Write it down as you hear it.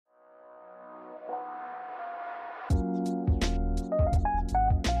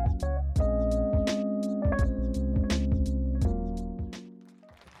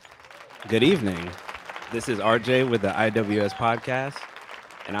Good evening. This is RJ with the IWS podcast,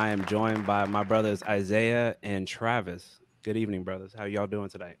 and I am joined by my brothers Isaiah and Travis. Good evening, brothers. How y'all doing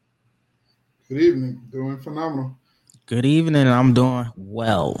tonight? Good evening. Doing phenomenal. Good evening. I'm doing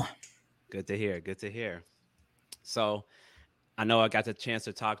well. Good to hear. Good to hear. So, I know I got the chance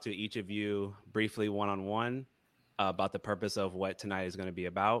to talk to each of you briefly one-on-one about the purpose of what tonight is going to be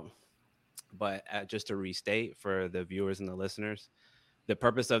about. But just to restate for the viewers and the listeners, the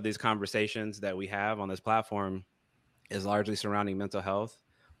purpose of these conversations that we have on this platform is largely surrounding mental health,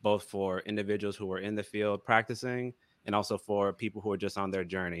 both for individuals who are in the field practicing and also for people who are just on their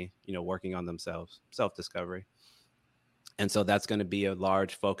journey, working on themselves, self-discovery. And so that's going to be a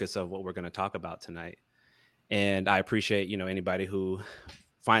large focus of what we're going to talk about tonight. And I appreciate, anybody who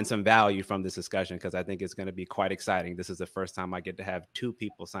finds some value from this discussion, because I think it's going to be quite exciting. This is the first time I get to have two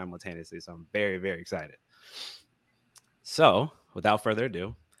people simultaneously. So I'm very, very excited. So without further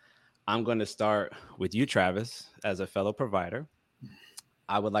ado, I'm going to start with you, Travis, as a fellow provider.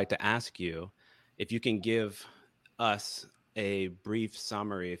 I would like to ask you if you can give us a brief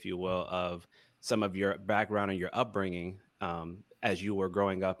summary, if you will, of some of your background and your upbringing as you were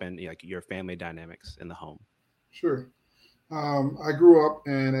growing up and your family dynamics in the home. Sure. I grew up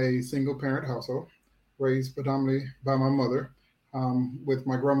in a single parent household, raised predominantly by my mother, with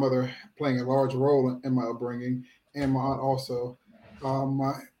my grandmother playing a large role in my upbringing, and my aunt also.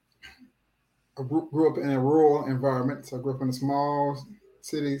 I grew up in a rural environment. So I grew up in a small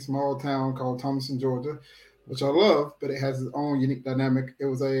city, small town called Thomaston, Georgia, which I love, but it has its own unique dynamic. It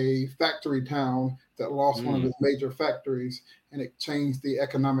was a factory town that lost one of its major factories, and it changed the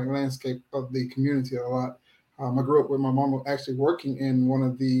economic landscape of the community a lot. I grew up with my mom actually working in one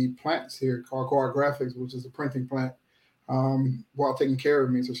of the plants here called Core Graphics, which is a printing plant, while taking care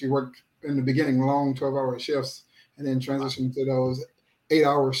of me. So she worked in the beginning long 12-hour shifts and then transitioned to those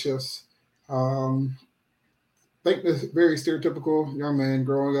 8-hour shifts. I think this very stereotypical young man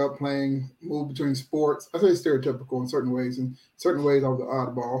growing up playing, move between sports. I say stereotypical in certain ways. In certain ways, I was the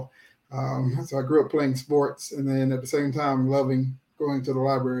oddball. So I grew up playing sports, and then at the same time, loving going to the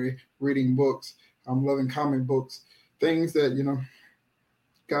library, reading books. I'm loving comic books, things that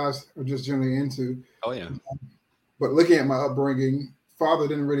guys are just generally into. Oh yeah. But looking at my upbringing, father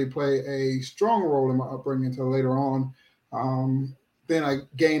didn't really play a strong role in my upbringing until later on. Then I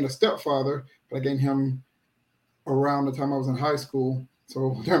gained a stepfather, but I gained him around the time I was in high school.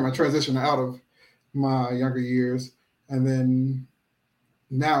 So during my transition out of my younger years. And then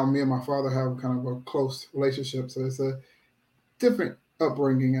now me and my father have kind of a close relationship. So it's a different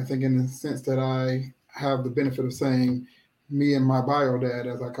upbringing, I think, in the sense that I have the benefit of saying me and my bio dad,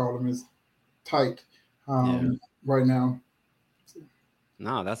 as I call him, is tight right now.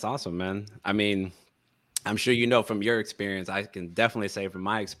 No, that's awesome, man. I mean, I'm sure from your experience, I can definitely say from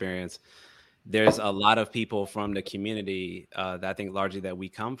my experience, there's a lot of people from the community that I think largely that we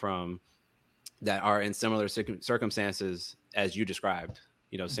come from that are in similar circumstances as you described,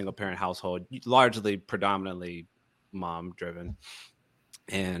 single parent household, largely predominantly mom driven.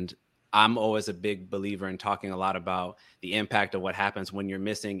 And I'm always a big believer in talking a lot about the impact of what happens when you're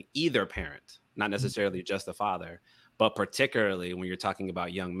missing either parent, not necessarily just the father, but particularly when you're talking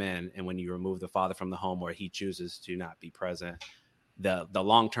about young men and when you remove the father from the home or he chooses to not be present, the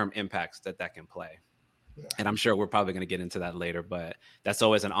long-term impacts that can play. Yeah. And I'm sure we're probably going to get into that later, but that's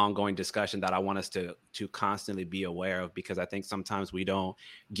always an ongoing discussion that I want us to constantly be aware of, because I think sometimes we don't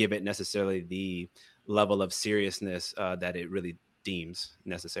give it necessarily the level of seriousness that it really deems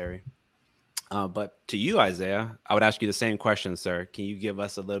necessary. But to you, Isaiah, I would ask you the same question, sir. Can you give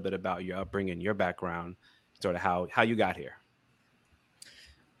us a little bit about your upbringing, your background, sort of how you got here?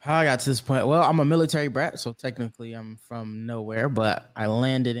 How I got to this point? Well, I'm a military brat, so technically I'm from nowhere, but I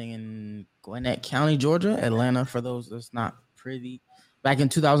landed in Gwinnett County, Georgia, Atlanta, for those that's not privy. Back in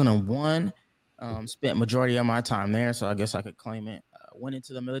 2001, spent majority of my time there, so I guess I could claim it. Went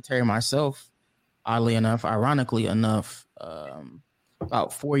into the military myself, oddly enough, ironically enough,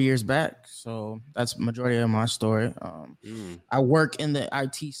 about 4 years back. So that's majority of my story. I work in the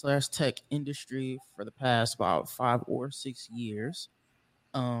IT/tech industry for the past about 5 or 6 years.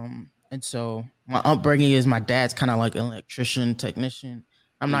 And so my upbringing is my dad's kind of like an electrician, technician.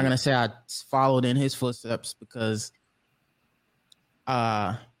 I'm not going to say I followed in his footsteps because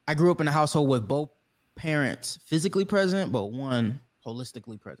I grew up in a household with both parents physically present, but one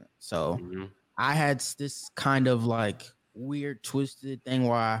holistically present. So I had this kind of like weird, twisted thing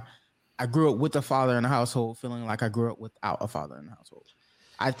where I grew up with a father in the household, feeling like I grew up without a father in the household.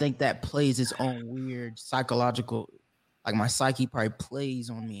 I think that plays its own weird psychological, like my psyche probably plays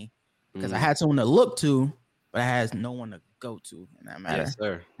on me because I had someone to look to, but I has no one to go to in that matter. Yes,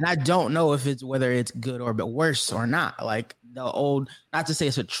 sir. And I don't know if it's whether it's good or worse or not. Like the old, not to say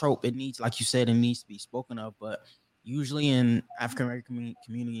it's a trope. It needs, like you said, it needs to be spoken of. But usually in African American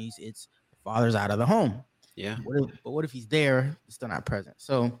communities, it's the father's out of the home. Yeah. But what if he's there, he's still not present?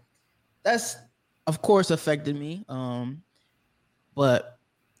 So that's, of course, affected me. But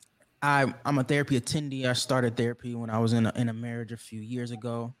I'm a therapy attendee. I started therapy when I was in a marriage a few years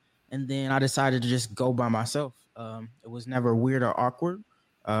ago, and then I decided to just go by myself. It was never weird or awkward.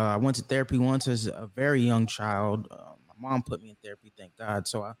 I went to therapy once as a very young child. My mom put me in therapy, thank God.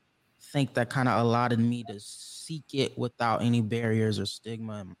 So I think that kind of allowed me to seek it without any barriers or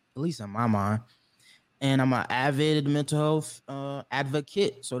stigma, at least in my mind. And I'm an avid mental health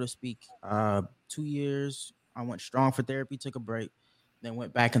advocate, so to speak. 2 years, I went strong for therapy, took a break, then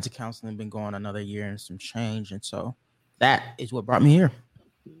went back into counseling, been going another year and some change. And so that is what brought me here.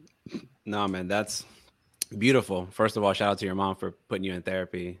 No, man, that's beautiful. First of all, shout out to your mom for putting you in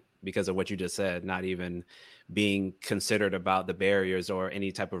therapy because of what you just said, not even being considered about the barriers or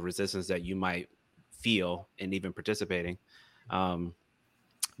any type of resistance that you might feel in even participating.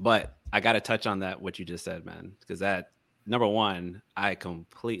 But I got to touch on that, what you just said, man, because that, number one, I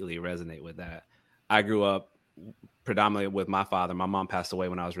completely resonate with that. I grew up predominantly with my father. My mom passed away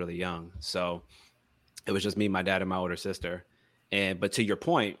when I was really young. So it was just me, my dad, and my older sister. But to your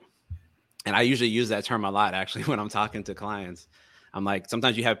point, and I usually use that term a lot, actually, when I'm talking to clients, I'm like,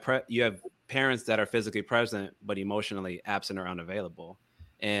 sometimes you have parents that are physically present, but emotionally absent or unavailable.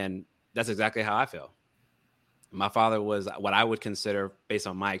 And that's exactly how I feel. My father was what I would consider, based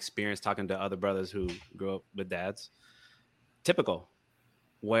on my experience talking to other brothers who grew up with dads, typical,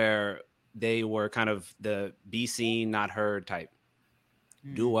 where they were kind of the be seen, not heard type.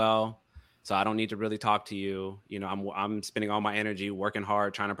 Do well, so I don't need to really talk to you. You know, I'm spending all my energy working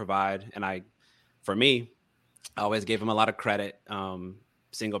hard, trying to provide. And for me, I always gave him a lot of credit.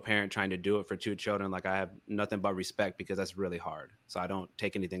 Single parent trying to do it for 2 children. Like, I have nothing but respect because that's really hard. So I don't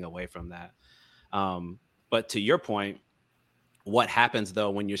take anything away from that. But to your point, what happens though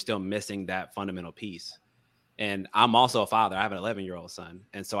when you're still missing that fundamental piece? And I'm also a father. I have an 11-year-old son.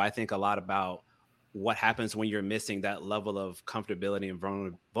 And so I think a lot about what happens when you're missing that level of comfortability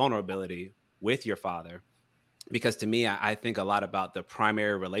and vulnerability with your father. Because to me, I think a lot about the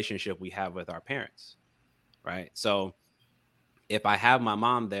primary relationship we have with our parents, right? So if I have my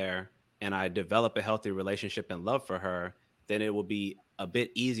mom there and I develop a healthy relationship and love for her, then it will be a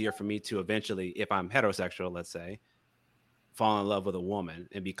bit easier for me to eventually, if I'm heterosexual, let's say, fall in love with a woman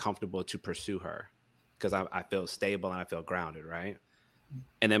and be comfortable to pursue her because I feel stable and I feel grounded, right?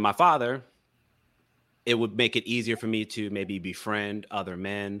 And then my father, it would make it easier for me to maybe befriend other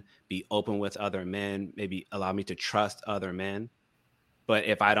men, be open with other men, maybe allow me to trust other men. But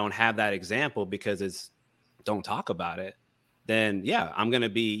if I don't have that example because it's don't talk about it, then yeah, I'm going to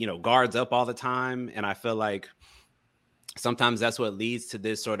be, guards up all the time. And I feel like sometimes that's what leads to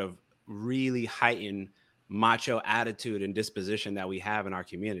this sort of really heightened macho attitude and disposition that we have in our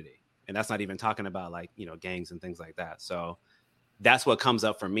community. And that's not even talking about like, gangs and things like that. So that's what comes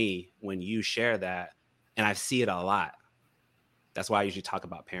up for me when you share that. And I see it a lot. That's why I usually talk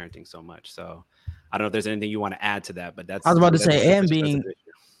about parenting so much. So I don't know if there's anything you want to add to that, but that's, I was about to say, and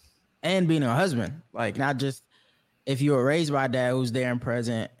being a husband, like not just if you were raised by a dad who's there and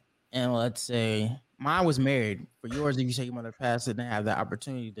present. And let's say mine was married. For yours, if you say your mother passed, and have the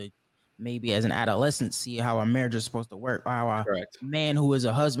opportunity to maybe as an adolescent see how a marriage is supposed to work, or how a man who is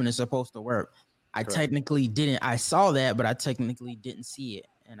a husband is supposed to work. I technically didn't. I saw that, but I technically didn't see it.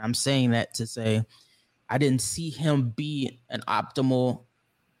 And I'm saying that to say I didn't see him be an optimal,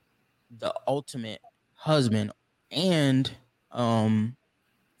 the ultimate husband and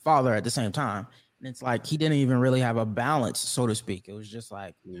father at the same time. And it's like he didn't even really have a balance, so to speak. It was just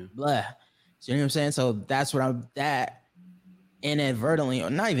like blah. So you know what I'm saying? So that's what that inadvertently, or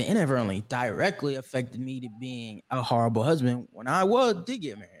not even inadvertently, directly affected me to being a horrible husband when I did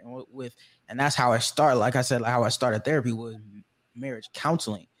get married with, and that's how I started. Like I said, like how I started therapy was marriage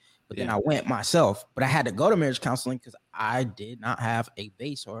counseling. But then I went myself, but I had to go to marriage counseling because I did not have a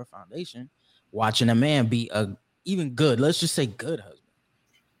base or a foundation watching a man be a even good, let's just say good husband.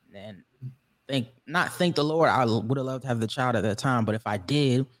 And thank the Lord, I would have loved to have the child at that time. But if I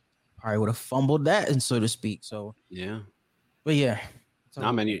did, probably would have fumbled that, and so to speak. So but yeah. So,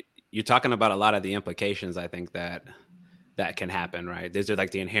 no, man, you're talking about a lot of the implications. I think that can happen, right? These are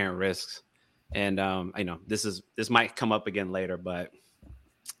like the inherent risks, and I know this might come up again later, but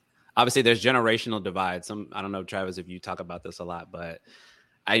obviously there's generational divides. I don't know, Travis, if you talk about this a lot, but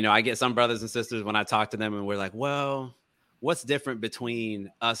I get some brothers and sisters when I talk to them and we're like, well, what's different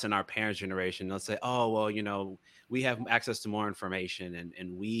between us and our parents' generation? They'll say, oh, well, you know, we have access to more information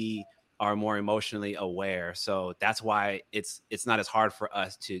and we are more emotionally aware. So that's why it's not as hard for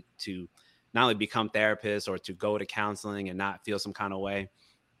us to not only become therapists or to go to counseling and not feel some kind of way,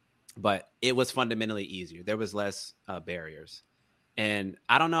 but it was fundamentally easier. There was less barriers. And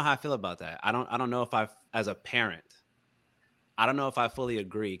I don't know how I feel about that. I don't know if as a parent, I don't know if I fully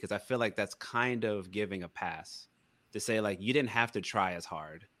agree, because I feel like that's kind of giving a pass to say, like, you didn't have to try as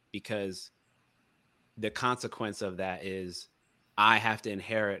hard, because the consequence of that is I have to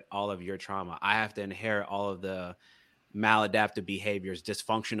inherit all of your trauma. I have to inherit all of the maladaptive behaviors,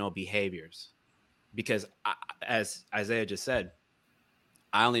 dysfunctional behaviors, because as Isaiah just said,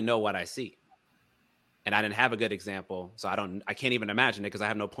 I only know what I see. And I didn't have a good example, so I can't even imagine it because I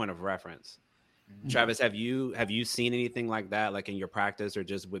have no point of reference. Mm-hmm. Travis, have you seen anything like that, like in your practice or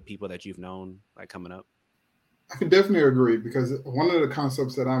just with people that you've known, like coming up? I can definitely agree, because one of the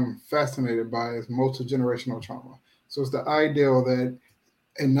concepts that I'm fascinated by is multi-generational trauma. So it's the ideal that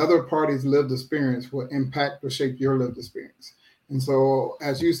another party's lived experience will impact or shape your lived experience. And so,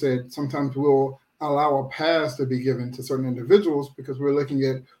 as you said, sometimes we'll allow a pass to be given to certain individuals because we're looking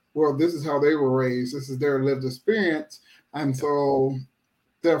at, well, this is how they were raised, this is their lived experience. And so,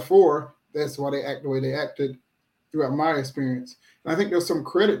 therefore, that's why they act the way they acted throughout my experience. And I think there's some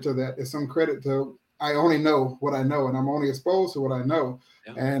credit to that. There's some credit to, I only know what I know, and I'm only exposed to what I know.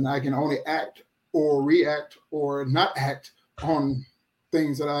 Yeah. And I can only act or react or not act on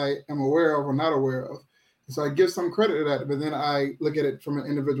things that I am aware of or not aware of. And so I give some credit to that, but then I look at it from an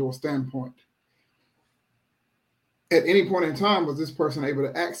individual standpoint. At any point in time, was this person able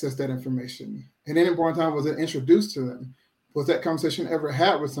to access that information? At any point in time, was it introduced to them? Was that conversation ever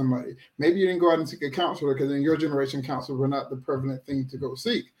had with somebody? Maybe you didn't go out and seek a counselor, because in your generation, counselors were not the prevalent thing to go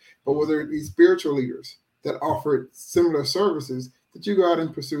seek. But were there these spiritual leaders that offered similar services that you go out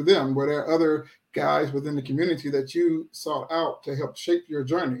and pursue them? Were there other guys within the community that you sought out to help shape your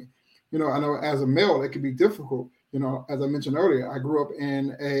journey? You know, I know as a male, it can be difficult. You know, as I mentioned earlier, I grew up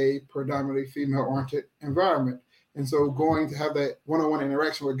in a predominantly female-oriented environment. And so going to have that one-on-one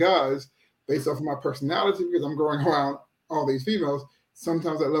interaction with guys based off of my personality, because I'm growing around all these females,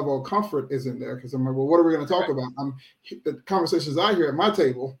 sometimes that level of comfort isn't there, because I'm like, well, what are we going to talk about? The conversations I hear at my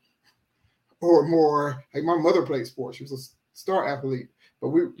table, or more like, my mother played sports. She was a star athlete, but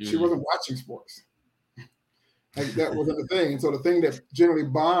she wasn't watching sports. Like, that wasn't the thing. And so the thing that generally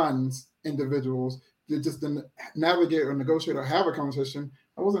bonds individuals to just navigate or negotiate or have a conversation,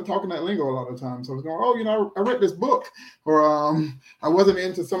 I wasn't talking that lingo a lot of times. So I was going, oh, you know, I read this book, or I wasn't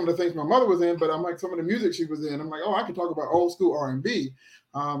into some of the things my mother was in, but I'm like, some of the music she was in, I'm like, oh, I can talk about old school R&B.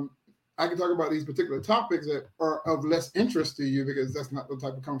 I can talk about these particular topics that are of less interest to you, because that's not the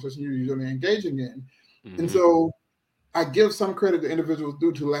type of conversation you're usually engaging in. Mm-hmm. And so I give some credit to individuals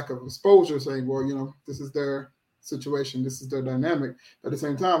due to lack of exposure, saying, well, you know, this is their situation, this is their dynamic. But at the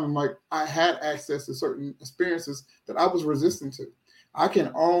same time, I'm like, I had access to certain experiences that I was resistant to. I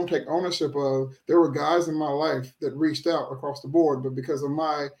can take ownership of, there were guys in my life that reached out across the board, but because of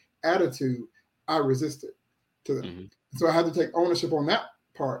my attitude, I resisted to them. Mm-hmm. So I had to take ownership on that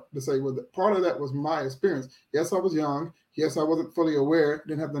part to say, well, part of that was my experience. Yes, I was young. Yes, I wasn't fully aware,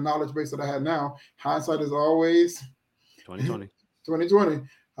 didn't have the knowledge base that I had now. Hindsight is always 2020. 2020.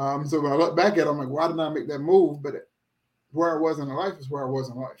 So when I look back at it, I'm like, why didn't I make that move? But where I was in life is where I was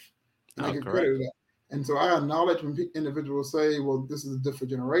in life. And I give credit to that. And so I acknowledge when individuals say, well, this is a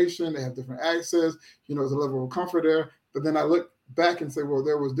different generation, they have different access, you know, there's a level of comfort there. But then I look back and say, well,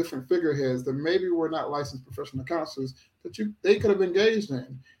 there was different figureheads that maybe were not licensed professional counselors that they could have engaged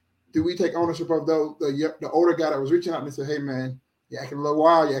in. Do we take ownership of the older guy that was reaching out and say, hey, man, you're acting a little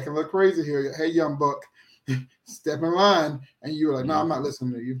wild, you're acting a little crazy here. Hey, young buck, step in line. And you were like, no, I'm not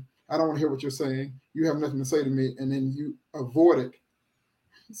listening to you. I don't want to hear what you're saying. You have nothing to say to me. And then you avoided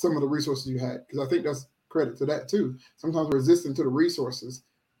some of the resources you had, because I think that's credit to that too. Sometimes we're resistant to the resources.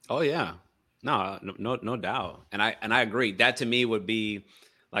 Oh yeah, no doubt. And I agree. That to me would be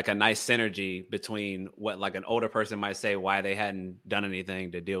like a nice synergy between what like an older person might say why they hadn't done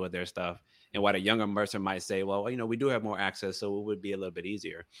anything to deal with their stuff, and what a younger person might say, well, you know, we do have more access, so it would be a little bit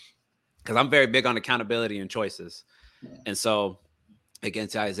easier. Because I'm very big on accountability and choices. Yeah. And so again,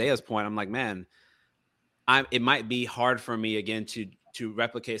 to Isaiah's point, I'm like, man, it might be hard for me again to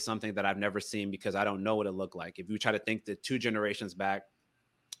replicate something that I've never seen, because I don't know what it looked like. If you try to think the 2 generations back,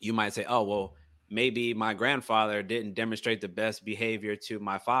 you might say, oh, well, maybe my grandfather didn't demonstrate the best behavior to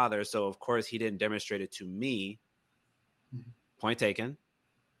my father, so of course he didn't demonstrate it to me. Mm-hmm. Point taken.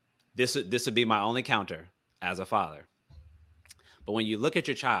 This would be my only counter as a father. But when you look at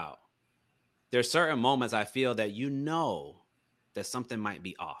your child there's certain moments I feel that that something might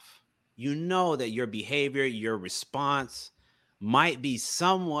be off. You know that your behavior, your response might be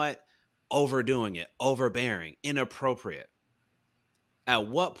somewhat overdoing it, overbearing, inappropriate. At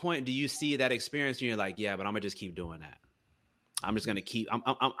what point do you see that experience and you're like, yeah, but I'm gonna just keep doing that. I'm just gonna keep.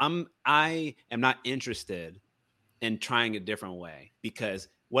 I am not interested in trying a different way, because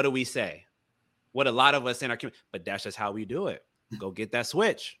what do we say? What a lot of us in our community, but that's just how we do it. Go get that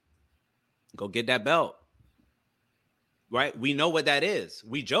switch. Go get that belt. Right? We know what that is.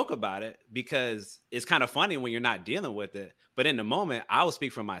 We joke about it because it's kind of funny when you're not dealing with it. But in the moment, I will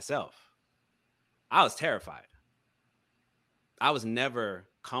speak for myself. I was terrified. I was never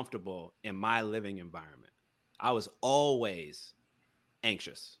comfortable in my living environment. I was always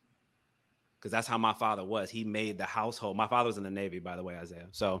anxious because that's how my father was. He made the household. My father was in the Navy, by the way, Isaiah.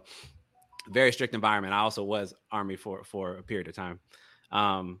 So very strict environment. I also was Army for a period of time.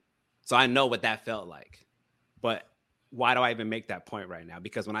 So I know what that felt like. But why do I even make that point right now?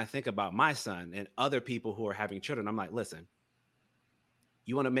 Because when I think about my son and other people who are having children, I'm like, listen,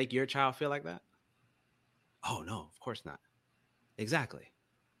 you want to make your child feel like that? Oh, no, of course not. Exactly.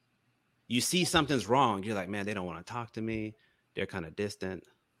 You see something's wrong. You're like, man, they don't want to talk to me. They're kind of distant.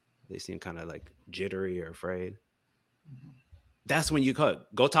 They seem kind of like jittery or afraid. That's when you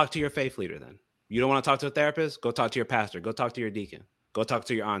go talk to your faith leader then. You don't want to talk to a therapist? Go talk to your pastor. Go talk to your deacon. Go talk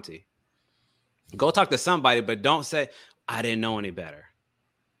to your auntie. Go talk to somebody, but don't say, I didn't know any better.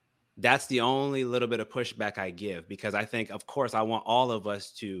 That's the only little bit of pushback I give, because I think, of course, I want all of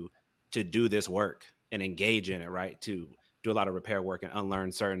us to do this work and engage in it, right? To do a lot of repair work and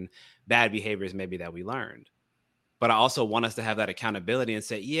unlearn certain bad behaviors maybe that we learned. But I also want us to have that accountability and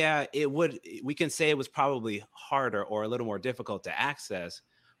say, yeah, we can say it was probably harder or a little more difficult to access,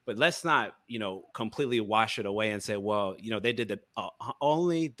 but let's not, completely wash it away and say, well, they did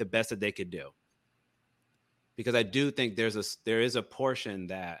only the best that they could do. Because I do think there is a portion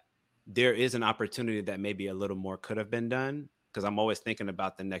that there is an opportunity that maybe a little more could have been done, because I'm always thinking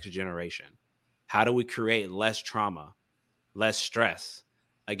about the next generation. How do we create less trauma, less stress,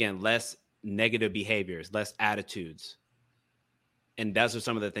 again, less negative behaviors, less attitudes? And those are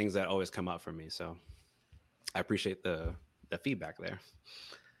some of the things that always come up for me. So I appreciate the feedback there.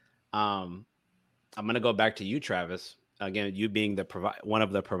 I'm going to go back to you, Travis. Again, you being one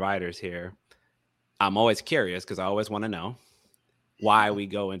of the providers here. I'm always curious because I always want to know why we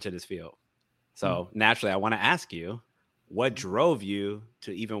go into this field. So naturally, I want to ask you, what drove you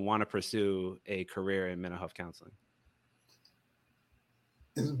to even want to pursue a career in mental health counseling?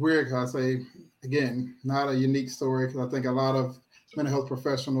 It's weird because I say, again, not a unique story, because I think a lot of mental health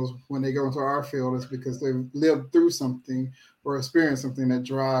professionals, when they go into our field, is because they've lived through something or experienced something that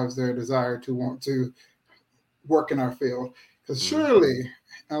drives their desire to want to work in our field. Because surely,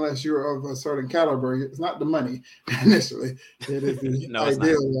 unless you're of a certain caliber, it's not the money initially. It is the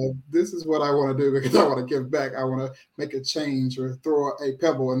idea of, this is what I want to do because I want to give back. I want to make a change or throw a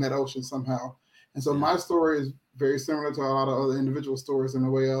pebble in that ocean somehow. And so my story is very similar to a lot of other individual stories, in the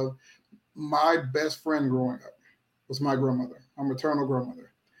way of, my best friend growing up was my grandmother, my maternal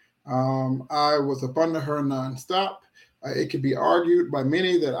grandmother. I was up under her nonstop. It could be argued by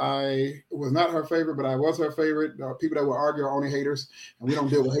many that I was not her favorite, but I was her favorite. People that would argue are only haters, and we don't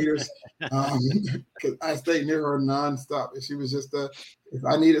deal with haters, because I stayed near her nonstop. And she was just if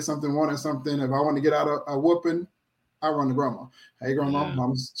I needed something, wanted something, if I wanted to get out a whooping, I run to grandma. Hey, grandma,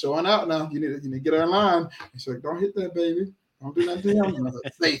 mom's showing out now. You need to get her in line. And she's like, don't hit that baby. Don't do nothing to him. And I was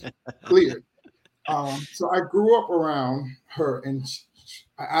like, safe, clear. So I grew up around her, and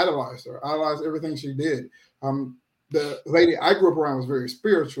I idolized her. I idolized everything she did. The lady I grew up around was very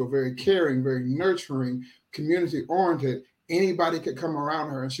spiritual, very caring, very nurturing, community-oriented. Anybody could come around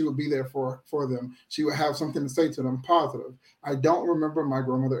her and she would be there for them. She would have something to say to them positive. I don't remember my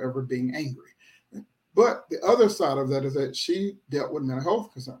grandmother ever being angry. But the other side of that is that she dealt with mental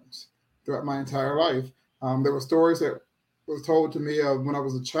health concerns throughout my entire life. There were stories that was told to me of when I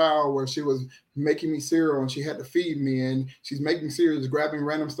was a child, where she was making me cereal and she had to feed me, and she's making cereal, just grabbing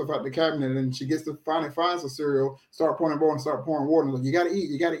random stuff out the cabinet, and she gets to finally finds the cereal, start pouring water, and start pouring water, and like, you got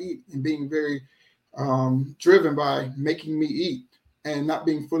to eat, and being very driven by making me eat and not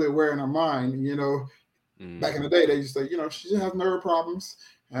being fully aware in her mind. Back in the day, they used to say, she has nerve problems.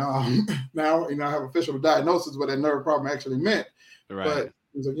 Now, I have official diagnosis what that nerve problem actually meant. Right. But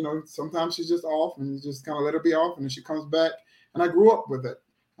it's like, sometimes she's just off, and you just kind of let her be off, and then she comes back. And I grew up with it.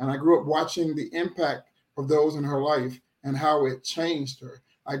 And I grew up watching the impact of those in her life and how it changed her.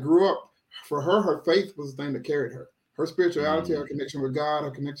 I grew up, for her faith was the thing that carried her. Her spirituality, her connection with God, her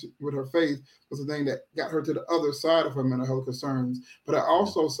connection with her faith was the thing that got her to the other side of her mental health concerns. But I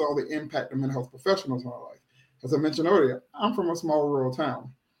also saw the impact of mental health professionals in my life. As I mentioned earlier, I'm from a small rural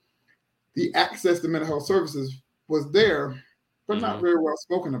town. The access to mental health services was there, but not very well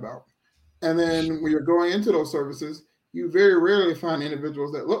spoken about. And then when you're going into those services, you very rarely find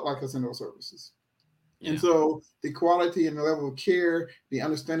individuals that look like us in those services. And so the quality and the level of care, the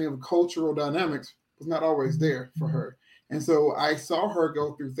understanding of cultural dynamics was not always there for her. And so I saw her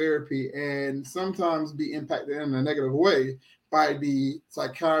go through therapy and sometimes be impacted in a negative way by the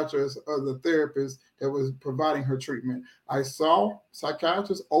psychiatrist or the therapist that was providing her treatment. I saw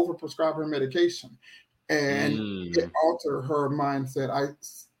psychiatrists overprescribe her medication and it altered her mindset.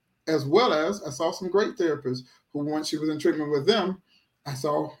 As well as I saw some great therapists who, once she was in treatment with them, I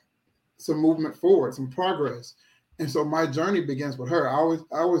saw some movement forward, some progress. And so my journey begins with her. I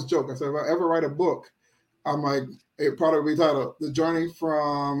always joke. I said, if I ever write a book, I'm like, it probably be titled "The Journey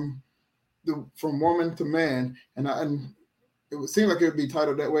from Woman to Man," and it would seem like it would be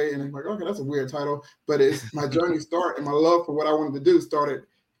titled that way. And I'm like, okay, that's a weird title, but it's my journey started, and my love for what I wanted to do started.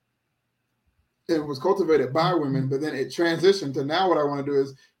 It was cultivated by women, but then it transitioned to now what I want to do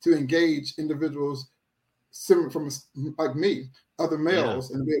is to engage individuals similar from like me, other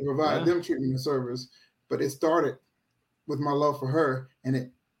males, and be able to provide them treatment and service. But it started with my love for her, and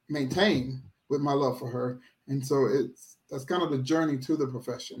it maintained with my love for her. And so that's kind of the journey to the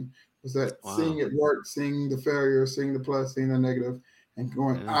profession, was that seeing it work, seeing the failure, seeing the plus, seeing the negative, and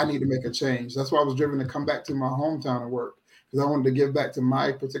going, I need to make a change. That's why I was driven to come back to my hometown and work, because I wanted to give back to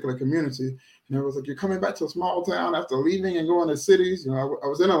my particular community. And it was like, you're coming back to a small town after leaving and going to cities. You know, I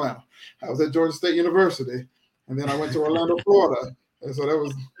was in Atlanta. I was at Georgia State University. And then I went to Orlando, Florida. And so that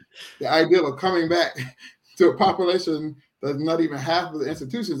was the ideal of coming back to a population that's not even half of the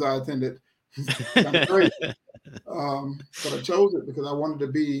institutions I attended. Kind of crazy. But I chose it because I wanted to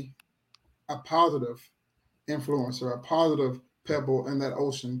be a positive influencer, a positive pebble in that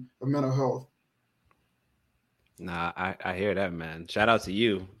ocean of mental health. Nah, I hear that, man. Shout out to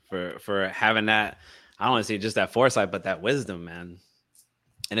you for having that. I don't want to say just that foresight, but that wisdom, man.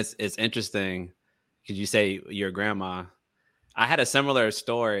 And it's interesting because you say your grandma. I had a similar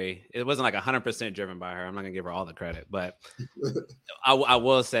story. It wasn't like 100% driven by her. I'm not gonna give her all the credit, but I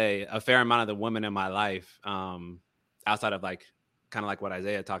will say a fair amount of the women in my life, outside of like kind of like what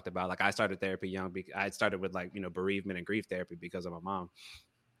Isaiah talked about. Like I started therapy young. I started with like, bereavement and grief therapy because of my mom.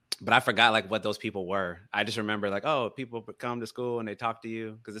 But I forgot like what those people were. I just remember like, oh, people come to school and they talk to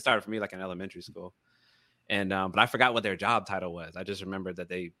you, because it started for me like in elementary school. And but I forgot what their job title was. I just remembered that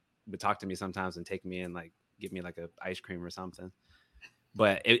they would talk to me sometimes and take me in, like give me like a ice cream or something.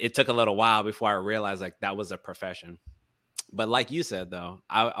 But it took a little while before I realized like that was a profession. But like you said, though,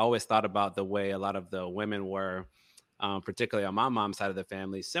 I always thought about the way a lot of the women were, particularly on my mom's side of the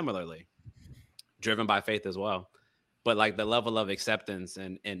family, similarly driven by faith as well. But like the level of acceptance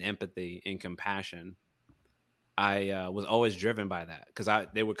and empathy and compassion, I was always driven by that, because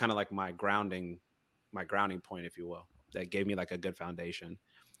they were kind of like my grounding point, if you will, that gave me like a good foundation.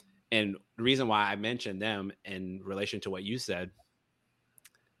 And the reason why I mentioned them in relation to what you said,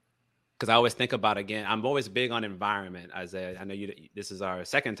 because I always think about, again, I'm always big on environment, Isaiah. I know this is our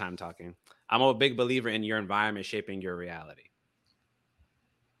second time talking. I'm a big believer in your environment shaping your reality.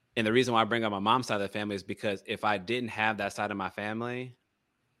 And the reason why I bring up my mom's side of the family is because if I didn't have that side of my family,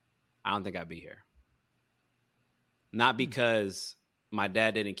 I don't think I'd be here. Not because my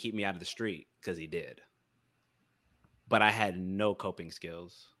dad didn't keep me out of the street, because he did. But I had no coping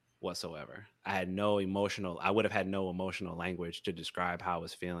skills whatsoever. I would have had no emotional language to describe how I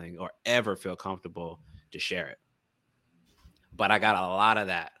was feeling or ever feel comfortable to share it. But I got a lot of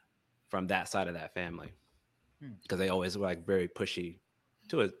that from that side of that family, because they always were like very pushy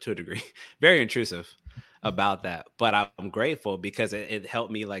to a degree, very intrusive about that. But I'm grateful because it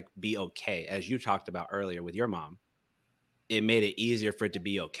helped me like be okay. As you talked about earlier with your mom, it made it easier for it to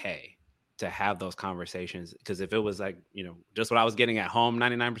be okay to have those conversations. Because if it was like, just what I was getting at home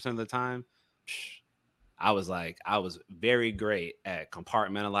 99% of the time, I was very great at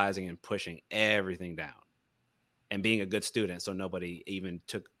compartmentalizing and pushing everything down and being a good student, so nobody even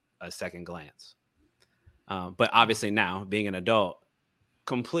took a second glance. But obviously now, being an adult,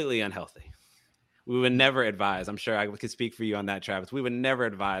 completely unhealthy. We would never advise, I'm sure I could speak for you on that, Travis, we would never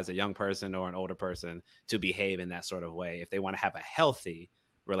advise a young person or an older person to behave in that sort of way if they want to have a healthy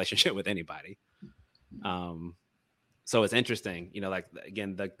relationship with anybody. So it's interesting, like,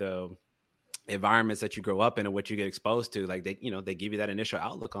 again, like the environments that you grow up in and what you get exposed to, like they give you that initial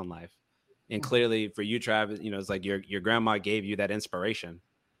outlook on life. And clearly for you, Travis, it's like your grandma gave you that inspiration.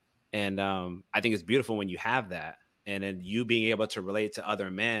 And I think it's beautiful when you have that. and then you being able to relate to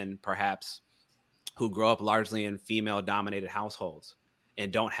other men, perhaps, who grow up largely in female dominated households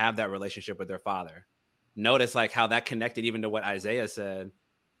and don't have that relationship with their father. Notice like how that connected even to what Isaiah said,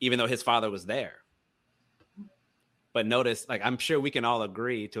 even though his father was there. But notice, like, I'm sure we can all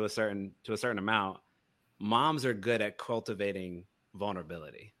agree to a certain amount, moms are good at cultivating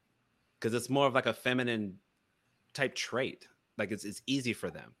vulnerability because it's more of like a feminine type trait. Like it's easy for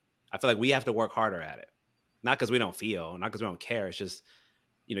them. I feel like we have to work harder at it. Not because we don't feel, not because we don't care. It's just,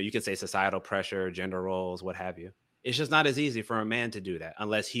 you could say societal pressure, gender roles, what have you. It's just not as easy for a man to do that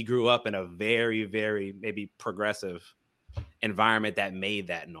unless he grew up in a very, very maybe progressive environment that made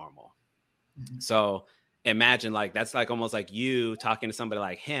that normal. Mm-hmm. So imagine like that's like almost like you talking to somebody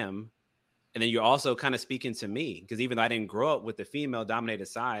like him. And then you're also kind of speaking to me because even though I didn't grow up with the female dominated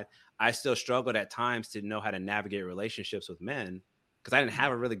side, I still struggled at times to know how to navigate relationships with men because I didn't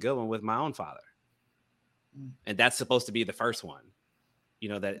have a really good one with my own father. And that's supposed to be the first one,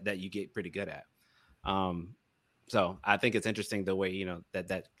 that you get pretty good at. So I think it's interesting the way,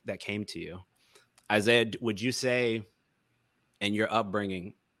 that came to you. Isaiah, would you say in your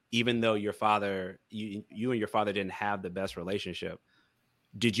upbringing, even though your father, you and your father didn't have the best relationship,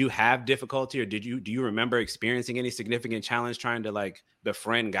 did you have difficulty or do you remember experiencing any significant challenge trying to like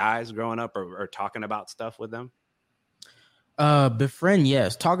befriend guys growing up or talking about stuff with them? Befriend,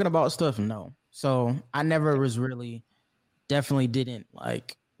 yes. Talking about stuff, no. So I never was really, definitely didn't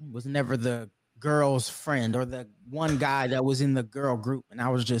was never the girl's friend or the one guy that was in the girl group. And I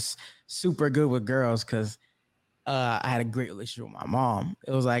was just super good with girls because I had a great relationship with my mom.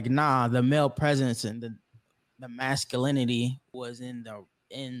 It was like, the male presence and the masculinity was in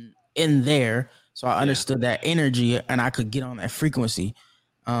there. So I understood that energy and I could get on that frequency.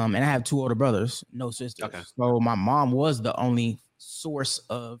 And I have 2 older brothers, no sisters. Okay. So my mom was the only source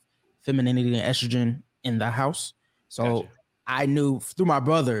of femininity and estrogen in the house. So I knew through my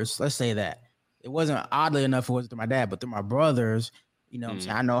brothers, let's say that it wasn't oddly enough, it wasn't through my dad, but through my brothers, what I'm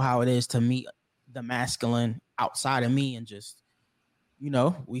saying? I know how it is to meet the masculine outside of me and just,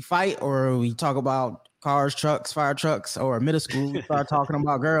 we fight or we talk about cars, trucks, fire trucks, or middle school, we start talking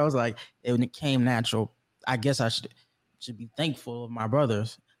about girls. Like it came natural. I guess I should be thankful of my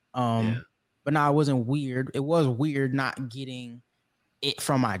brothers. But no, it wasn't weird. It was weird not getting it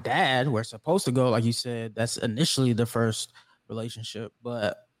from my dad where it's supposed to go. Like you said, that's initially the first relationship.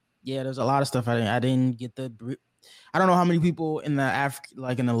 But yeah, there's a lot of stuff I didn't get I don't know how many people in the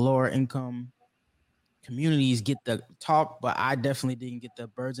in the lower income communities get the talk, but I definitely didn't get the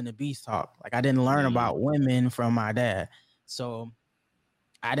birds and the bees talk. Like I didn't learn about women from my dad. So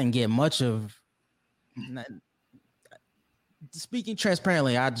I didn't get much of, speaking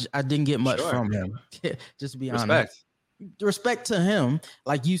transparently, I didn't get much from him. Just to be honest. Respect to him.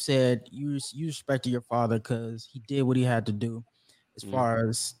 Like you said, you respected your father because he did what he had to do as far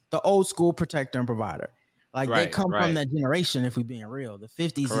as the old school protector and provider. Like they come from that generation, if we're being real. The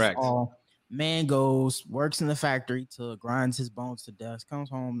 50s is all man goes, works in the factory till grinds his bones to death, comes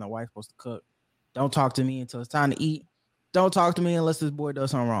home, the wife's supposed to cook. Don't talk to me until it's time to eat. Don't talk to me unless this boy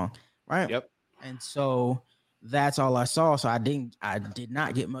does something wrong. Right? Yep. And so that's all I saw. So I did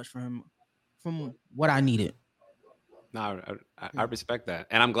not get much from him from what I needed. No, I respect that,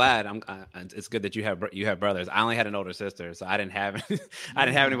 and I'm glad. It's good that you have brothers. I only had an older sister, so I didn't have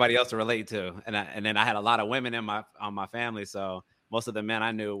anybody else to relate to, and then I had a lot of women on my family. So most of the men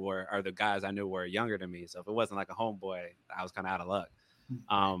I knew or the guys I knew were younger than me. So if it wasn't like a homeboy, I was kind of out of luck.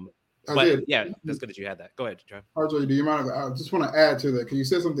 But yeah, that's good that you had that. Go ahead, Trev. RJ, do you mind? I just want to add to that because you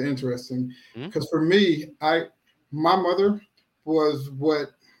said something interesting. Because for me, my mother was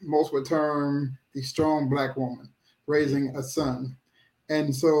what most would term the strong Black woman raising a son.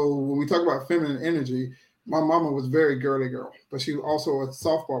 And so when we talk about feminine energy, my mama was very girly girl, but she was also a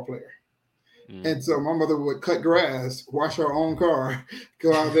softball player. And so my mother would cut grass, wash her own car,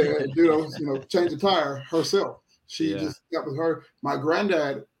 go out there and do those, change the tire herself. That was her. My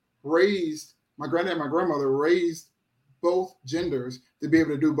granddad and my grandmother raised both genders to be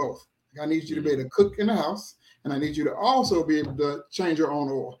able to do both. I need you to be able to cook in the house, and I need you to also be able to change your own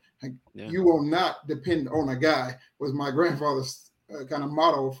oil. You will not depend on a guy was my grandfather's kind of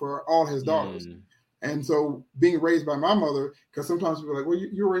motto for all his daughters. And so being raised by my mother, because sometimes people are like, well,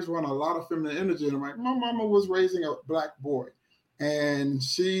 you're raised around a lot of feminine energy. And I'm like, my mama was raising a Black boy. And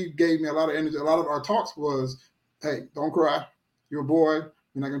she gave me a lot of energy. A lot of our talks was, hey, don't cry. You're a boy. You're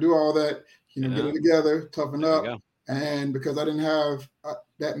not going to do all that. Get it together, toughen up. And because I didn't have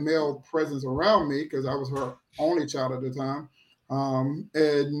that male presence around me, because I was her only child at the time,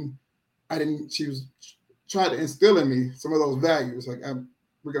 and she was trying to instill in me some of those values. Like,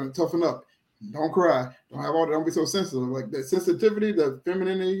 we're going to toughen up. Don't cry. Don't be so sensitive. Like the sensitivity, the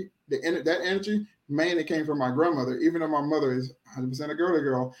femininity, that energy mainly came from my grandmother. Even though my mother is 100% a girly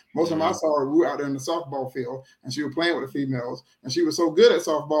girl, most of I saw her, we were out there in the softball field, and she was playing with the females, and she was so good at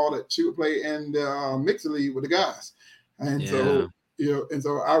softball that she would play in the mixed league with the guys. And so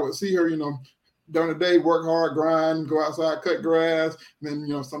I would see her, during the day, work hard, grind, go outside, cut grass. And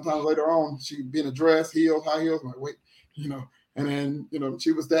then, sometimes later on, she'd be in a dress, heels, high heels. I'm like, wait, and then,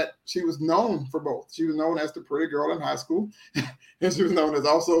 she was known for both. She was known as the pretty girl in high school, and she was known as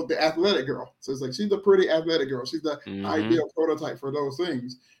also the athletic girl. So it's like, she's the pretty athletic girl. She's the ideal prototype for those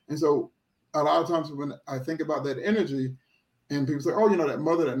things. And so a lot of times when I think about that energy and people say, oh, that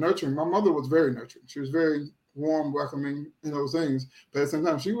mother, that nurturing, my mother was very nurturing. She was very warm, welcoming, those things. But at the same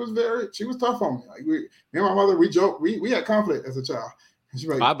time, she was tough on me. Like me and my mother, we joked, we had conflict as a child. And she's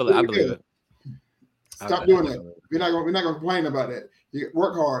like, I believe it. Stop doing that. We're not gonna complain about that. You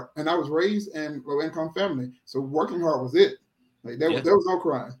work hard. And I was raised in low income family, so working hard was it. Like there was no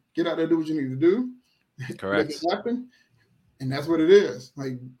crying. Get out there, do what you need to do. Correct. Make it happen. And that's what it is.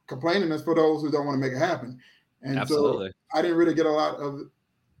 Like complaining is for those who don't want to make it happen. And absolutely. So I didn't really get a lot of.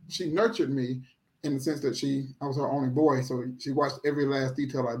 She nurtured me in the sense that I was her only boy, so she watched every last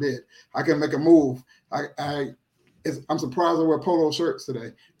detail I did. I couldn't make a move. I'm surprised I wear polo shirts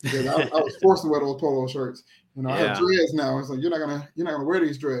today because I was forced to wear those polo shirts. I have dreads now. It's like you're not gonna wear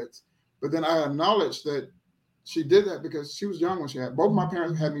these dreads. But then I acknowledged that she did that because she was young when she had. Both of my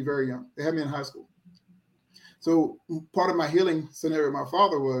parents had me very young. They had me in high school. So part of my healing scenario with my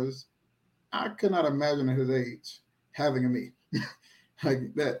father was I could not imagine at his age having a me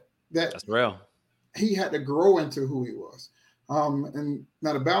like that. That's real. He had to grow into who he was. And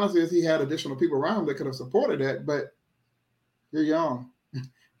now the balance is he had additional people around him that could have supported that, but you're young.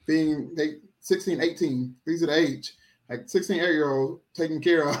 Being 16, 18, these are the age. Like 16, 8-year-old taking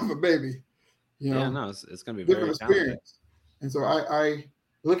care of a baby. It's going to be different very experience. And so I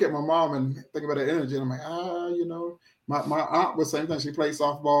look at my mom and think about that energy, and I'm like, my aunt was the same thing. She played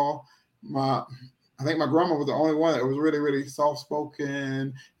softball. I think my grandma was the only one that was really, really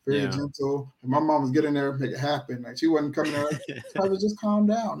soft-spoken, very gentle. And my mom was getting there, make it happen. Like she wasn't coming there. I was just calm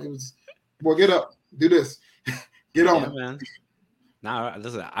down. It was, well, get up, do this, get on it, man. No,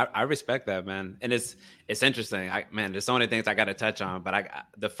 listen, I respect that, man. And it's interesting. There's so many things I got to touch on, but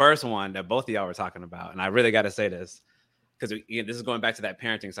the first one that both of y'all were talking about, and I really got to say this because this is going back to that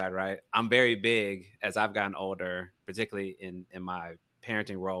parenting side, right? I'm very big as I've gotten older, particularly in my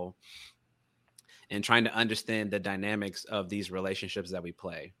parenting role, and trying to understand the dynamics of these relationships that we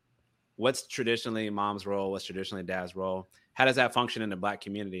play. What's traditionally mom's role? What's traditionally dad's role? How does that function in the Black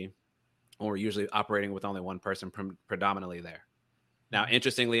community when we're usually operating with only one person predominantly there? Now,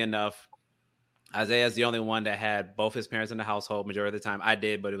 interestingly enough, Isaiah is the only one that had both his parents in the household majority of the time. I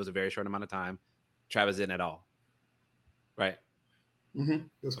did, but it was a very short amount of time. Travis didn't at all. Right? Mm-hmm.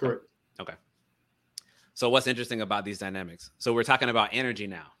 That's correct. Okay. So what's interesting about these dynamics? So we're talking about energy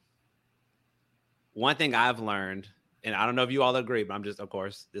now. One thing I've learned, and I don't know if you all agree, but of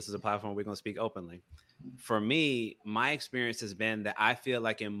course, this is a platform we're going to speak openly. For me, my experience has been that I feel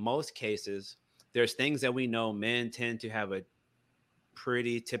like in most cases, there's things that we know men tend to have a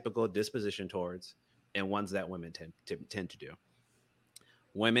pretty typical disposition towards, and ones that women tend to do.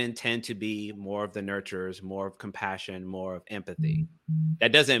 Women tend to be more of the nurturers, more of compassion, more of empathy.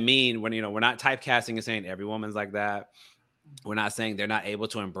 That doesn't mean we're not typecasting and saying every woman's like that. We're not saying they're not able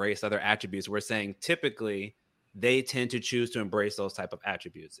to embrace other attributes. We're saying typically they tend to choose to embrace those type of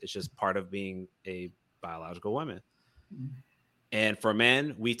attributes. It's just part of being a biological woman. And for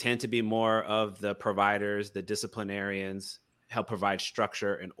men, we tend to be more of the providers, the disciplinarians, help provide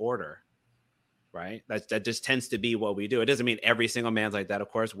structure and order, right? That just tends to be what we do. It doesn't mean every single man's like that. Of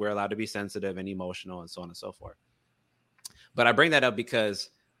course, we're allowed to be sensitive and emotional and so on and so forth. But I bring that up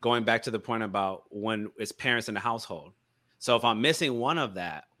because going back to the point about when it's parents in the household. So if I'm missing one of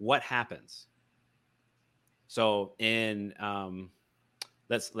that, what happens? So in I'm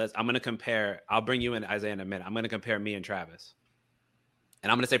going to compare, I'll bring you in Isaiah in a minute. I'm going to compare me and Travis.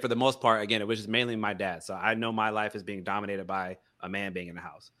 And I'm going to say for the most part, again, it was just mainly my dad. So I know my life is being dominated by a man being in the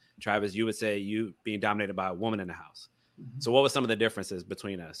house. Travis, you would say you being dominated by a woman in the house. Mm-hmm. So what were some of the differences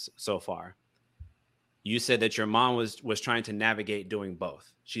between us so far? You said that your mom was trying to navigate doing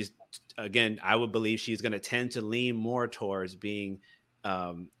both. She's, again, I would believe she's going to tend to lean more towards being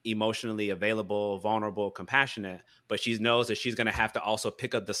emotionally available, vulnerable, compassionate, but she knows that she's going to have to also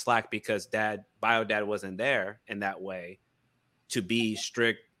pick up the slack because bio dad wasn't there in that way to be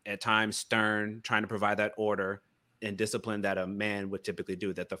strict, at times stern, trying to provide that order and discipline that a man would typically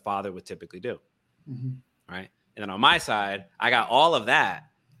do, that the father would typically do. Mm-hmm. Right. And then on my side, I got all of that,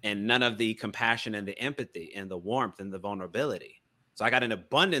 and none of the compassion and the empathy and the warmth and the vulnerability. So I got an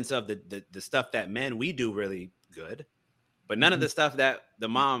abundance of the stuff that men, we do really good, but none of the stuff that the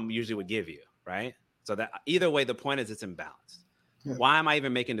mom usually would give you, right? So that either way, the point is it's imbalanced. Yeah. Why am I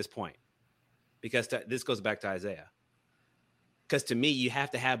even making this point? Because this goes back to Isaiah. Because to me, you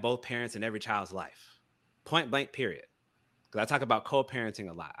have to have both parents in every child's life. Point blank, period. Because I talk about co-parenting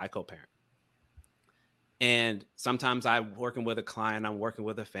a lot. I co-parent. And sometimes I'm working with a client, I'm working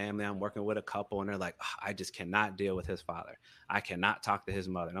with a family, I'm working with a couple, and they're like, oh, I just cannot deal with his father. I cannot talk to his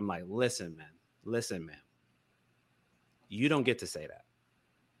mother. And I'm like, listen, man. You don't get to say that.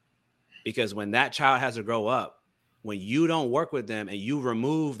 Because when that child has to grow up, when you don't work with them and you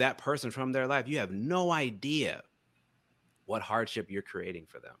remove that person from their life, you have no idea what hardship you're creating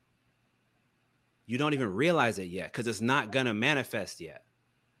for them. You don't even realize it yet because it's not going to manifest yet.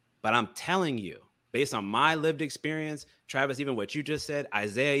 But I'm telling you, based on my lived experience, Travis, even what you just said,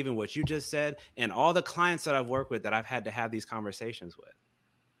 Isaiah, even what you just said, and all the clients that I've worked with that I've had to have these conversations with,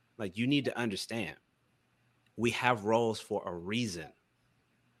 like, you need to understand, we have roles for a reason.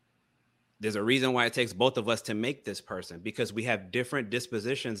 There's a reason why it takes both of us to make this person, because we have different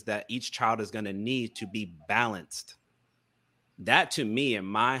dispositions that each child is going to need to be balanced. That, to me, in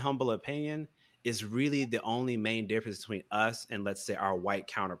my humble opinion, is really the only main difference between us and, let's say, our white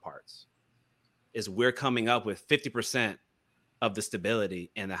counterparts, is we're coming up with 50% of the stability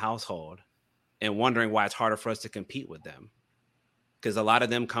in the household and wondering why it's harder for us to compete with them. Because a lot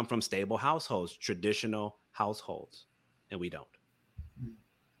of them come from stable households, traditional households, and we don't.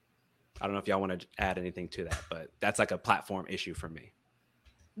 I don't know if y'all want to add anything to that, but that's like a platform issue for me.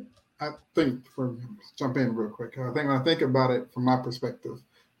 I think, jump in real quick, I think when I think about it from my perspective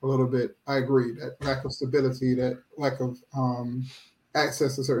a little bit, I agree that lack of stability, that lack of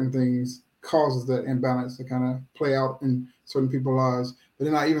access to certain things causes that imbalance to kind of play out in certain people's lives. But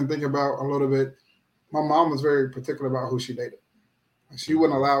then I even think about a little bit, my mom was very particular about who she dated. She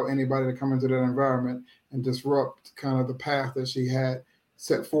wouldn't allow anybody to come into that environment and disrupt kind of the path that she had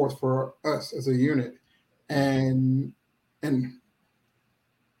set forth for us as a unit. And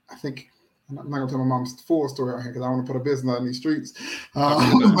I think, I'm not going to tell my mom's full story out here because I want to put a business out in these streets.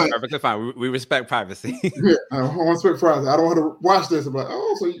 Perfectly fine. We respect privacy. Yeah, I want to respect privacy. I don't want to watch this and be like,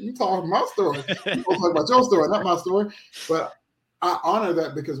 oh, so you talk my story. You talk about your story, not my story. But I honor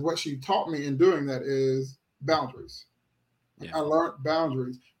that because what she taught me in doing that is boundaries. Yeah. I learned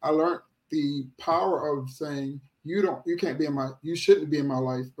boundaries. I learned the power of saying, you shouldn't be in my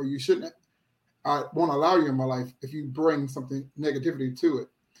life, or I won't allow you in my life if you bring something negativity to it.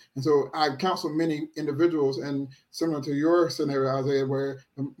 And so I counsel many individuals, and similar to your scenario, Isaiah, where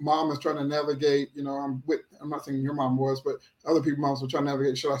the mom is trying to navigate, I'm not saying your mom was, but other people's moms were trying to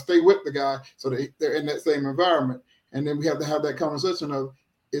navigate, should I stay with the guy so they're in that same environment? And then we have to have that conversation of,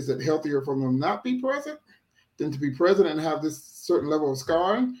 is it healthier for them not be present than to be present and have this certain level of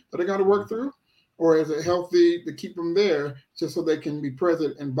scarring that they got to work through? Or is it healthy to keep them there just so they can be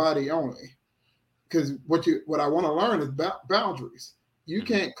present in body only? Because what I want to learn is boundaries. You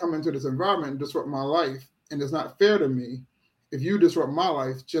can't come into this environment and disrupt my life, and it's not fair to me if you disrupt my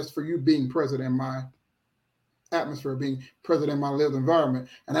life just for you being present in my atmosphere, being present in my lived environment.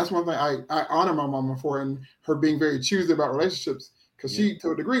 And that's one thing I honor my mama for, and her being very choosy about relationships, because she,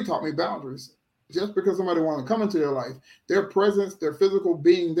 to a degree, taught me boundaries. Just because somebody wants to come into your life, their presence, their physical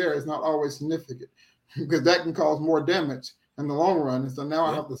being there is not always significant, because that can cause more damage in the long run. And so now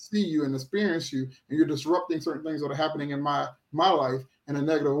I have to see you and experience you, and you're disrupting certain things that are happening in my life in a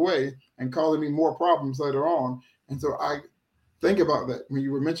negative way and causing me more problems later on. And so I think about that when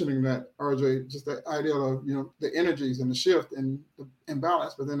you were mentioning that, RJ, just that idea of, the energies and the shift and the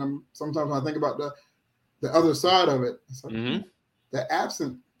imbalance. But then sometimes when I think about the other side of it, it's like, the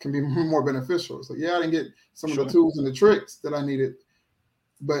absent can be more beneficial. So I didn't get some of the tools and the tricks that I needed,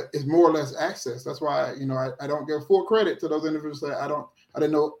 but it's more or less access. That's why, I don't give full credit to those individuals that I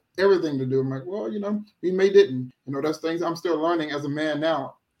didn't know everything to do. I'm like, well, we didn't. That's things I'm still learning as a man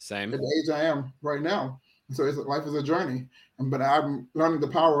now. Same. At the age I am right now. And so life is a journey. But I'm learning the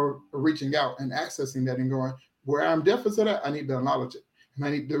power of reaching out and accessing that and going, where I'm deficit at, I need to acknowledge it. And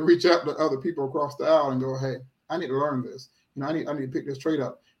I need to reach out to other people across the aisle and go, hey, I need to learn this. I need to pick this trait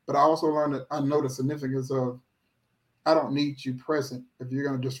up. But I also learned that I know the significance of, I don't need you present if you're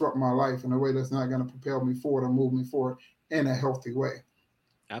going to disrupt my life in a way that's not going to propel me forward or move me forward in a healthy way.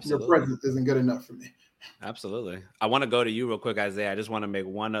 Absolutely. Your presence isn't good enough for me. Absolutely. I want to go to you real quick, Isaiah. I just want to make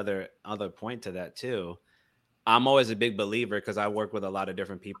one other point to that too. I'm always a big believer, because I work with a lot of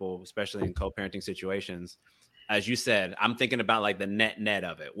different people, especially in co-parenting situations. As you said, I'm thinking about like the net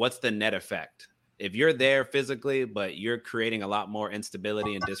of it. What's the net effect? If you're there physically, but you're creating a lot more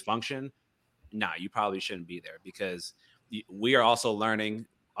instability and dysfunction, nah, you probably shouldn't be there, because we are also learning,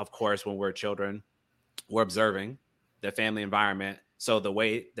 of course, when we're children, we're observing the family environment. So the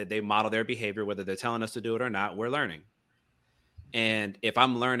way that they model their behavior, whether they're telling us to do it or not, we're learning. And if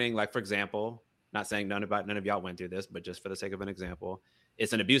I'm learning, like, for example, not saying none of y'all went through this, but just for the sake of an example,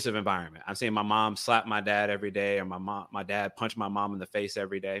 it's an abusive environment. I'm seeing my mom slap my dad every day, or my dad punch my mom in the face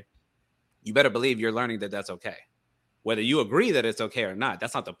every day. You better believe you're learning that that's okay. Whether you agree that it's okay or not,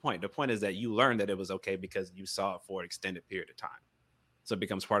 that's not the point. The point is that you learned that it was okay because you saw it for an extended period of time. So it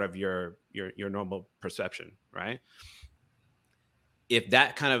becomes part of your normal perception, right? If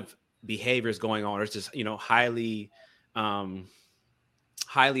that kind of behavior is going on, or it's just, highly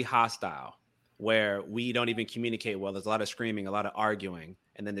hostile, where we don't even communicate well, there's a lot of screaming, a lot of arguing,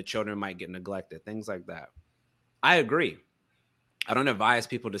 and then the children might get neglected, things like that. I agree. I don't advise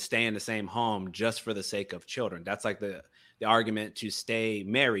people to stay in the same home just for the sake of children. That's like the argument to stay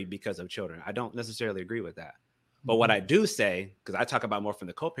married because of children. I don't necessarily agree with that. But what I do say, because I talk about more from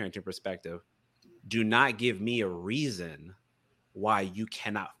the co-parenting perspective, do not give me a reason why you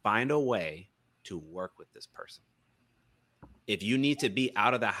cannot find a way to work with this person. If you need to be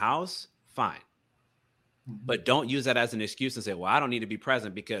out of the house, fine. But don't use that as an excuse and say, well, I don't need to be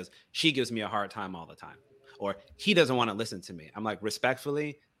present because she gives me a hard time all the time, or he doesn't want to listen to me. I'm like,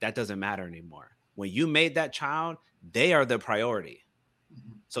 respectfully, that doesn't matter anymore. When you made that child, they are the priority.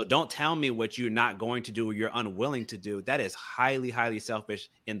 So don't tell me what you're not going to do or you're unwilling to do. That is highly, highly selfish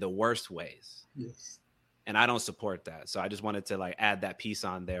in the worst ways. Yes. And I don't support that. So I just wanted to add that piece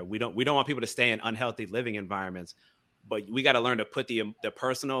on there. We don't want people to stay in unhealthy living environments, but we got to learn to put the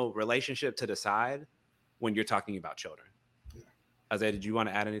personal relationship to the side when you're talking about children. Yeah. Isaiah, did you want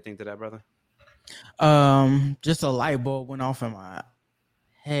to add anything to that, brother? Just a light bulb went off in my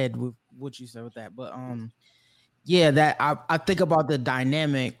head with what you said with that. But yeah, that I think about the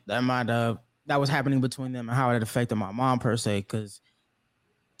dynamic that was happening between them and how it affected my mom per se. Because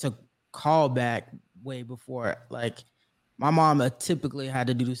to call back way before, my mom typically had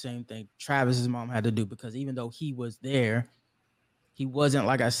to do the same thing Travis's mom had to do, because even though he was there, he wasn't,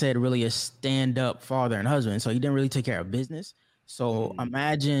 like I said, really a stand-up father and husband. So he didn't really take care of business. So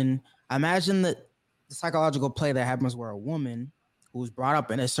imagine the psychological play that happens where a woman who's brought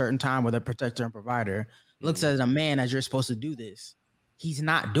up in a certain time with a protector and provider looks at a man as, you're supposed to do this. He's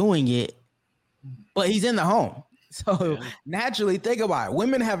not doing it, but he's in the home. So naturally, think about it.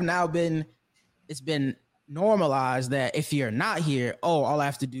 Women have now it's been normalized that if you're not here, all I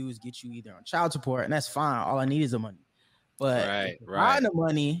have to do is get you either on child support, and that's fine. All I need is the money. But find the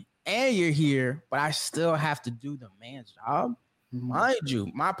money and you're here, but I still have to do the man's job. Mind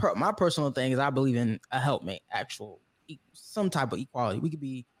you, my personal thing is I believe in a helpmate, some type of equality. We could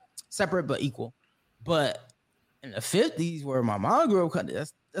be separate but equal. But in the 50s, where my mom grew up,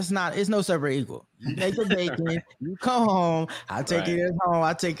 it's no separate equal. You make the bacon, you come home, I take care of home,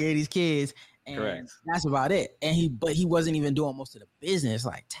 I take care of these kids, and that's about it. And he wasn't even doing most of the business,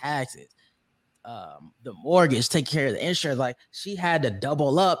 like taxes, the mortgage, take care of the insurance. Like, she had to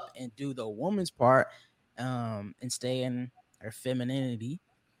double up and do the woman's part, and stay in her femininity,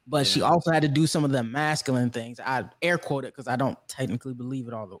 but she also had to do some of the masculine things. I air quote it because I don't technically believe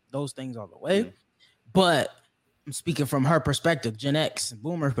it those things all the way, but I'm speaking from her perspective, Gen X,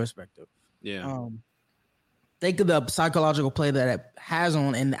 Boomer perspective. Yeah. Think of the psychological play that it has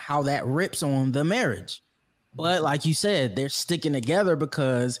on and how that rips on the marriage. But like you said, they're sticking together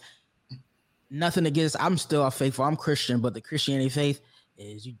because nothing against. I'm still faithful. I'm Christian, but the Christianity faith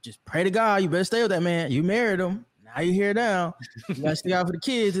is you just pray to God. You better stay with that man. You married him. Now you're here now. You gotta stick out for the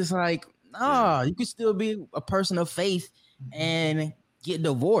kids. It's like, you can still be a person of faith and get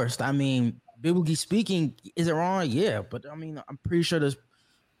divorced. I mean, biblically speaking, is it wrong? Yeah, but I mean, I'm pretty sure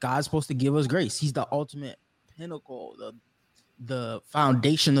God's supposed to give us grace. He's the ultimate pinnacle, the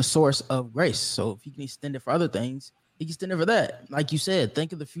foundation, the source of grace. So if he can extend it for other things, he can extend it for that. Like you said,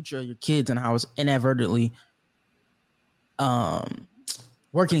 think of the future of your kids and how it's inadvertently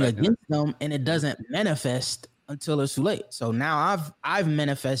working against them, and it doesn't manifest until it's too late. So now I've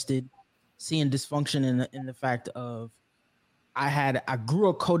manifested seeing dysfunction in the fact of I grew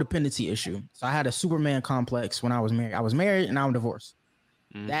a codependency issue. So I had a Superman complex when I was married. I was married and now I'm divorced.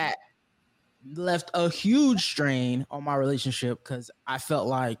 That left a huge strain on my relationship because I felt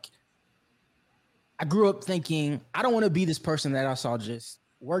like I grew up thinking I don't want to be this person that I saw just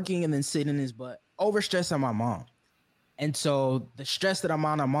working and then sitting in his butt, overstressed on my mom. And so the stress that I'm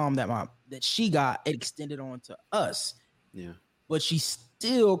on our mom that she got, it extended on to us. But she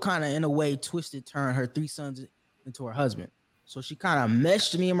still kind of in a way turned her 3 sons into her husband. So she kind of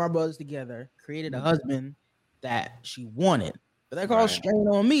meshed me and my brothers together, created a husband that she wanted. But that caused strain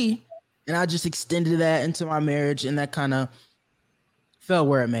on me, and I just extended that into my marriage, and that kind of fell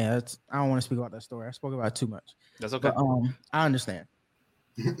where it may. I don't want to speak about that story. I spoke about it too much. That's okay. But I understand.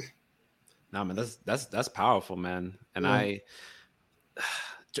 No, man, that's powerful, man. And do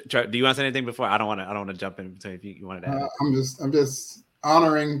you want to say anything before? I don't want to jump in between if you wanted to add. I'm just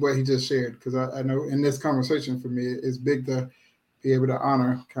honoring what he just shared, because I know in this conversation for me, it's big to be able to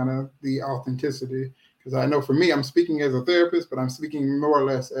honor kind of the authenticity. Because I know for me, I'm speaking as a therapist, but I'm speaking more or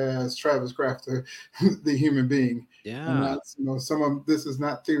less as Travis Crafter, the human being. Yeah. And that's, some of this is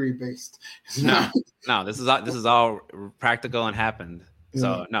not theory based. No, this is all practical and happened. Yeah.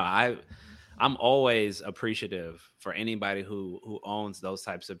 So no, I'm always appreciative for anybody who owns those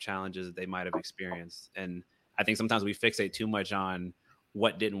types of challenges that they might have experienced. And I think sometimes we fixate too much on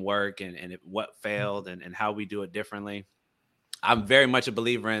what didn't work and what failed and how we do it differently. I'm very much a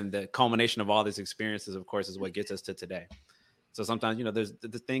believer in the culmination of all these experiences, of course, is what gets us to today. So sometimes, there's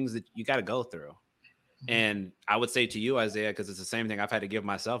the things that you got to go through. And I would say to you, Isaiah, because it's the same thing I've had to give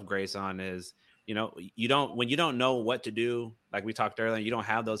myself grace on is, when you don't know what to do, like we talked earlier, you don't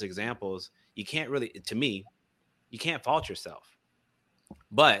have those examples. You can't really, to me, you can't fault yourself.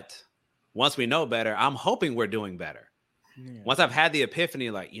 But once we know better, I'm hoping we're doing better. Yeah. Once I've had the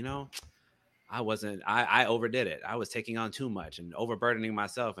epiphany, like, I overdid it. I was taking on too much and overburdening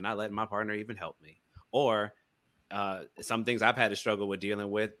myself and not letting my partner even help me. Or some things I've had to struggle with dealing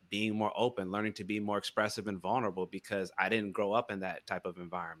with, being more open, learning to be more expressive and vulnerable, because I didn't grow up in that type of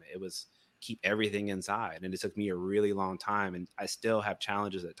environment. It was keep everything inside. And it took me a really long time. And I still have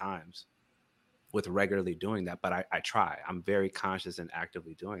challenges at times with regularly doing that. But I try. I'm very conscious and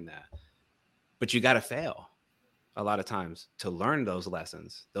actively doing that. But you got to fail a lot of times to learn those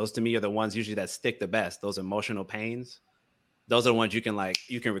lessons. Those to me are the ones usually that stick the best. Those emotional pains, those are the ones you can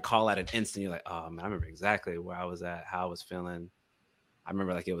recall at an instant. You're like, oh man, I remember exactly where I was at, how I was feeling. I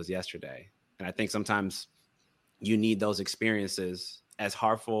remember like it was yesterday. And I think sometimes you need those experiences, as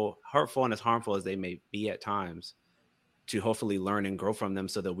hurtful and as harmful as they may be at times, to hopefully learn and grow from them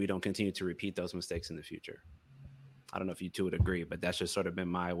so that we don't continue to repeat those mistakes in the future. I don't know if you two would agree, but that's just sort of been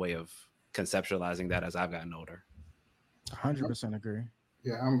my way of conceptualizing that as I've gotten older. 100% agree.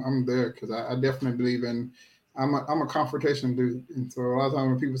 Yeah, I'm there, because I definitely believe in. I'm a confrontation dude, and so a lot of times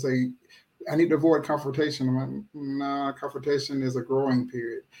when people say I need to avoid confrontation, I'm like, nah, confrontation is a growing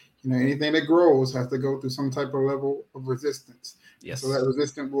period. Anything that grows has to go through some type of level of resistance. Yes. So that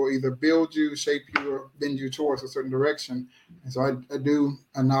resistance will either build you, shape you, or bend you towards a certain direction. And so I do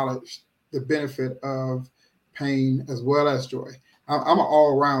acknowledge the benefit of pain as well as joy. I'm an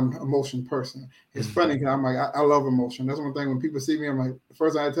all-around emotion person. It's funny because I'm like, I love emotion. That's one thing when people see me, I'm like, the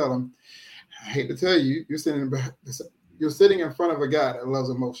first thing I tell them, I hate to tell you, you're sitting in front of a guy that loves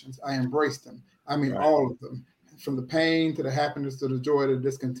emotions. I embrace them. I mean, all of them, from the pain to the happiness to the joy to the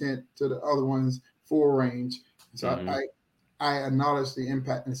discontent to the other ones, full range. So I acknowledge the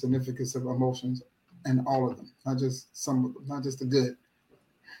impact and significance of emotions and all of them, not just some of them, not just the good.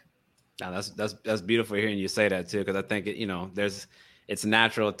 Now that's beautiful hearing you say that too, because I think it's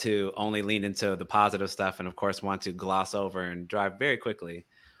natural to only lean into the positive stuff and of course want to gloss over and drive very quickly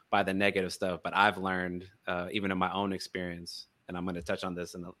by the negative stuff. But I've learned, even in my own experience, and I'm going to touch on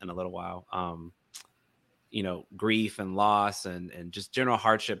this in a little while, grief and loss and just general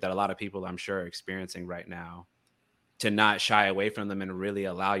hardship that a lot of people I'm sure are experiencing right now, to not shy away from them and really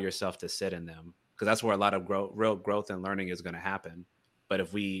allow yourself to sit in them, because that's where a lot of real growth and learning is going to happen. But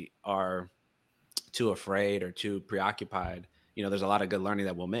if we are too afraid or too preoccupied, there's a lot of good learning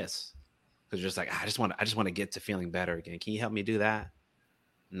that we'll miss, because you're just like, I just want to get to feeling better again. Can you help me do that?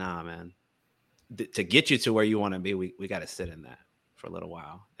 Nah, man. To get you to where you want to be, we got to sit in that for a little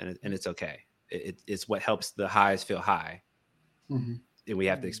while, and it's okay. It's what helps the highs feel high, and we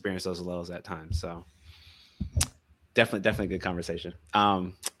have to experience those lows at times. So definitely good conversation.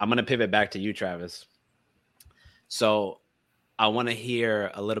 I'm gonna pivot back to you, Travis. So I want to hear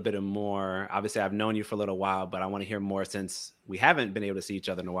a little bit more. Obviously, I've known you for a little while, but I want to hear more, since we haven't been able to see each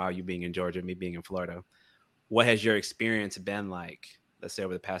other in a while, you being in Georgia, me being in Florida. What has your experience been like, let's say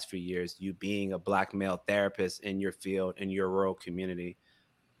over the past few years, you being a Black male therapist in your field, in your rural community?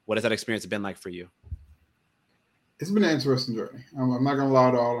 What has that experience been like for you? It's been an interesting journey. I'm not going to lie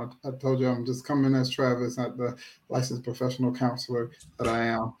at all. I told you I'm just coming as Travis, not the licensed professional counselor that I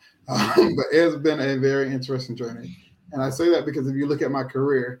am. But it's been a very interesting journey. And I say that because if you look at my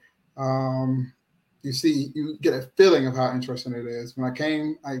career, you get a feeling of how interesting it is. When I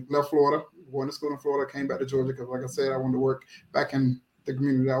left Florida, went to school in Florida, came back to Georgia because, like I said, I wanted to work back in the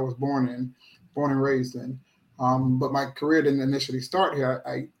community that I was born and raised in. But my career didn't initially start here.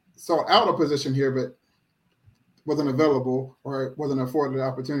 I sought out a position here, but wasn't available or wasn't afforded the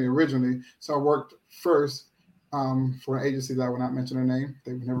opportunity originally. So I worked first for an agency that I will not mention their name.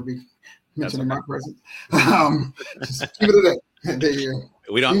 They would never be mentioned in my presence. Just keep it at that.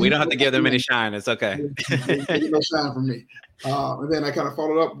 We don't have to give them any shine. It's okay. No shine from me. And then I kind of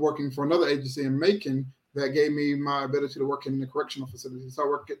followed up working for another agency in Macon that gave me my ability to work in the correctional facility. So I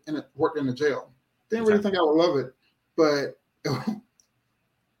worked in the jail. Didn't really think I would love it, but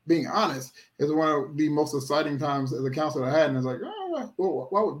being honest, it was one of the most exciting times as a counselor I had. And it's like, oh, well,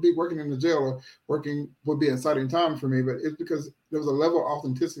 why would be working in the jail or working would be an exciting time for me? But it's because there was a level of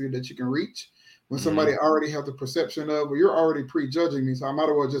authenticity that you can reach when somebody already has the perception of, well, you're already prejudging me, so I might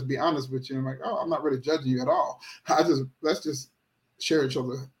as well just be honest with you. And I'm like, oh, I'm not really judging you at all. Let's just share each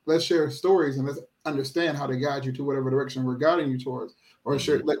other. Let's share stories and let's understand how to guide you to whatever direction we're guiding you towards, or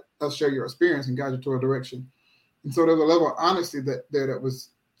let us share your experience and guide you toward a direction. And so there's a level of honesty that was,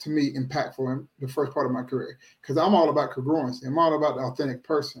 to me, impactful in the first part of my career, because I'm all about congruency. I'm all about the authentic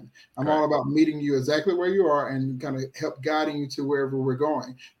person. I'm all about meeting you exactly where you are and kind of help guiding you to wherever we're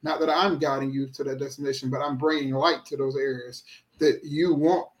going. Not that I'm guiding you to that destination, but I'm bringing light to those areas that you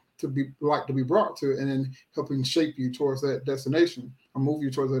want to be brought to, and then helping shape you towards that destination or move you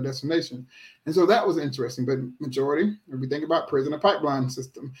towards that destination. And so that was interesting. But majority, if we think about prison and pipeline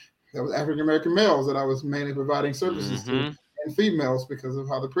system, that was African American males that I was mainly providing services to, and females because of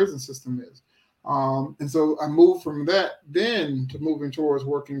how the prison system is. And so I moved from that then to moving towards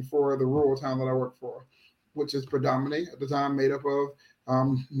working for the rural town that I work for, which is predominantly at the time made up of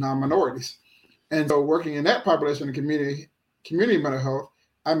non-minorities. And so working in that population and community mental health,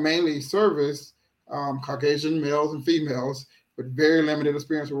 I mainly service Caucasian males and females with very limited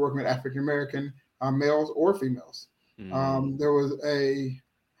experience with working with African American males or females. There was a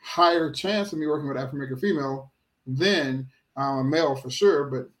higher chance of me working with African American female than a male for sure,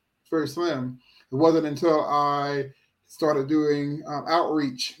 but very slim. It wasn't until I started doing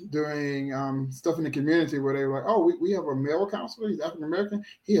outreach, doing stuff in the community where they were like, oh, we have a male counselor. He's African American.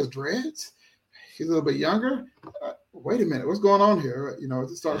 He has dreads. He's a little bit younger. Wait a minute, what's going on here?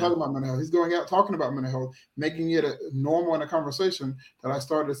 To start talking about mental health. He's going out talking about mental health, making it a normal in a conversation, that I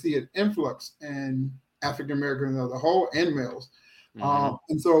started to see an influx in African Americans as a whole and males.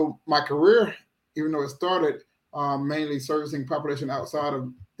 And so my career, even though it started mainly servicing population outside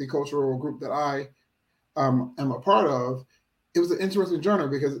of the cultural group that I am a part of, it was an interesting journey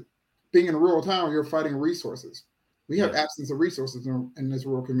because being in a rural town, you're fighting resources. We have absence of resources in this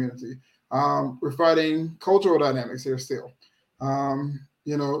rural community. We're fighting cultural dynamics here still. And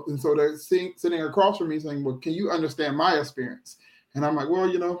so they're sitting across from me saying, well, can you understand my experience? And I'm like,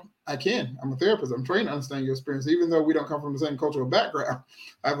 well, I can. I'm a therapist. I'm trained to understand your experience. Even though we don't come from the same cultural background,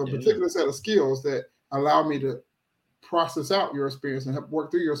 I have a particular set of skills that allow me to process out your experience and help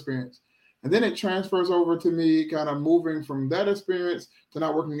work through your experience. And then it transfers over to me kind of moving from that experience to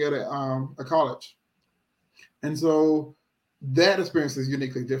now working at a college. And so that experience is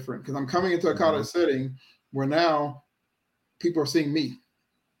uniquely different because I'm coming into a college setting where now people are seeing me,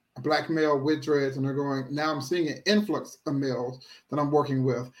 a Black male with dreads, and they're going, now I'm seeing an influx of males that I'm working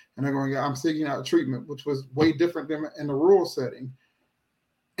with. And they're going, I'm seeking out treatment, which was way different than in the rural setting.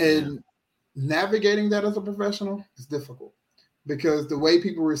 And navigating that as a professional is difficult because the way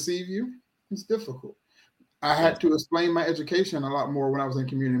people receive you is difficult. I had to explain my education a lot more when I was in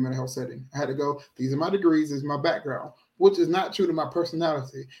community mental health setting. I had to go, these are my degrees, this is my background, which is not true to my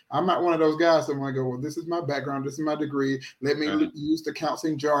personality. I'm not one of those guys that want to go, well, this is my background, this is my degree. Let me use the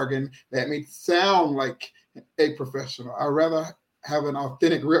counseling jargon. Let me sound like a professional. I'd rather have an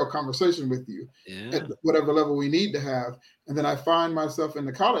authentic, real conversation with you at whatever level we need to have. And then I find myself in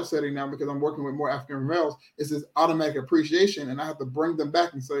the college setting now because I'm working with more African males. It's this automatic appreciation, and I have to bring them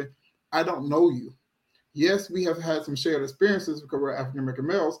back and say, I don't know you. Yes, we have had some shared experiences because we're African American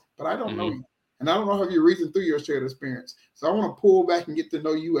males, but I don't know you. And I don't know how you reason through your shared experience. So I want to pull back and get to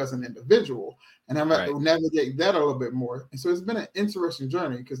know you as an individual. And I'm going to navigate that a little bit more. And so it's been an interesting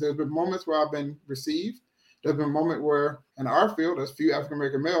journey because there's been moments where I've been received. There's been a moment where in our field, there's few African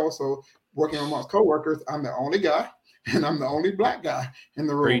American males. So working amongst coworkers, I'm the only guy and I'm the only Black guy in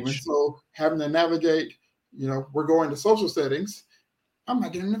the room. And so having to navigate, we're going to social settings. I'm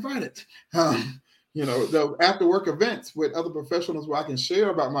not getting invited. The after work events with other professionals where I can share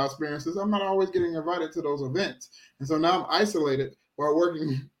about my experiences, I'm not always getting invited to those events. And so now I'm isolated while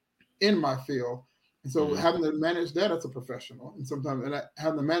working in my field. And so having to manage that as a professional and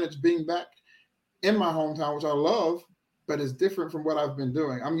having to manage being back in my hometown, which I love, but it's different from what I've been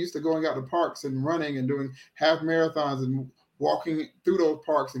doing. I'm used to going out to parks and running and doing half marathons and walking through those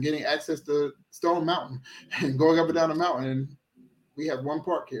parks and getting access to Stone Mountain and going up and down the mountain. And we have one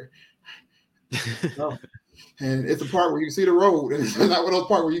park here. So, and it's a park where you see the road. And it's not one of those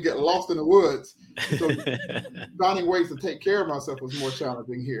parks where you get lost in the woods. So finding ways to take care of myself was more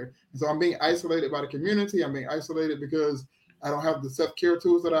challenging here. And so I'm being isolated by the community. I'm being isolated because I don't have the self-care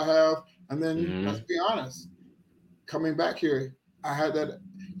tools that I have. And then let's be honest, coming back here, I had that.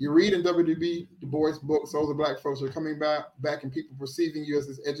 You read in W.B. Du Bois' book, Souls of Black Folks, you're coming back and people perceiving you as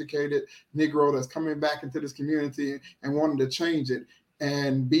this educated Negro that's coming back into this community and wanting to change it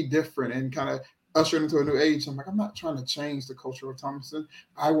and be different and kind of usher into a new age. I'm like, I'm not trying to change the culture of Thomaston.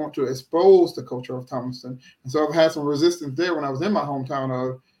 I want to expose the culture of Thomaston. And so I've had some resistance there when I was in my hometown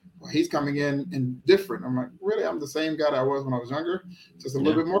of, well, he's coming in and different. I'm like, really? I'm the same guy that I was when I was younger, just a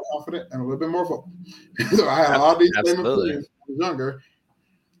little bit more confident and a little bit more vocal. So I had a lot of these same opinions when I was younger.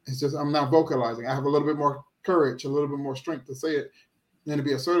 It's just I'm not vocalizing. I have a little bit more courage, a little bit more strength to say it, and to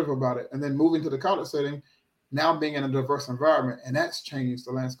be assertive about it. And then moving to the college setting, now being in a diverse environment, and that's changed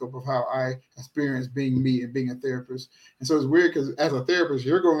the landscape of how I experience being me and being a therapist. And so it's weird because as a therapist,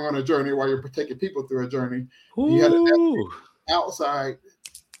 you're going on a journey while you're taking people through a journey. You had to outside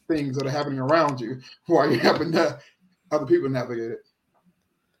things that are happening around you while you're helping other people navigate it.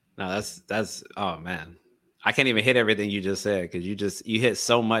 No, that's oh man, I can't even hit everything you just said because you hit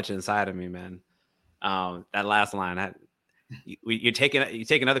so much inside of me, man. That last line, you're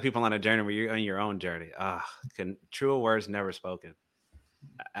taking other people on a journey where you're on your own journey. Truer words never spoken.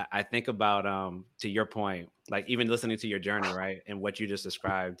 I think about to your point, like even listening to your journey, right, and what you just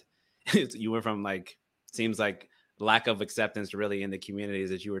described, you went from like seems like lack of acceptance really in the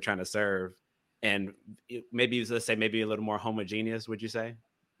communities that you were trying to serve, and maybe let's say maybe a little more homogeneous. Would you say?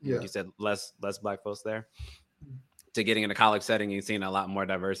 Yeah, you said less Black folks there. To getting in a college setting and seeing a lot more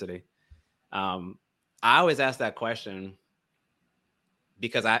diversity. I always ask that question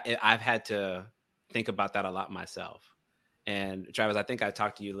because I've had to think about that a lot myself. And Travis, I think I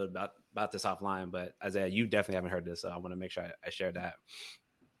talked to you a little about this offline, but Isaiah, you definitely haven't heard this, so I want to make sure I share that.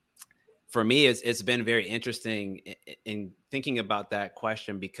 For me, it's been very interesting in thinking about that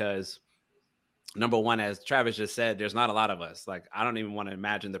question because number one, as Travis just said, there's not a lot of us. Like, I don't even want to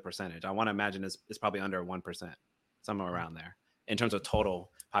imagine the percentage. I want to imagine it's probably under 1%, somewhere around there in terms of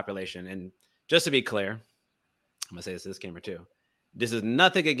total population. And just to be clear, I'm going to say this camera too. This is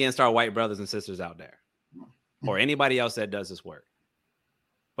nothing against our white brothers and sisters out there or anybody else that does this work.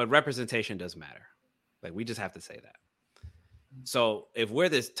 But representation does matter. Like, we just have to say that. So if we're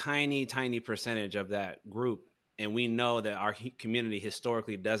this tiny, tiny percentage of that group, and we know that our community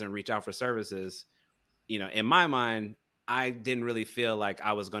historically doesn't reach out for services, in my mind, I didn't really feel like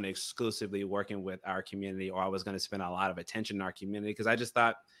I was going to exclusively working with our community or I was going to spend a lot of attention in our community because I just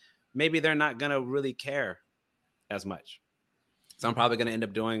thought maybe they're not going to really care as much. So I'm probably going to end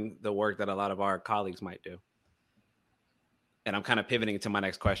up doing the work that a lot of our colleagues might do. And I'm kind of pivoting to my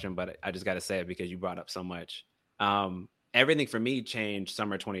next question, but I just got to say it because you brought up so much. Everything for me changed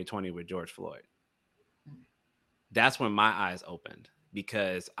summer 2020 with George Floyd. That's when my eyes opened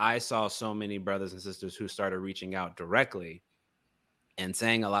because I saw so many brothers and sisters who started reaching out directly and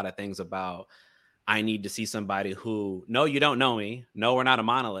saying a lot of things about, I need to see somebody who, no, you don't know me. No, we're not a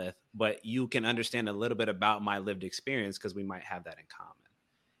monolith, but you can understand a little bit about my lived experience because we might have that in common.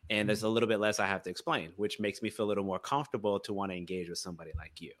 And there's a little bit less I have to explain, which makes me feel a little more comfortable to want to engage with somebody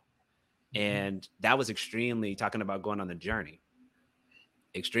like you. And that was extremely, talking about going on the journey,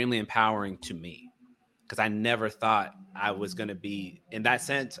 extremely empowering to me. Because I never thought I was going to be, in that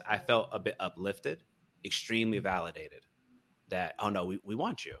sense, I felt a bit uplifted, extremely validated that, oh no, we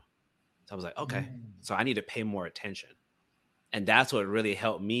want you. So I was like, okay, so I need to pay more attention. And that's what really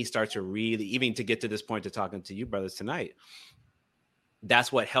helped me start to really, even to get to this point to talking to you brothers tonight,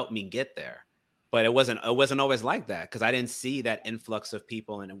 that's what helped me get there. But it wasn't always like that because I didn't see that influx of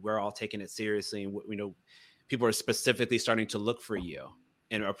people and we're all taking it seriously. And, people are specifically starting to look for you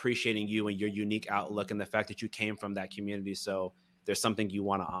and appreciating you and your unique outlook and the fact that you came from that community. So there's something you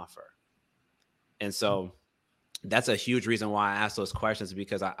want to offer. And so that's a huge reason why I ask those questions,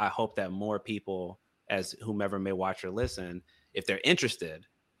 because I hope that more people, as whomever may watch or listen, if they're interested,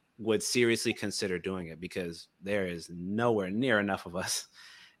 would seriously consider doing it, because there is nowhere near enough of us.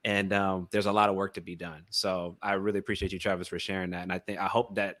 And there's a lot of work to be done. So I really appreciate you, Travis, for sharing that. And I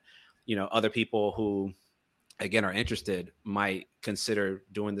hope that, other people who, again, are interested might consider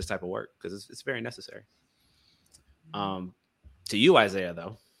doing this type of work, because it's very necessary. To you, Isaiah,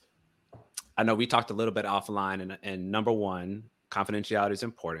 though, I know we talked a little bit offline, and number one, confidentiality is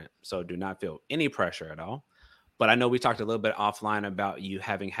important. So do not feel any pressure at all. But I know we talked a little bit offline about you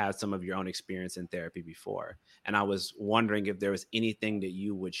having had some of your own experience in therapy before. And I was wondering if there was anything that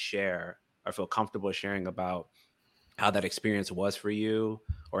you would share or feel comfortable sharing about how that experience was for you,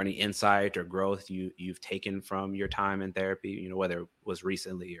 or any insight or growth you've taken from your time in therapy, you know, whether it was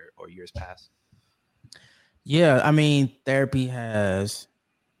recently or years past. Yeah, I mean, therapy has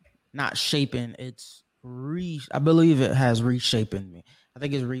not shaping, I believe it has reshaping me. I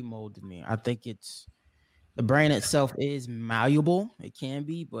think it's remolded me. I think it's the brain itself is malleable. It can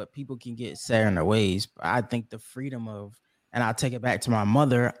be, but people can get set in their ways. But I think the freedom of, and I'll take it back to my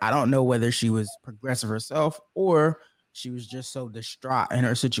mother. I don't know whether she was progressive herself or she was just so distraught in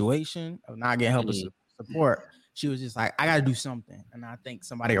her situation of not getting help and support. She was just like, I got to do something. And I think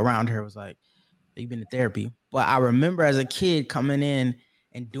somebody around her was like, you've been to therapy. But I remember as a kid coming in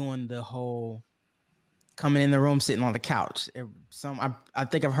and doing the whole coming in the room, sitting on the couch. I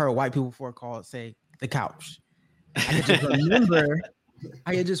think I've heard white people before say the couch. I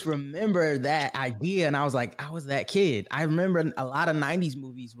could just remember that idea. And I was like, I was that kid. I remember a lot of 90s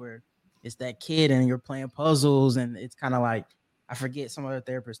movies where it's that kid and you're playing puzzles. And it's kind of like, I forget some other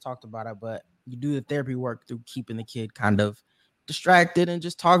therapists talked about it, but you do the therapy work through keeping the kid kind of distracted and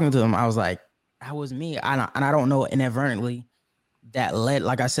just talking to them. I was like, that was me. And I don't know, inadvertently that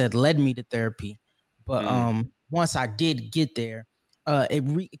led me to therapy. But once I did get there,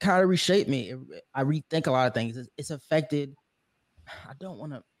 it kind of reshaped me. I rethink a lot of things. It's affected. I don't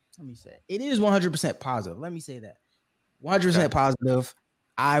want to, let me say, it is 100% positive. Let me say that 100% positive.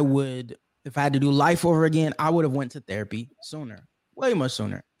 I would, if I had to do life over again, I would have went to therapy sooner, way much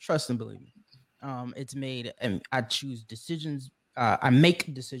sooner. Trust and believe me. It's made, and I choose decisions. I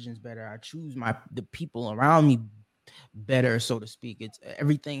make decisions better. I choose the people around me better, so to speak. It's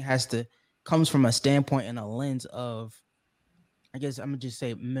everything comes from a standpoint and a lens of, I guess I'm gonna just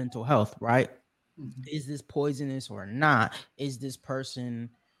say mental health, right? Mm-hmm. Is this poisonous or not? Is this person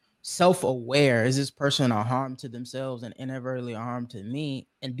self-aware? Is this person a harm to themselves and inadvertently a harm to me?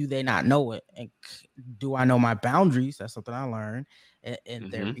 And do they not know it? And do I know my boundaries? That's something I learned in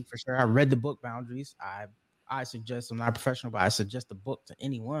therapy for sure. I read the book Boundaries. I suggest, I'm not a professional, but I suggest the book to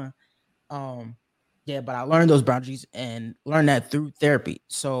anyone. Yeah, but I learned those boundaries and learned that through therapy.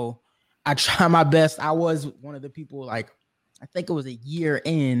 So I try my best. I was one of the people, like, I think it was a year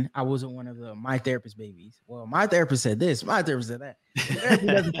in, I wasn't one of my therapist babies. Well, my therapist said this, my therapist said that. The therapy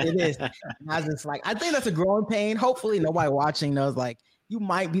doesn't say this. And I was just like, I think that's a growing pain. Hopefully nobody watching knows, like, you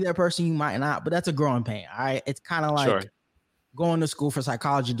might be that person, you might not, but that's a growing pain. All right. It's kind of like going to school for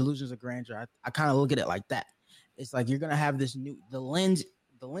psychology, delusions of grandeur. I kind of look at it like that. It's like, you're going to have this the lens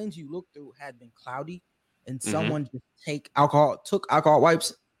you look through had been cloudy, and someone just took alcohol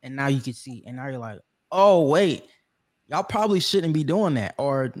wipes, and now you can see. And now you're like, oh, wait, y'all probably shouldn't be doing that.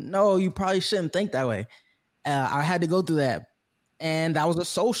 Or no, you probably shouldn't think that way. I had to go through that. And that was a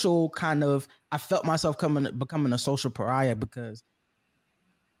social kind of, I felt myself becoming a social pariah, because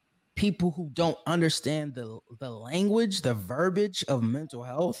people who don't understand the language, the verbiage of mental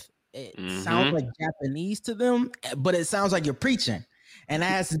health, it sounds like Japanese to them, but it sounds like you're preaching. And that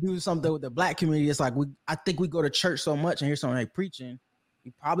has to do something with the Black community. It's like, I think we go to church so much and hear someone like preaching,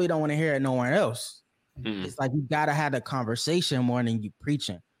 you probably don't want to hear it nowhere else. It's like, you gotta have a conversation more than you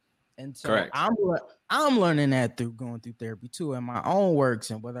preaching. And so I'm learning that through going through therapy too, in my own works,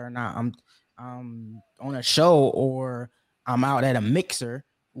 and whether or not I'm on a show or I'm out at a mixer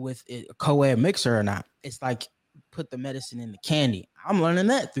with a co-ed mixer or not. It's like, put the medicine in the candy. I'm learning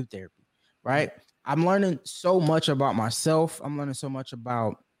that through therapy, right? I'm learning so much about myself. I'm learning so much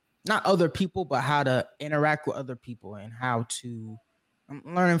about not other people, but how to interact with other people, and I'm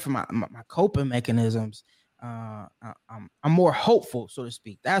learning from my coping mechanisms. I'm more hopeful, so to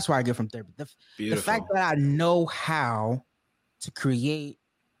speak. That's where I get from therapy. The fact that I know how to create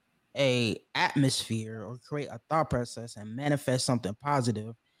a atmosphere or create a thought process and manifest something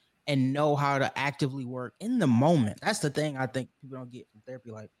positive, and know how to actively work in the moment. That's the thing I think people don't get from therapy.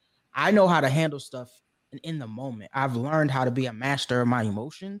 Like, I know how to handle stuff in the moment. I've learned how to be a master of my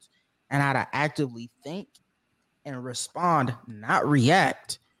emotions and how to actively think and respond, not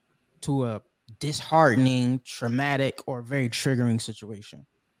react to a disheartening, traumatic, or very triggering situation.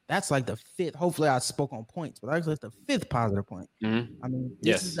 That's like the fifth. Hopefully I spoke on points, but that's like the fifth positive point. I mean,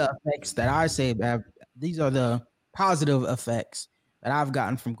 this is the effects that I say that these are the positive effects that I've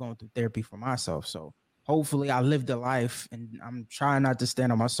gotten from going through therapy for myself. So hopefully I lived a life, and I'm trying not to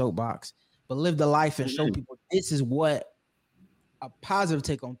stand on my soapbox, but live the life and show people this is what a positive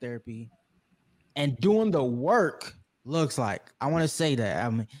take on therapy and doing the work looks like. I want to say that. I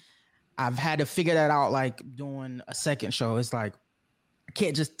mean, I've had to figure that out, like doing a second show. It's like, I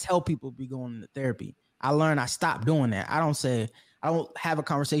can't just tell people be going to therapy. I learned I stopped doing that. I don't have a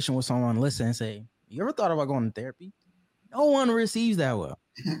conversation with someone, listen and say, you ever thought about going to therapy? No one receives that well.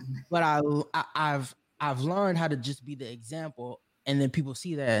 But I've learned how to just be the example, and then people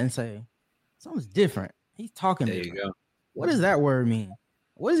see that and say, something's different. He's talking There different. you go. What does that word mean?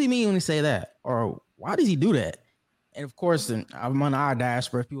 What does he mean when he say that? Or why does he do that? And of course, I'm on our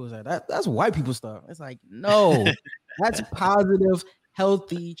diaspora. People say that's white people stuff. It's like, no, that's positive,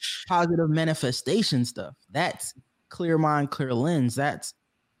 healthy, positive manifestation stuff. That's clear mind, clear lens. That's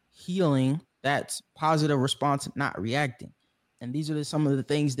healing. That's positive response, not reacting. And these are some of the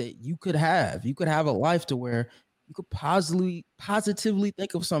things that you could have. You could have a life to where you could positively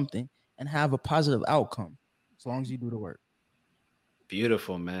think of something and have a positive outcome as long as you do the work.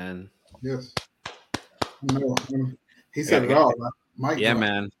 Beautiful, man. Yes. No, he said it all. Mike, yeah,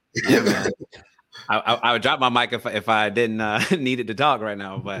 man. Yeah, man. I would drop my mic if I didn't needed to talk right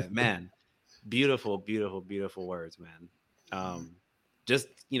now. But man, beautiful, beautiful, beautiful words, man. Just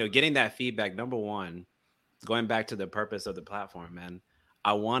getting that feedback. Number one, going back to the purpose of the platform, man.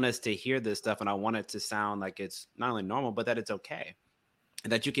 I want us to hear this stuff, and I want it to sound like it's not only normal, but that it's okay,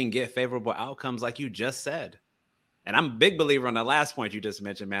 and that you can get favorable outcomes, like you just said. And I'm a big believer on the last point you just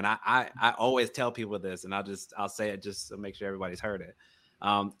mentioned, man. I always tell people this, and I'll say it just to make sure everybody's heard it.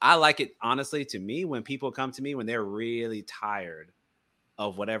 I like it, honestly, to me, when people come to me when they're really tired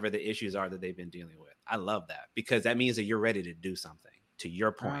of whatever the issues are that they've been dealing with. I love that, because that means that you're ready to do something. To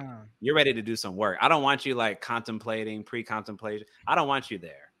your point, you're ready to do some work. I don't want you like contemplating, pre-contemplation. I don't want you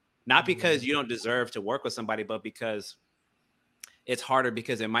there. Not because you don't deserve to work with somebody, but because it's harder,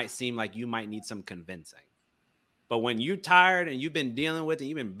 because it might seem like you might need some convincing. But when you're tired and you've been dealing with it,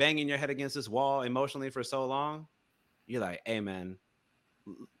 you've been banging your head against this wall emotionally for so long, you're like, hey, man,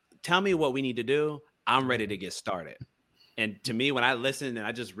 tell me what we need to do. I'm ready to get started. And to me, when I listened and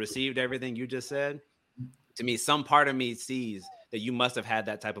I just received everything you just said, to me, some part of me sees that you must have had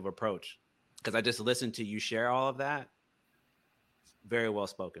that type of approach, because I just listened to you share all of that. Very well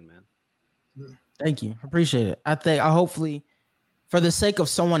spoken, man. Thank you. Appreciate it. I hopefully, for the sake of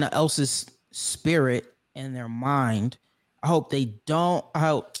someone else's spirit and their mind, I hope they don't.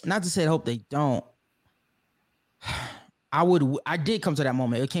 Not to say I hope they don't. I did come to that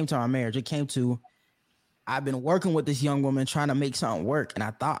moment. It came to our marriage. It came to, I've been working with this young woman trying to make something work, and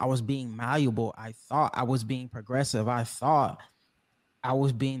I thought I was being malleable. I thought I was being progressive. I thought I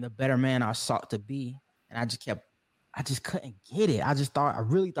was being the better man I sought to be, and I just couldn't get it. I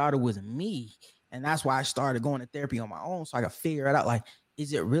really thought it was me, and that's why I started going to therapy on my own, so I could figure it out. Like,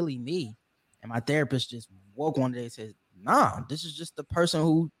 is it really me? And my therapist just woke one day and said, nah, this is just the person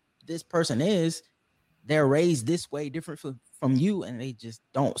who this person is. They're raised this way, different from you, and they just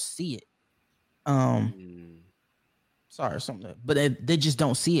don't see it. Sorry, something, but they just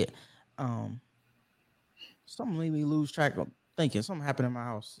don't see it. Something made me lose track of thinking. Something happened in my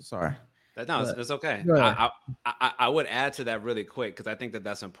house. Sorry. No, it's okay. I would add to that really quick, because I think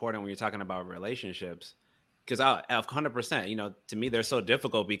that's important when you're talking about relationships. Because 100%, to me, they're so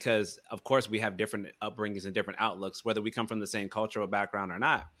difficult because, of course, we have different upbringings and different outlooks, whether we come from the same cultural background or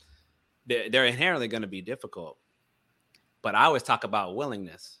not. They're inherently going to be difficult. But I always talk about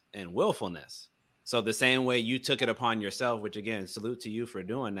willingness and willfulness. So the same way you took it upon yourself, which, again, salute to you for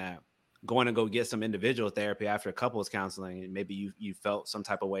doing that, going to go get some individual therapy after couples counseling, and maybe you felt some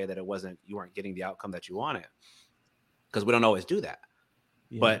type of way that you weren't getting the outcome that you wanted, because we don't always do that.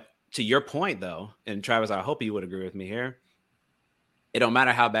 Yeah. But to your point, though, and Travis, I hope you would agree with me here, it don't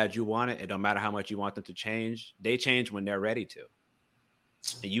matter how bad you want it. It don't matter how much you want them to change. They change when they're ready to.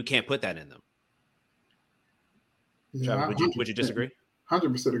 And you can't put that in them. Yeah, Travis, would you disagree?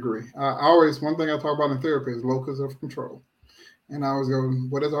 100% agree. One thing I talk about in therapy is locus of control. And I always go,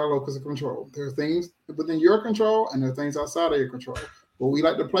 what is our locus of control? There are things within your control, and there are things outside of your control. What we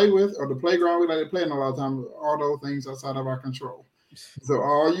like to play with, or the playground we like to play in a lot of times, all those things outside of our control. So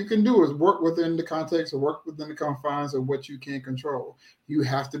all you can do is work within the context or work within the confines of what you can control. You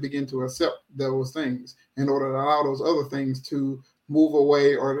have to begin to accept those things in order to allow those other things to move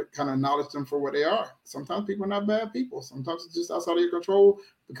away, or kind of acknowledge them for what they are. Sometimes people are not bad people. Sometimes it's just outside of your control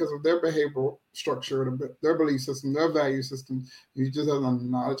because of their behavioral structure, their belief system, their value system. You just have to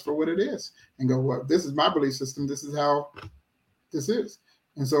acknowledge for what it is and go, well, this is my belief system. This is how this is.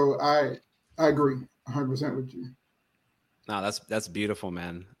 And so I agree 100% with you. No, that's beautiful,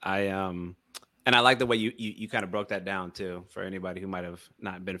 man. And I like the way you kind of broke that down too, for anybody who might have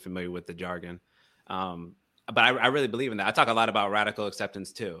not been familiar with the jargon. But I really believe in that. I talk a lot about radical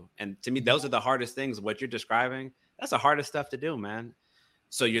acceptance too. And to me, those are the hardest things. What you're describing, that's the hardest stuff to do, man.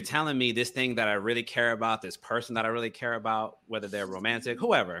 So you're telling me this thing that I really care about, this person that I really care about, whether they're romantic,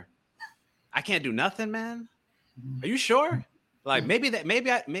 whoever, I can't do nothing, man. Are you sure? Like maybe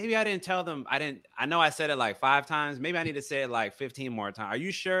I didn't tell them. I know I said it like 5 times. Maybe I need to say it like 15 more times. Are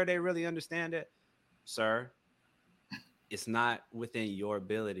you sure they really understand it, sir? It's not within your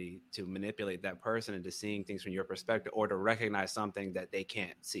ability to manipulate that person into seeing things from your perspective or to recognize something that they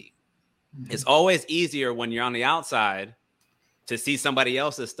can't see. It's always easier when you're on the outside to see somebody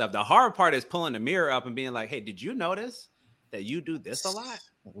else's stuff. The hard part is pulling the mirror up and being like, hey, did you notice that you do this a lot?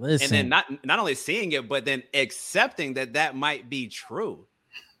 Listen. And then not only seeing it, but then accepting that might be true,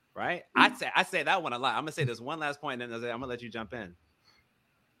 right? I say that one a lot. I'm gonna say this one last point, and then I'm gonna let you jump in.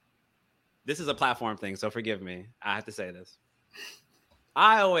 This is a platform thing, so forgive me. I have to say this.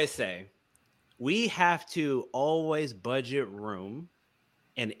 I always say we have to always budget room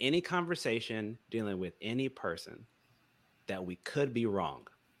in any conversation dealing with any person that we could be wrong.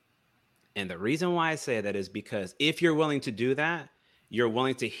 And the reason why I say that is because if you're willing to do that, you're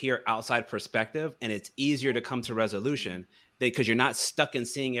willing to hear outside perspective, and it's easier to come to resolution because you're not stuck in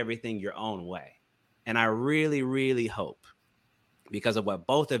seeing everything your own way. And I really, really hope, because of what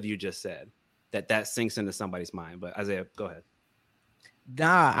both of you just said, that sinks into somebody's mind. But Isaiah, go ahead.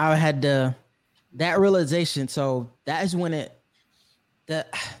 Nah, I had that realization. So that is when I'm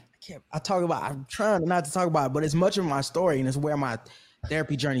trying not to talk about it, but it's much of my story and it's where my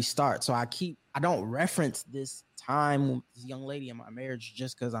therapy journey starts. So I don't reference this time with this young lady in my marriage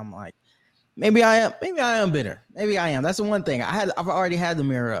just because I'm like, maybe I am bitter. Maybe I am. That's the one thing. I've already had the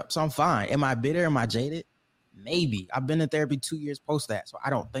mirror up, so I'm fine. Am I bitter? Am I jaded? Maybe. I've been in therapy 2 years post that, so I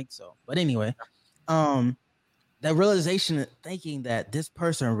don't think so. But anyway, the realization of thinking that this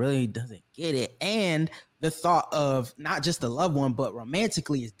person really doesn't get it, and the thought of not just a loved one, but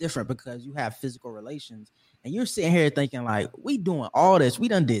romantically is different because you have physical relations. And you're sitting here thinking like, we doing all this. We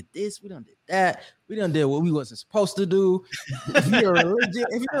done did this. We done did that. We done did what we wasn't supposed to do. If you're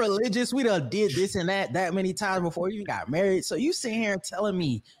religious, we done did this and that many times before you got married. So you sitting here and telling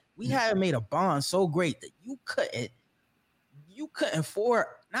me we haven't made a bond so great that you couldn't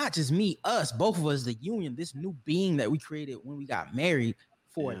for not just me, us, both of us, the union, this new being that we created when we got married,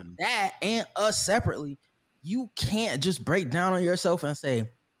 for that and us separately. You can't just break down on yourself and say,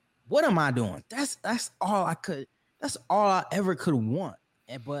 what am I doing? That's all I could. That's all I ever could want.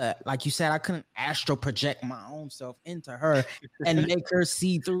 But like you said, I couldn't astral project my own self into her and make her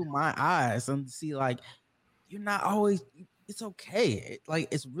see through my eyes and see like, you're not always, it's okay.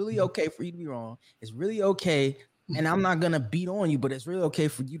 It's really okay for you to be wrong. It's really okay. And I'm not going to beat on you, but it's really okay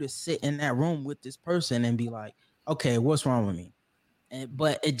for you to sit in that room with this person and be like, okay, what's wrong with me?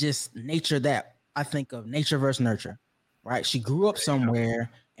 But it just nature that I think of nature versus nurture, right? She grew up somewhere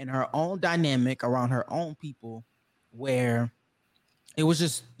in her own dynamic around her own people where it was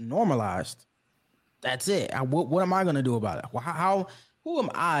just normalized. That's it. What am I going to do about it? Who am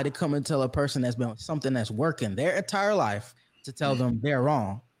I to come and tell a person that's been something that's working their entire life to tell them they're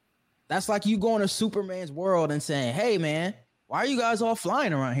wrong? That's like you going to Superman's world and saying, hey, man, why are you guys all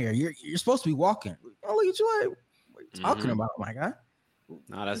flying around here? You're supposed to be walking. Oh, look at you like, what are you talking about, my guy?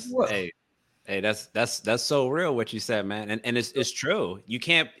 No, that's so real what you said, man. And it's true. You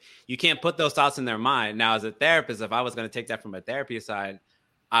can't put those thoughts in their mind. Now, as a therapist, if I was going to take that from a therapy side,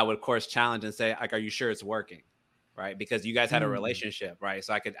 I would of course challenge and say, like, are you sure it's working? Right? Because you guys had a relationship, right?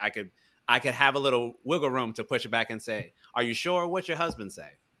 So I could have a little wiggle room to push it back and say, are you sure? What's your husband say?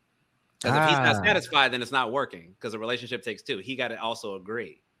 Because if he's not satisfied, then it's not working, because a relationship takes two. He got to also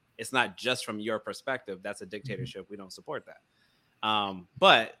agree. It's not just from your perspective. That's a dictatorship. We don't support that.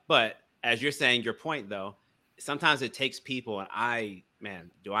 But as you're saying, your point though, sometimes it takes people, and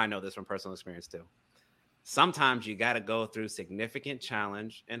do I know this from personal experience too? Sometimes you got to go through significant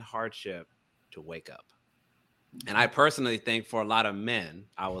challenge and hardship to wake up. And I personally think for a lot of men,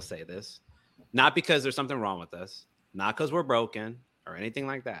 I will say this, not because there's something wrong with us, not because we're broken or anything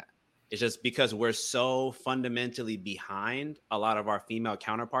like that. It's just because we're so fundamentally behind a lot of our female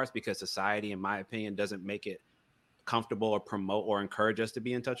counterparts, because society, in my opinion, doesn't make it comfortable or promote or encourage us to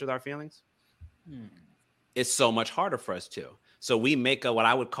be in touch with our feelings. It's so much harder for us too. So we make what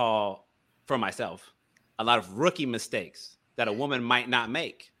I would call, for myself, a lot of rookie mistakes that a woman might not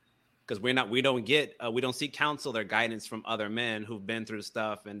make, because we don't seek counsel or guidance from other men who've been through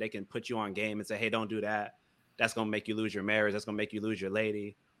stuff, and they can put you on game and say, hey, don't do that. That's going to make you lose your marriage. That's going to make you lose your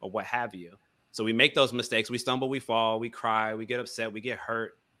lady, or what have you. So we make those mistakes. We stumble, we fall, we cry, we get upset, we get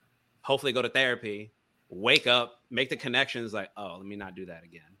hurt, hopefully go to therapy, wake up, make the connections like, oh, let me not do that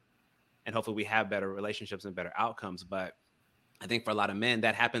again. And hopefully we have better relationships and better outcomes. But I think for a lot of men,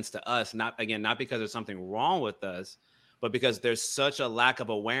 that happens to us, not because there's something wrong with us, but because there's such a lack of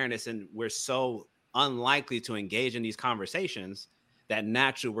awareness and we're so unlikely to engage in these conversations that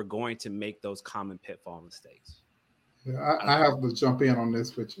naturally we're going to make those common pitfall mistakes. Yeah, I have to jump in on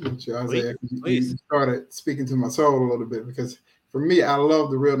this with you, Isaiah. Please. You started speaking to my soul a little bit, because for me, I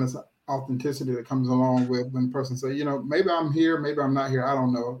love the realness, authenticity that comes along with when a person say, maybe I'm here, maybe I'm not here, I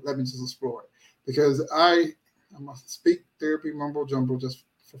don't know. Let me just explore it. Because I must speak therapy mumbo jumbo just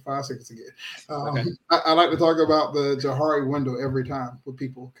for 5 seconds again. Okay. I like to talk about the Johari window every time with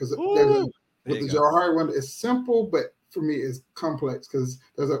people, because with the Johari window, it's simple, but for me, it's complex, because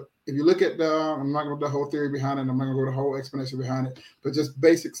if you look at I'm not going to go the whole theory behind it, I'm not going to go the whole explanation behind it, but just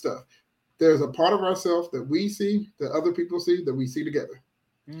basic stuff. There's a part of ourselves that we see, that other people see, that we see together.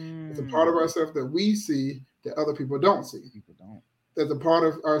 There's a part of ourselves that we see that other people don't see. There's a part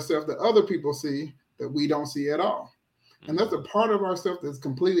of ourselves that other people see that we don't see at all. And that's a part of ourselves that's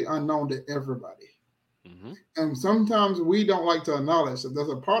completely unknown to everybody. Mm-hmm. And sometimes we don't like to acknowledge that there's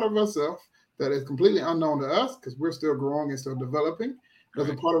a part of ourselves that is completely unknown to us, because we're still growing and still developing. There's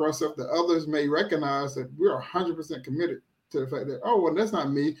a part of ourselves that others may recognize that we're 100% committed to the fact that, oh, well, that's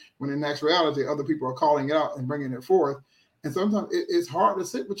not me, when in actuality, other people are calling it out and bringing it forth. And sometimes it's hard to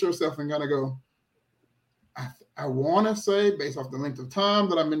sit with yourself and kind of go, I want to say, based off the length of time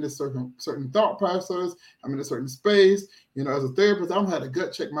that I'm in this certain thought process, I'm in a certain space, as a therapist, I've had to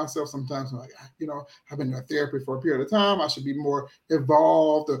gut check myself sometimes. I'm like, I've been in therapy for a period of time. I should be more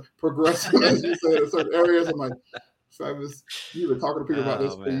evolved or progressive, as you said, in certain areas. I'm like, Travis, you've been talking to people about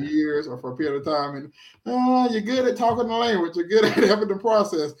this for years or for a period of time, and you're good at talking the language, you're good at having the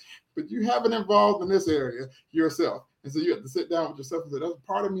process, but you haven't evolved in this area yourself. And so you have to sit down with yourself and say, that's a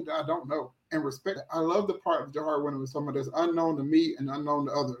part of me that I don't know, and respect it. I love the part of Johari when it was something that's unknown to me and unknown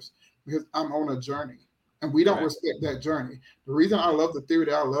to others, because I'm on a journey, and we don't respect that journey. The reason I love the theory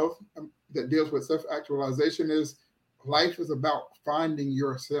that I love that deals with self-actualization is life is about finding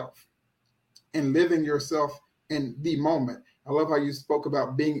yourself and living yourself in the moment. I love how you spoke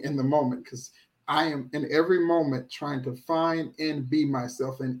about being in the moment, because I am in every moment trying to find and be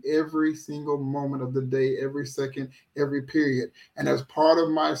myself in every single moment of the day, every second, every period. And there's part of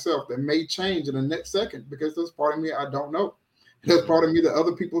myself that may change in the next second, because there's part of me I don't know. There's part of me that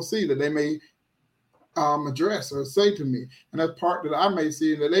other people see that they may address or say to me. And that's part that I may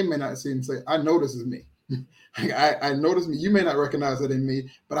see that they may not see and say, I know this is me. I know this is me. You may not recognize it in me,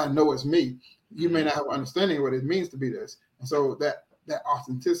 but I know it's me. You may not have an understanding of what it means to be this. And so that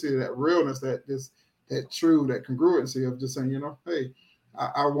authenticity, that realness, that true, that congruency of just saying, hey,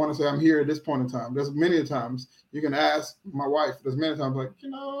 I want to say I'm here at this point in time. There's many times you can ask my wife, there's many times like,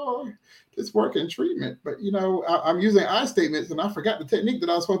 this work in treatment, but I'm using I statements and I forgot the technique that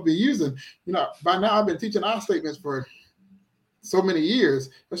I was supposed to be using. By now I've been teaching I statements for so many years.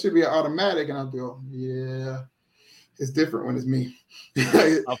 That should be an automatic. And I'll go, yeah, it's different when it's me.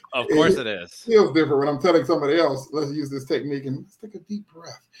 Of course it is. It feels different when I'm telling somebody else, let's use this technique and let's take a deep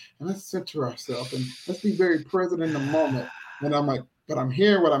breath and let's center ourselves and let's be very present in the moment. And I'm like, but I'm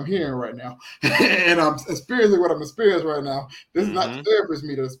hearing what I'm hearing right now. And I'm experiencing what I'm experiencing right now. This is not the therapist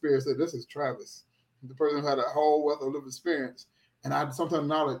me to experience it. This is Travis, the person who had a whole wealth of lived experience. And I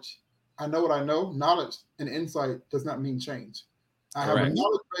sometimes I know what I know. Knowledge and insight does not mean change. I have a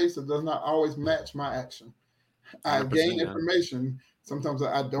knowledge base that does not always match my action. I gain information sometimes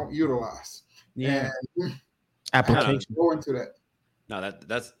that I don't utilize. Yeah. And application. Go into that. No,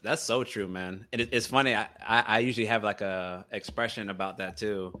 that's so true, man. And it's funny. I usually have like a expression about that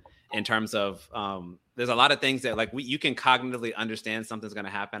too, in terms of there's a lot of things that like you can cognitively understand something's going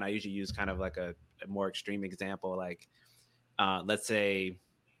to happen. I usually use kind of like a more extreme example, like let's say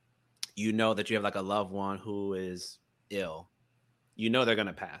that you have like a loved one who is ill. They're going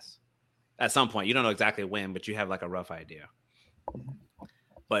to pass at some point. You don't know exactly when, but you have like a rough idea.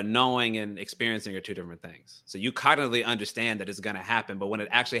 But knowing and experiencing are two different things. So you cognitively understand that it's going to happen, but when it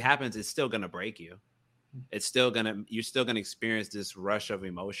actually happens, it's still going to break you. You're still going to experience this rush of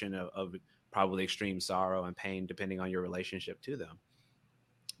emotion of probably extreme sorrow and pain, depending on your relationship to them.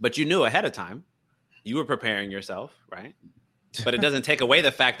 But you knew ahead of time, you were preparing yourself, right? But it doesn't take away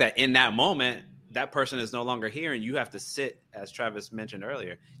the fact that in that moment, that person is no longer here, and you have to sit, as Travis mentioned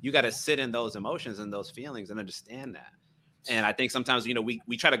earlier, you got to sit in those emotions and those feelings and understand that. And I think sometimes,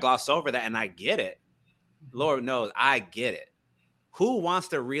 we try to gloss over that, and I get it. Lord knows, I get it. Who wants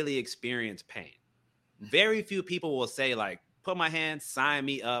to really experience pain? Very few people will say, like, put my hand, sign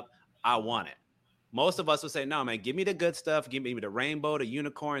me up, I want it. Most of us will say, no, man, give me the good stuff. Give me the rainbow, the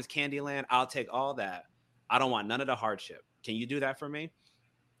unicorns, Candyland. I'll take all that. I don't want none of the hardship. Can you do that for me?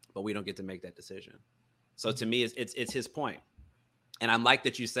 But we don't get to make that decision. So to me, it's his point. And I'm like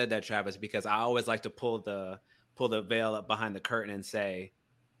that you said that, Travis, because I always like to pull the veil up behind the curtain and say,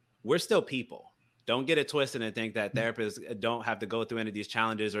 we're still people. don't get it twisted and think that therapists don't have to go through any of these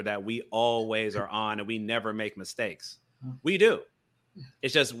challenges or that we always are on and we never make mistakes. We do.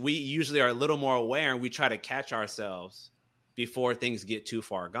 It's just we usually are a little more aware and we try to catch ourselves before things get too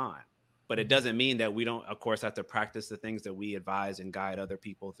far gone. But it doesn't mean that we don't, of course, have to practice the things that we advise and guide other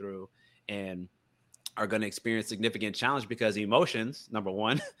people through and are going to experience significant challenge because emotions, number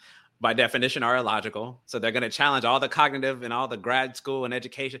one, by definition, are illogical. So they're going to challenge all the cognitive and all the grad school and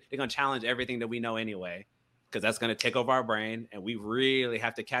education. They're going to challenge everything that we know anyway, because that's going to take over our brain. And we really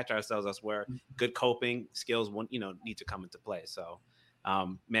have to catch ourselves. That's where good coping skills, need to come into play. So,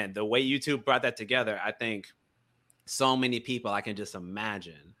 man, the way you two brought that together, I think so many people I can just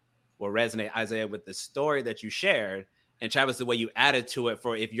imagine will resonate, Isaiah, with the story that you shared, and Travis, the way you added to it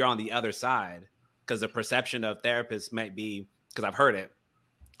for if you're on the other side, because the perception of therapists might be, because I've heard it,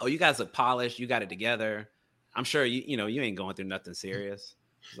 oh, you guys look polished, you got it together. I'm sure you ain't going through nothing serious.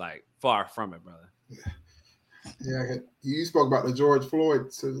 Like, far from it, brother. Yeah, you spoke about the George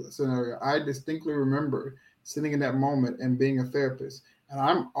Floyd scenario. I distinctly remember sitting in that moment and being a therapist. And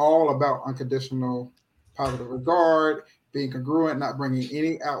I'm all about unconditional positive regard, being congruent, not bringing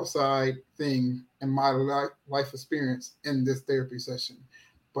any outside thing in my life experience in this therapy session.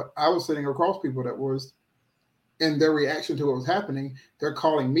 But I was sitting across people that was, in their reaction to what was happening, they're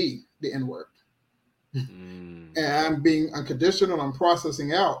calling me the N-word. And I'm being unconditional, I'm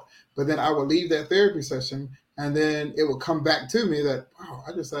processing out. But then I would leave that therapy session and then it would come back to me that, wow,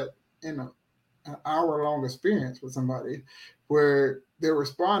 I just had an hour-long experience with somebody where they're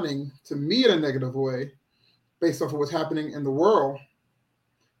responding to me in a negative way based off of what's happening in the world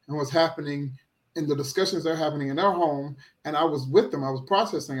and what's happening in the discussions that are happening in their home. And I was with them. I was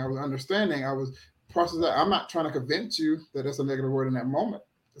processing. I was understanding. I was processing. I'm not trying to convince you that it's a negative word in that moment.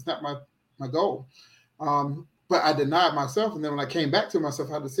 It's not my goal. But I denied myself. And then when I came back to myself,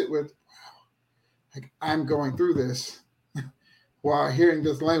 I had to sit with, wow, like I'm going through this while hearing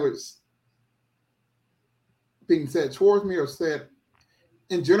this language being said towards me or said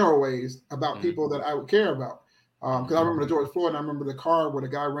in general ways about people that I would care about. Because I remember the George Floyd, and I remember the car where the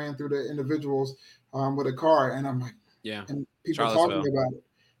guy ran through the individuals with a car, and I'm like, yeah, and people talking about it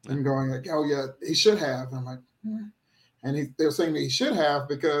and going like, oh yeah, he should have. And I'm like, and they're saying that he should have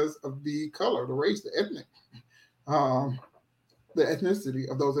because of the color, the race, the ethnic, the ethnicity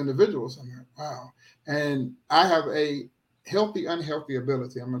of those individuals. I'm like, wow. And I have a healthy, unhealthy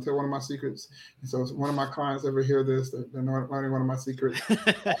ability. I'm gonna tell one of my secrets. And so if one of my clients ever hear this, they're not learning one of my secrets.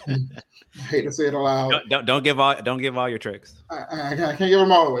 I hate to say it aloud. Don't give all your tricks. I can't give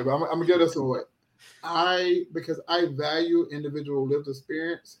them all away, but I'm gonna give this away. Because I value individual lived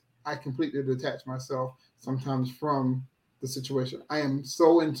experience, I completely detach myself sometimes from the situation. I am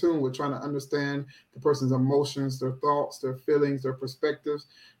so in tune with trying to understand the person's emotions, their thoughts, their feelings, their perspectives,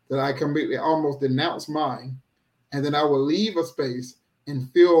 that I completely almost denounce mine. And then I will leave a space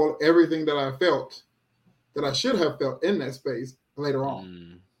and feel everything that I felt, that I should have felt in that space later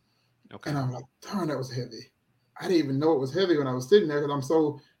on. Okay. And I'm like, darn, that was heavy. I didn't even know it was heavy when I was sitting there because I'm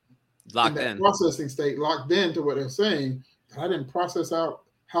so locked in that processing state, locked into what they're saying, that I didn't process out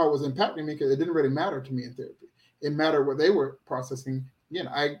how it was impacting me because it didn't really matter to me in therapy. It mattered what they were processing. Again,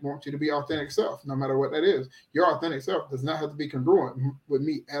 I want you to be authentic self, no matter what that is. Your authentic self does not have to be congruent with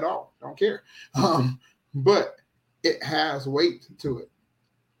me at all. Don't care. But it has weight to it.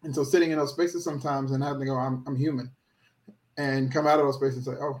 And so sitting in those spaces sometimes and having to go, I'm human, and come out of those spaces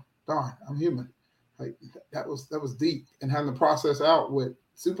and say, oh, darn, I'm human. Like that was deep. And having to process out with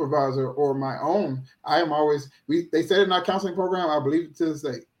supervisor or my own, I am always, they said in our counseling program, I believe it to this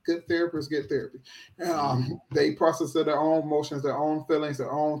day, good therapists get therapy. They process their own emotions, their own feelings,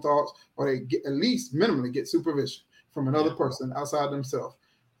 their own thoughts, or they get, at least minimally get supervision from another person outside themselves.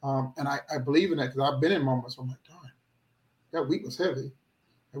 And I believe in that because I've been in moments where I'm like, darn, that week was heavy.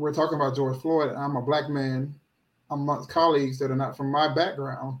 And we're talking about George Floyd, and I'm a black man amongst colleagues that are not from my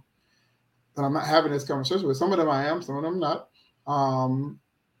background, that I'm not having this conversation with. Some of them I am, some of them not.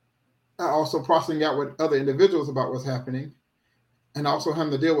 Also processing out with other individuals about what's happening, and also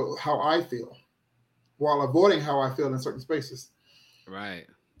having to deal with how I feel while avoiding how I feel in certain spaces. Right.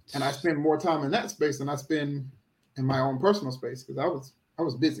 And I spend more time in that space than I spend in my own personal space because I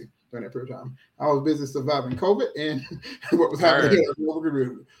was busy during that period of time. I was busy surviving COVID and what was happening in the global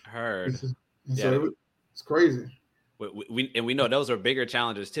community. Heard. So it's crazy. We know those are bigger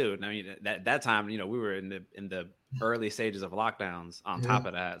challenges too. I mean, that time, we were in the early stages of lockdowns on top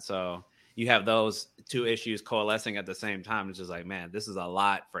of that. So you have those two issues coalescing at the same time. It's just like, man, this is a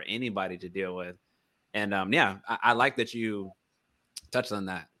lot for anybody to deal with. And I like that you touched on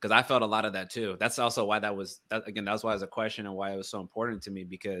that because I felt a lot of that too. That's also why that's why it was a question and why it was so important to me,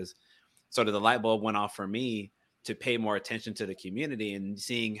 because sort of the light bulb went off for me to pay more attention to the community, and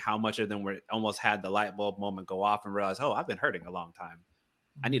seeing how much of them were almost had the light bulb moment go off and realize, oh, I've been hurting a long time.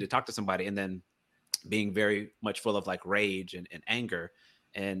 I need to talk to somebody. And then being very much full of like rage and anger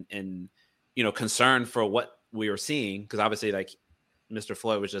and, you know, concern for what we were seeing. Cause obviously like Mr.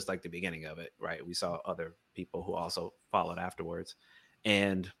 Floyd was just like the beginning of it. Right. We saw other people who also followed afterwards.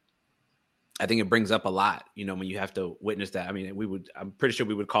 And I think it brings up a lot, you know, when you have to witness that. I mean, I'm pretty sure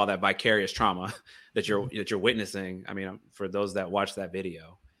we would call that vicarious trauma that you're witnessing. I mean, for those that watch that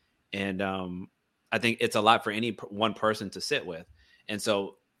video. And I think it's a lot for any one person to sit with. And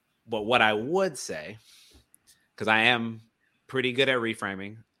so, but what I would say, because I am pretty good at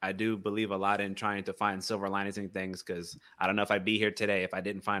reframing, I do believe a lot in trying to find silver linings in things, because I don't know if I'd be here today if I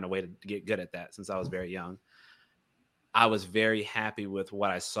didn't find a way to get good at that since I was very young. I was very happy with what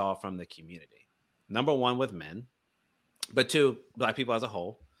I saw from the community. Number one, with men, but two, Black people as a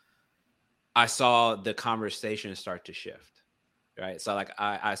whole. I saw the conversation start to shift. Right. So like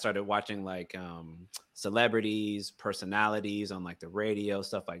I started watching like celebrities, personalities on like the radio,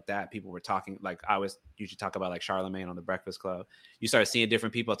 stuff like that. People were talking, like I was usually talk about like Charlemagne on the Breakfast Club. You started seeing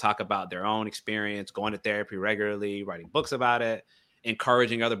different people talk about their own experience, going to therapy regularly, writing books about it,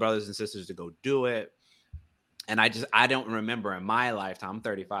 encouraging other brothers and sisters to go do it. And I don't remember in my lifetime, I'm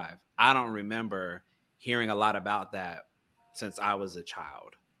 35. I don't remember hearing a lot about that since I was a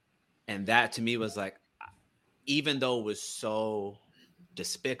child. And that to me was like, even though it was so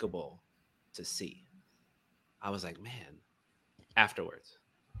despicable to see, I was like, man, afterwards,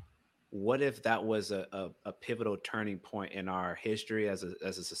 what if that was a pivotal turning point in our history as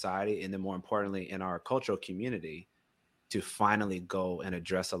a society, and then more importantly, in our cultural community, to finally go and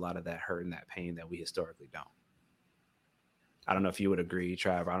address a lot of that hurt and that pain that we historically don't. I don't know if you would agree,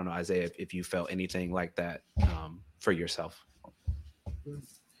 Trav. I don't know, Isaiah, if you felt anything like that for yourself.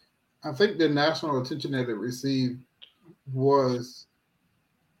 I think the national attention that it received was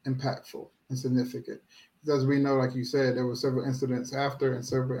impactful and significant. As we know, like you said, there were several incidents after and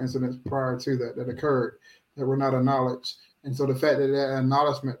several incidents prior to that occurred that were not acknowledged. And so the fact that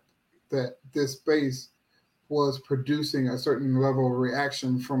acknowledgement that this space was producing a certain level of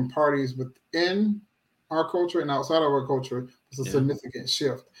reaction from parties within our culture and outside of our culture was a significant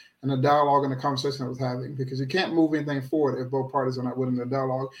shift in the dialogue and the conversation I was having, because you can't move anything forward if both parties are not willing to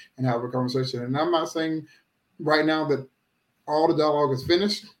dialogue and have a conversation. And I'm not saying right now that all the dialogue is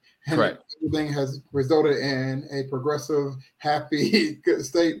finished and everything has resulted in a progressive, happy, good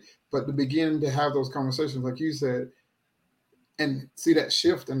state, but to begin to have those conversations, like you said, and see that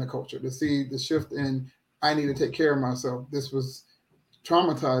shift in the culture, to see the shift in, I need to take care of myself. This was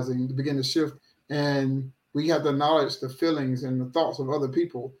traumatizing to begin to shift. And we have to acknowledge the feelings and the thoughts of other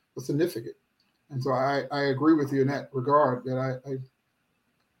people was significant. And so I agree with you in that regard, that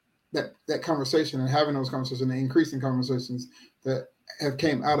that conversation and having those conversations and the increasing conversations that have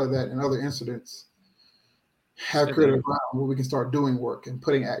came out of that and other incidents have created a ground where we can start doing work and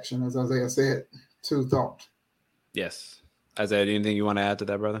putting action, as Isaiah said, to thought. Yes. Isaiah, anything you want to add to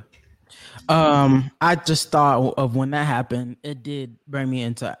that, brother? I just thought of when that happened, it did bring me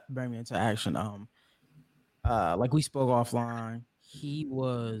into action. Like we spoke offline, he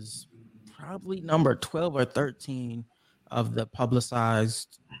was probably number 12 or 13 of the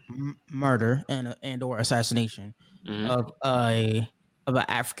publicized murder and or assassination of an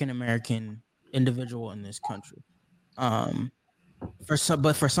African American individual in this country. For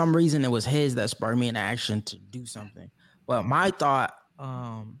some reason, it was his that spurred me into action to do something. But my thought,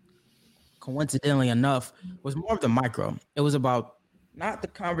 coincidentally enough, was more of the micro. It was about not the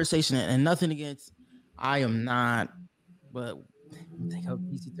conversation, and nothing against. I am not, but think of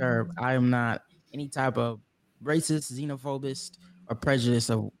PC term. I am not any type of racist, xenophobist, or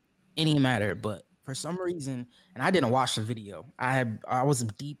prejudice of any matter. But for some reason, and I didn't watch the video. I was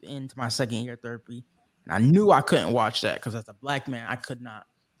deep into my second year therapy, and I knew I couldn't watch that because as a Black man, I couldn't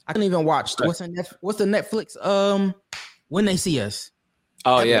even watch. What's the Netflix? When They See Us.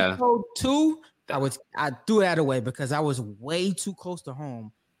 Oh, yeah. Episode 2. I threw that away because I was way too close to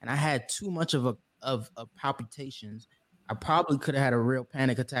home, and I had too much of palpitations. I probably could have had a real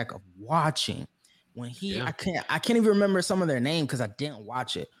panic attack of watching when I can't even remember some of their name because I didn't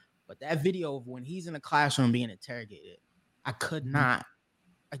watch it. But that video of when he's in the classroom being interrogated, I could not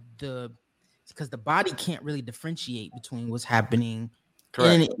because the body can't really differentiate between what's happening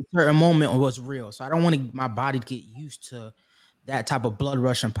in a certain moment or what's real. So I don't want my body to get used to that type of blood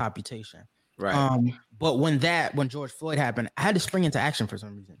rush and palpitation. Right. But when George Floyd happened, I had to spring into action for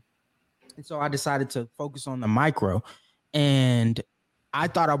some reason. And so I decided to focus on the micro. And I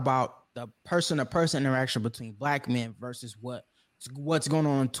thought about the person-to-person interaction between Black men versus what what's going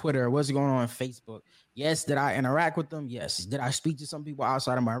on Twitter, what's going on Facebook. Yes, did I interact with them? Yes. Did I speak to some people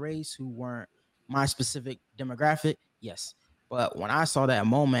outside of my race who weren't my specific demographic? Yes. But when I saw that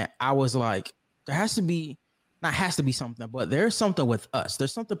moment, I was like, there has to be, not has to be something, but there's something with us.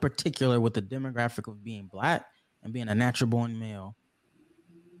 There's something particular with the demographic of being Black and being a natural born male.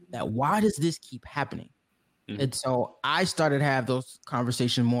 That why does this keep happening? Mm-hmm. And so I started to have those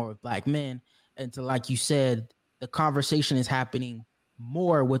conversations more with Black men. And to, like you said, the conversation is happening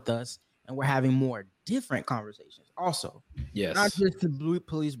more with us, and we're having more different conversations also. Yes. Not just the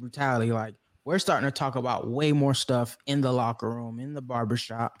police brutality. Like, we're starting to talk about way more stuff in the locker room, in the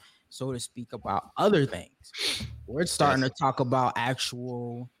barbershop, so to speak, about other things. We're starting to talk about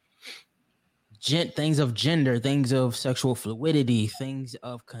actual things of gender, things of sexual fluidity, things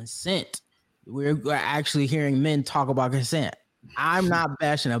of consent. We're actually hearing men talk about consent. I'm not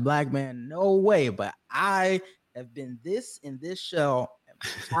bashing a Black man, no way, but I have been in this shell my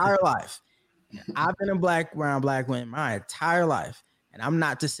entire life. I've been around Black women my entire life. And I'm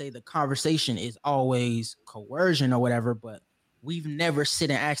not to say the conversation is always coercion or whatever, but we've never sit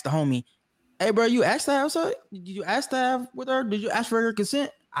and asked the homie, hey, bro, you asked to have something? Did you ask to have with her? Did you ask for her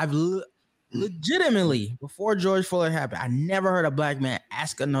consent? I've legitimately, before George Floyd happened, I never heard a Black man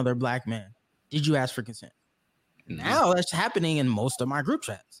ask another Black man, did you ask for consent? Now that's happening in most of my group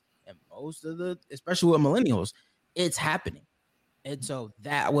chats, and most of especially with millennials, it's happening. And so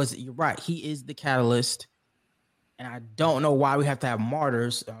you're right. He is the catalyst. And I don't know why we have to have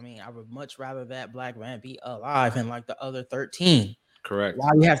martyrs. I mean, I would much rather that Black man be alive and like the other 13. Correct. Why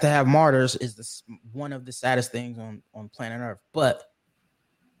we have to have martyrs is one of the saddest things on planet Earth. But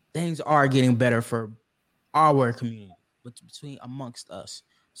things are getting better for our community, amongst us.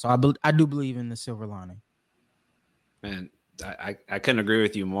 So I do believe in the silver lining. Man, I couldn't agree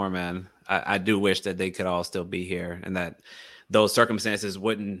with you more, man. I do wish that they could all still be here, and that those circumstances I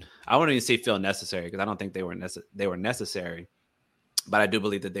wouldn't even say feel necessary, because I don't think they were necessary, but I do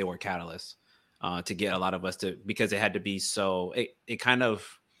believe that they were catalysts to get a lot of us to, because it had to be so, it kind of,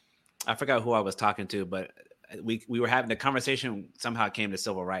 I forgot who I was talking to, but we were having the conversation, somehow came to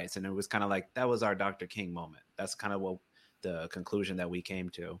civil rights, and it was kind of like, that was our Dr. King moment. That's kind of what the conclusion that we came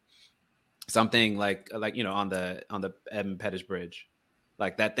to. Something like on the Edmund Pettus Bridge,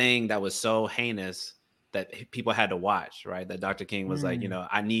 like that thing that was so heinous that people had to watch, right? That Dr. King was like,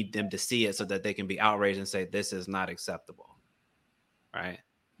 I need them to see it so that they can be outraged and say, this is not acceptable, right?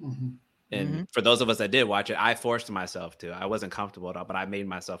 Mm-hmm. And for those of us that did watch it, I forced myself to. I wasn't comfortable at all, but I made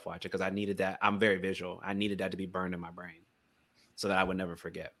myself watch it because I needed that. I'm very visual. I needed that to be burned in my brain so that I would never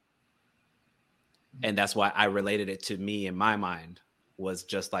forget. And that's why I related it to me in my mind, was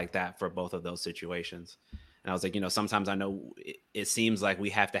just like that for both of those situations. And I was like, sometimes I know it seems like we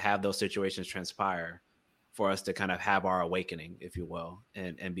have to have those situations transpire for us to kind of have our awakening, if you will,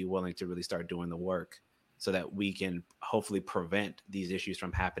 and be willing to really start doing the work so that we can hopefully prevent these issues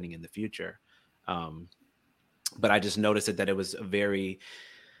from happening in the future. But I just noticed that it was a very,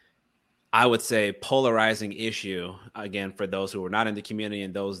 I would say, polarizing issue, again, for those who are not in the community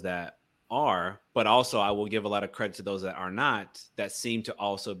and those that are, but also I will give a lot of credit to those that are not, that seem to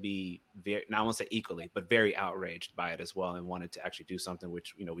also be very, now I won't say equally, but very outraged by it as well, and wanted to actually do something,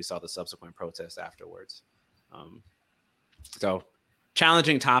 which, we saw the subsequent protests afterwards. So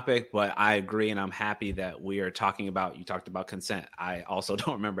challenging topic, but I agree. And I'm happy that we are talking about, you talked about consent. I also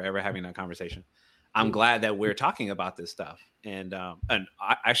don't remember ever having that conversation. I'm glad that we're talking about this stuff. And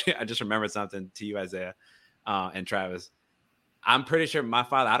I just remembered something to you, Isaiah, and Travis. I'm pretty sure my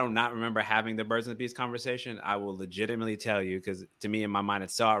father, I do not remember having the Birds and the Bees conversation. I will legitimately tell you, because to me, in my mind,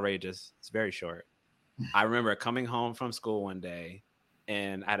 it's so outrageous. It's very short. I remember coming home from school one day,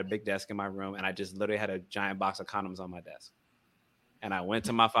 and I had a big desk in my room, and I just literally had a giant box of condoms on my desk. And I went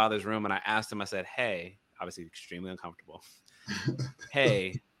to my father's room, and I asked him, I said, hey, obviously extremely uncomfortable.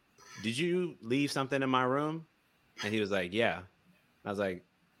 Hey, did you leave something in my room? And he was like, yeah. And I was like,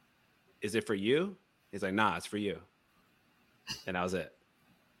 is it for you? He's like, nah, it's for you. And that was it.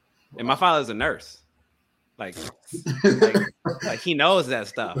 And my father's a nurse. Like he knows that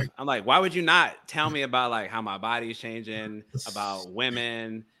stuff. I'm like, why would you not tell me about like how my body's changing, about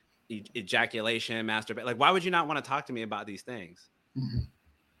women, ejaculation, masturbation? Like, why would you not want to talk to me about these things?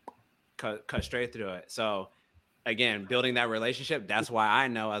 Cut straight through it. So again, building that relationship, that's why I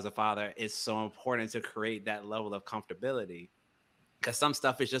know as a father, it's so important to create that level of comfortability, because some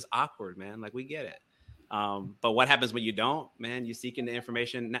stuff is just awkward, man. Like, we get it. But what happens when you don't, man? You're seeking the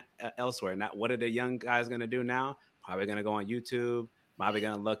information elsewhere. Now, what are the young guys going to do now? Probably going to go on YouTube, probably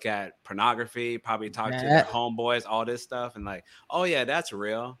going to look at pornography, probably talk to their homeboys, all this stuff. And like, oh yeah, that's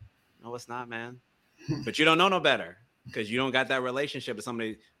real. No, it's not, man. But you don't know no better. because you don't got that relationship with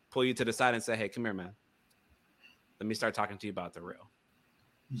somebody pull you to the side and say, hey, come here, man. Let me start talking to you about the real.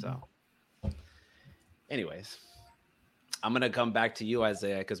 So anyways, I'm going to come back to you,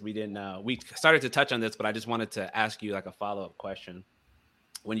 Isaiah, because we started to touch on this, but I just wanted to ask you like a follow-up question.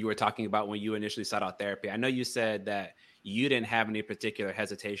 When you were talking about when you initially sought out therapy, I know you said that you didn't have any particular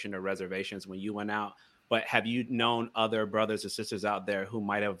hesitation or reservations when you went out, but have you known other brothers or sisters out there who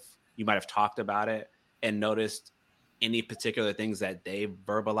you might have talked about it and noticed any particular things that they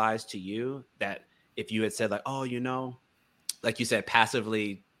verbalized to you that if you had said like, oh, like you said,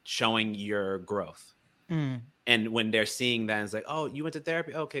 passively showing your growth. And when they're seeing that, it's like, oh, you went to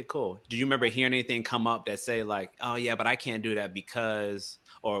therapy? Okay, cool. Do you remember hearing anything come up that say like, oh yeah, but I can't do that because,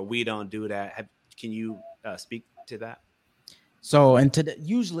 or we don't do that? Can you speak to that? So,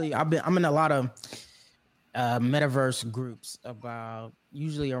 usually I'm in a lot of metaverse groups about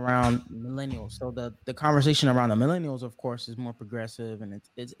usually around millennials. So the conversation around the millennials, of course, is more progressive and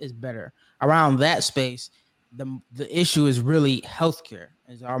it's better. Around that space, the issue is really healthcare.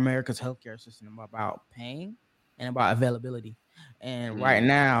 Is our America's healthcare system about paying and about availability? And right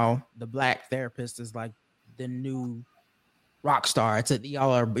now, the Black therapist is like the new rock star.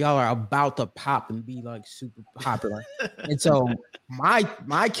 Y'all are about to pop and be like super popular. And so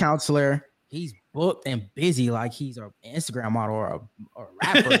my counselor, he's booked and busy like he's an Instagram model or a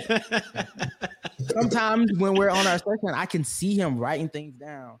rapper. Sometimes when we're on our session, I can see him writing things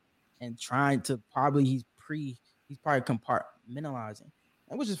down and trying to he's probably compartmentalizing,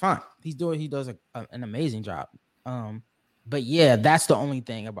 which is fine. He does an amazing job. But yeah, that's the only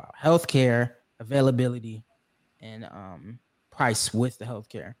thing about healthcare availability and price with the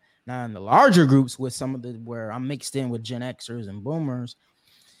healthcare. Now in the larger groups with where I'm mixed in with Gen Xers and Boomers,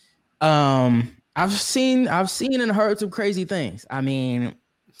 I've seen and heard some crazy things. I mean,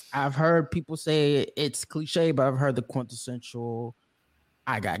 I've heard people say it's cliche, but I've heard the quintessential,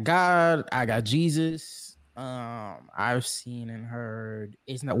 I got God, I got Jesus. I've seen and heard,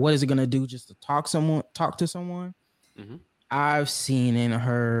 what is it gonna do just to talk to someone? Mm-hmm. I've seen and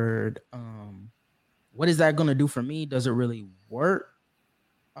heard, what is that gonna do for me? Does it really work?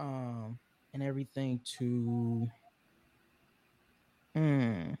 And everything to,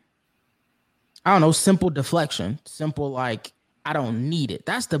 I don't know, simple deflection, simple like I don't need it.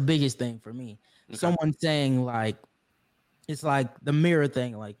 That's the biggest thing for me. Okay. Someone saying like, it's like the mirror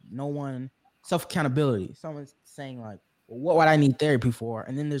thing, like no one. Self-accountability. Someone's saying like, well, what would I need therapy for?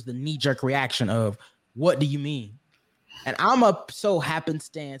 And then there's the knee-jerk reaction of, what do you mean? And I'm so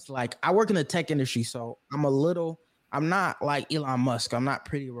happenstance, like I work in the tech industry, so I'm not like Elon Musk. I'm not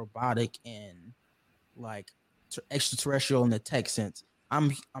pretty robotic and like extraterrestrial in the tech sense.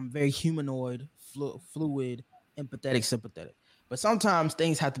 I'm very humanoid, fluid, empathetic, sympathetic. But sometimes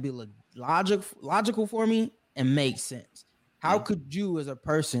things have to be logical for me and make sense. How could you as a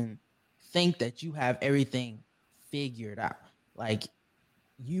person think that you have everything figured out? Like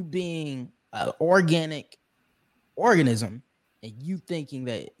you being an organic organism and you thinking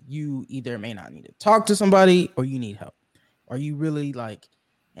that you either may not need to talk to somebody or you need help. Are you really like,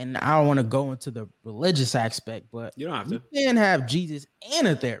 and I don't want to go into the religious aspect, but you don't have to. You can have Jesus and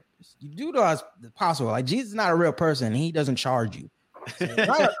a therapist. You do the possible. Like Jesus is not a real person and he doesn't charge you. So it's going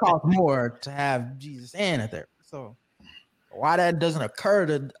to cost more to have Jesus and a therapist. So why that doesn't occur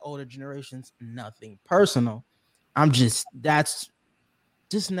to older generations, nothing personal. That's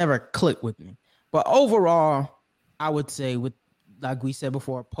just never clicked with me. But overall, I would say with, like we said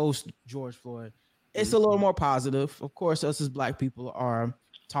before, post George Floyd, it's a little more positive. Of course, us as Black people are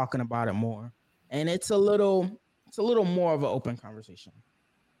talking about it more. And it's a little more of an open conversation.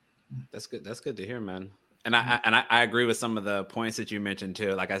 That's good. That's good to hear, man. And I agree with some of the points that you mentioned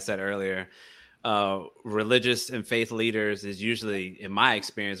too. Like I said earlier, religious and faith leaders is usually, in my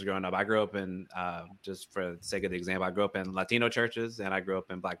experience growing up, I grew up in, just for the sake of the example, I grew up in Latino churches and I grew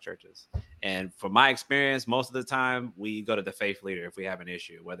up in Black churches. And from my experience, most of the time we go to the faith leader if we have an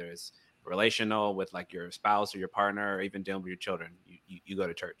issue, whether it's relational with like your spouse or your partner, or even dealing with your children, you go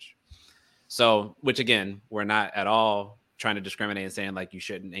to church. So, which again, we're not at all trying to discriminate and saying like you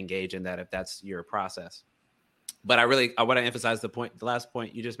shouldn't engage in that if that's your process. But I want to emphasize the last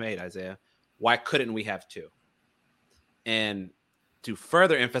point you just made, Isaiah. Why couldn't we have two? And to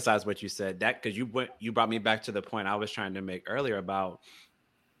further emphasize what you said, that because you brought me back to the point I was trying to make earlier about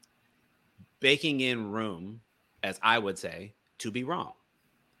baking in room, as I would say, to be wrong.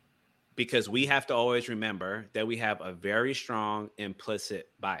 Because we have to always remember that we have a very strong implicit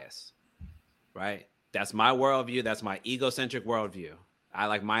bias, right? That's my worldview. That's my egocentric worldview. I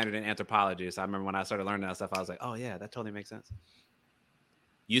like minored in anthropology. So I remember when I started learning that stuff, I was like, oh yeah, that totally makes sense.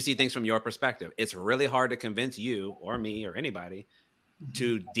 You see things from your perspective. It's really hard to convince you or me or anybody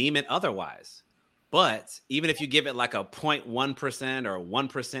to deem it otherwise. But even if you give it like a 0.1% or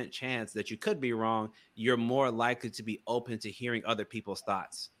 1% chance that you could be wrong, you're more likely to be open to hearing other people's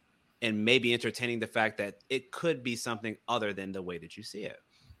thoughts and maybe entertaining the fact that it could be something other than the way that you see it.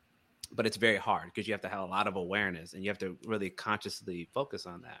 But it's very hard because you have to have a lot of awareness and you have to really consciously focus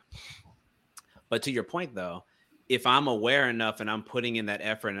on that. But to your point, though, if I'm aware enough and I'm putting in that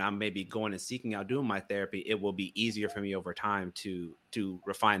effort and I'm maybe going and seeking out doing my therapy, it will be easier for me over time to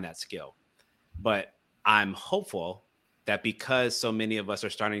refine that skill. But I'm hopeful that because so many of us are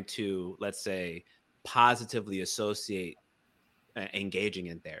starting to, let's say, positively associate engaging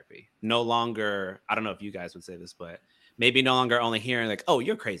in therapy, no longer, I don't know if you guys would say this, but maybe no longer only hearing like, oh,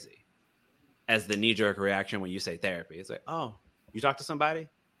 you're crazy as the knee-jerk reaction when you say therapy. It's like, oh, you talk to somebody?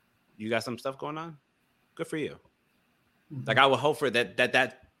 You got some stuff going on? Good for you. Like I would hope for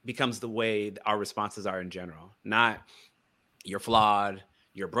that becomes the way our responses are in general. Not you're flawed,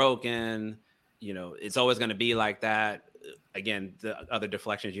 you're broken, it's always going to be like that. Again, the other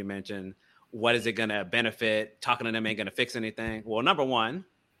deflections you mentioned, what is it going to benefit? Talking to them ain't going to fix anything. Well, number one,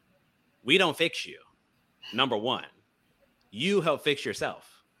 we don't fix you. Number one, you help fix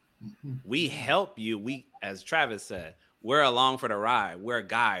yourself. We help you. We, as Travis said, we're along for the ride. We're a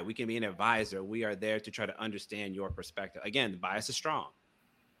guide. We can be an advisor. We are there to try to understand your perspective. Again, the bias is strong.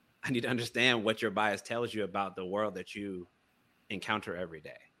 I need to understand what your bias tells you about the world that you encounter every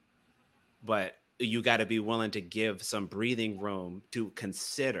day. But you got to be willing to give some breathing room to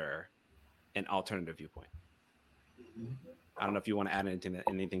consider an alternative viewpoint. I don't know if you want to add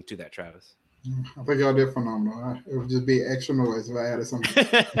anything to that, Travis. I think y'all did phenomenal. It would just be extra noise if I added something.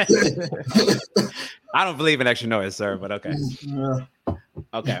 I don't believe in extra noise, sir, but okay.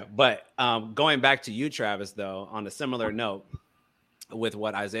 Okay, but going back to you, Travis, though, on a similar note with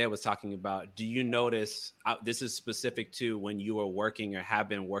what Isaiah was talking about, do you notice, this is specific to when you were working or have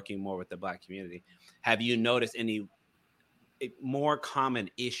been working more with the Black community, have you noticed any more common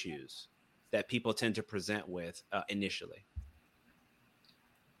issues that people tend to present with initially?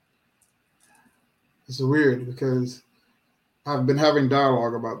 It's weird because I've been having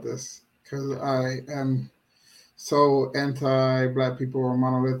dialogue about this because I am so anti-Black people or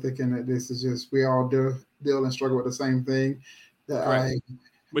monolithic, and that this is just, we all deal and struggle with the same thing, that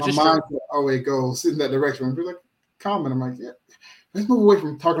my mind always goes in that direction. And be like, common. I'm like, yeah, let's move away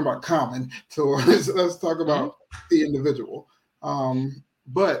from talking about common to let's talk about the individual.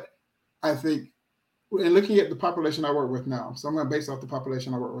 But I think in looking at the population I work with now, so I'm going to base off the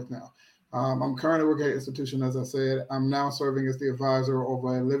population I work with now. I'm currently working at an institution, as I said. I'm now serving as the advisor of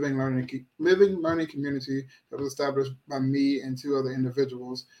a living learning community that was established by me and two other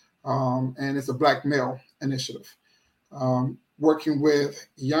individuals. And it's a Black male initiative, working with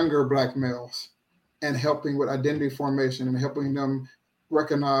younger Black males and helping with identity formation and helping them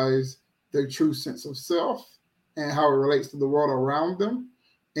recognize their true sense of self and how it relates to the world around them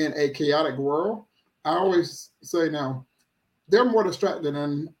in a chaotic world. I always say now, they're more distracted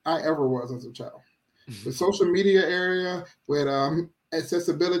than I ever was as a child. The social media area, with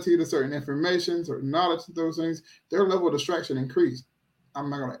accessibility to certain information, certain knowledge, those things, their level of distraction increased. I'm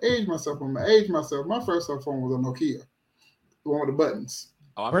not going to age myself. I'm going to age myself. My first cell phone was a Nokia, the one with the buttons.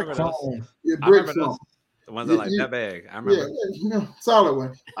 Oh, I remember those. Yeah, brick phone. Those. The ones that are like that big. I remember. Yeah, solid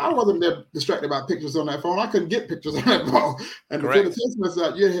one. I wasn't there distracted by pictures on that phone. I couldn't get pictures on that phone. And to send a text message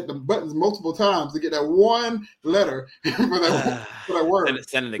out, you hit the buttons multiple times to get that one letter for that word.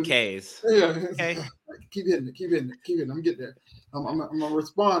 Sending the K's. Yeah. Okay. Keep hitting it. I'm getting there. I'm going to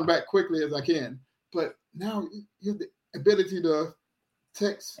respond back quickly as I can. But now you have the ability to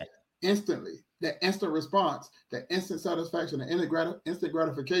text instantly. That instant response, that instant satisfaction, the instant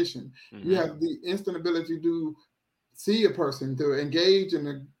gratification. Mm-hmm. You have the instant ability to see a person, to engage and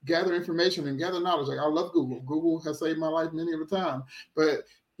to gather information and gather knowledge. Like, I love Google. Google has saved my life many of the time. But,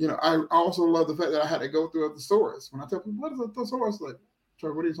 I also love the fact that I had to go through a thesaurus. When I tell people, what is a thesaurus? Like,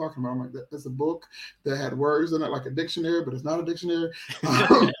 Trevor, what are you talking about? I'm like, that's a book that had words in it like a dictionary, but it's not a dictionary.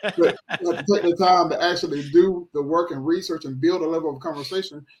 But to take the time to actually do the work and research and build a level of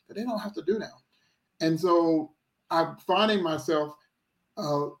conversation that they don't have to do now. And so I'm finding myself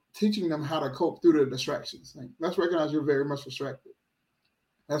teaching them how to cope through the distractions. Like, let's recognize you're very much distracted.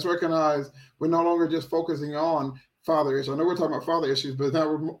 Let's recognize we're no longer just focusing on father issues. I know we're talking about father issues, but now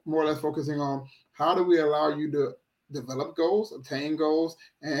we're more or less focusing on how do we allow you to develop goals, obtain goals,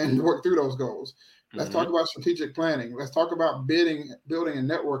 and work through those goals. Let's talk about strategic planning. Let's talk about building and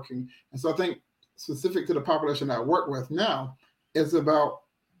networking. And so I think specific to the population that I work with now, it's about,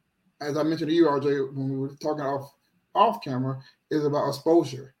 as I mentioned to you, RJ, when we were talking off camera, is about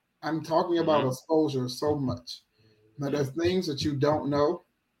exposure. I'm talking about Mhm. exposure so much. Now there's things that you don't know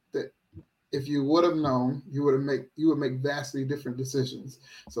that if you would have known, you would make vastly different decisions.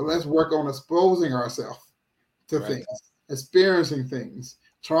 So let's work on exposing ourselves to Right. things, experiencing things,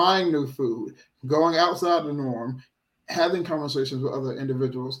 trying new food, going outside the norm, having conversations with other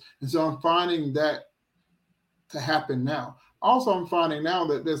individuals. And so I'm finding that to happen now. Also, I'm finding now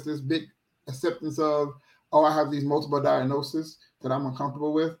that there's this big acceptance of, oh, I have these multiple diagnoses that I'm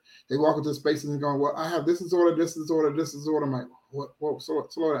uncomfortable with. They walk into spaces and going, well, I have this disorder, this disorder, this disorder. I'm like, what? Whoa,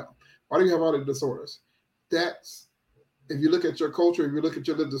 slow down. Why do you have all the disorders? That's if you look at your culture, if you look at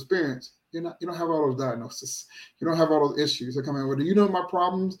your lived experience, you don't have all those diagnoses. You don't have all those issues that come in. Well, do you know my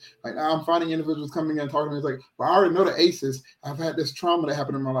problems? Like I'm finding individuals coming in and talking to me. It's like, well, I already know the ACEs. I've had this trauma that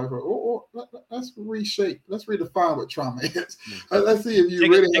happened in my life. Let's reshape. Let's redefine what trauma is. Let's see if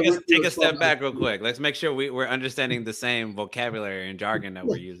you take a step back real quick. Let's make sure we're understanding the same vocabulary and jargon that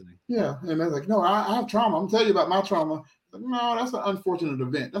we're using. Yeah, and they're like, no, I have trauma. I'm telling you about my trauma. No, that's an unfortunate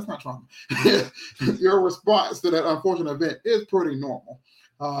event. That's not trauma. Your response to that unfortunate event is pretty normal.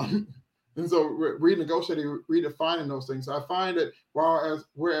 And so renegotiating, redefining those things. So I find that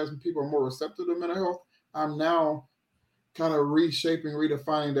whereas people are more receptive to mental health, I'm now kind of reshaping,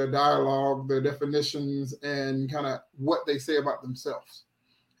 redefining their dialogue, their definitions, and kind of what they say about themselves.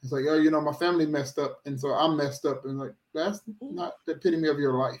 It's like, oh, my family messed up, and so I'm messed up. And like, that's not the epitome of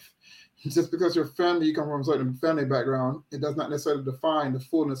your life. Just because you come from a certain family background, it does not necessarily define the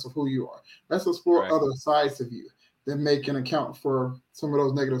fullness of who you are. Let's explore other sides of you that can account for some of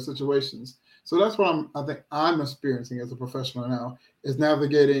those negative situations. So that's what I think I'm experiencing as a professional now, is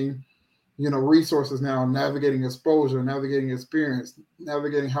navigating, resources now, navigating exposure, navigating experience,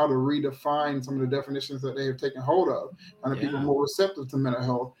 navigating how to redefine some of the definitions that they have taken hold of, and people more receptive to mental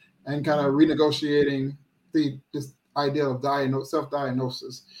health, and kind of renegotiating this idea of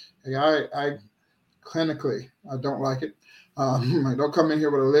self-diagnosis. I clinically, I don't like it. I don't come in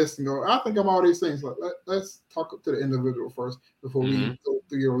here with a list and go, I think I'm all these things. Let's talk to the individual first before we go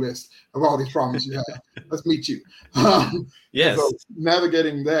through your list of all these problems you have. Let's meet you. Yes. So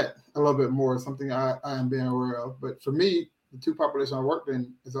navigating that a little bit more is something I am being aware of. But for me, the two populations I worked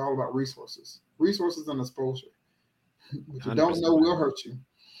in is all about resources and exposure. What you don't know will hurt you.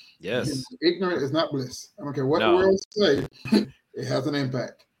 Yes. Ignorant is not bliss. I don't care what the world say. It has an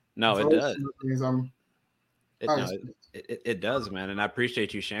impact. No, it does. It does, man. And I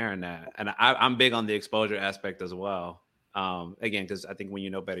appreciate you sharing that. And I'm big on the exposure aspect as well. Again, because I think when you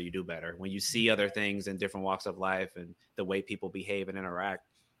know better, you do better. When you see other things in different walks of life and the way people behave and interact,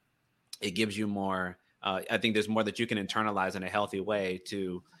 it gives you more. I think there's more that you can internalize in a healthy way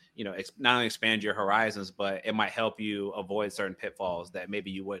to, not only expand your horizons, but it might help you avoid certain pitfalls that maybe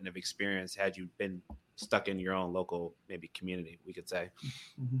you wouldn't have experienced had you been stuck in your own local, maybe community, we could say.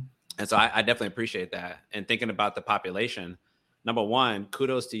 Mm-hmm. And so I definitely appreciate that. And thinking about the population, number one,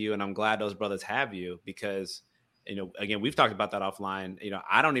 kudos to you. And I'm glad those brothers have you because, again, we've talked about that offline.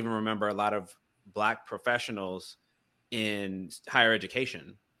 I don't even remember a lot of Black professionals in higher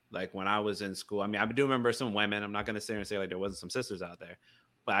education. Like when I was in school, I do remember some women. I'm not going to sit here and say like there wasn't some sisters out there,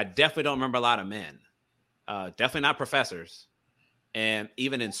 but I definitely don't remember a lot of men. Definitely not professors. And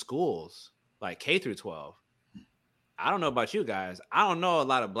even in schools, like K through 12, I don't know about you guys. I don't know a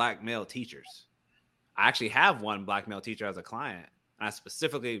lot of Black male teachers. I actually have one Black male teacher as a client. And I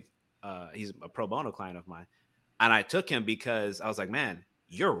specifically, he's a pro bono client of mine. And I took him because I was like, man,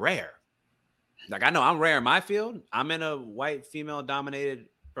 you're rare. Like, I know I'm rare in my field. I'm in a white female dominated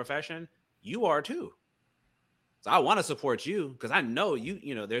profession. You are too. So I want to support you because I know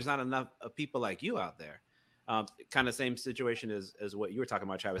there's not enough of people like you out there. Kind of same situation as what you were talking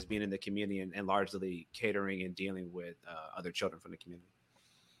about, Travis, being in the community and largely catering and dealing with other children from the community.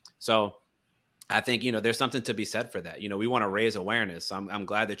 So I think, there's something to be said for that. We want to raise awareness. So I'm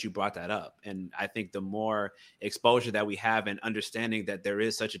glad that you brought that up. And I think the more exposure that we have and understanding that there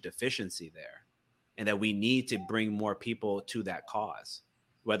is such a deficiency there and that we need to bring more people to that cause,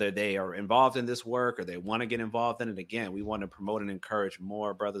 whether they are involved in this work or they want to get involved in it. Again, we want to promote and encourage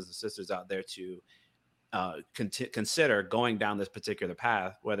more brothers and sisters out there to consider going down this particular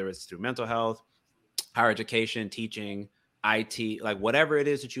path, whether it's through mental health, higher education, teaching, IT, like whatever it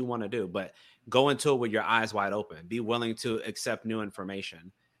is that you want to do, but go into it with your eyes wide open. Be willing to accept new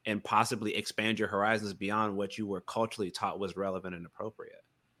information and possibly expand your horizons beyond what you were culturally taught was relevant and appropriate.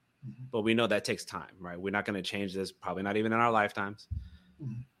 Mm-hmm. But we know that takes time, right? We're not going to change this, probably not even in our lifetimes.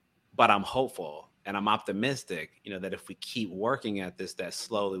 Mm-hmm. But I'm hopeful and I'm optimistic, that if we keep working at this, that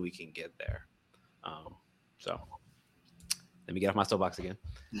slowly we can get there. So let me get off my soapbox again.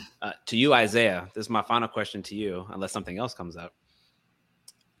 To you, Isaiah, this is my final question to you, unless something else comes up.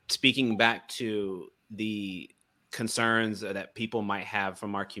 speaking back to the concerns that people might have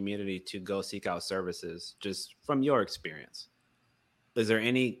from our community to go seek out services, just from your experience, is there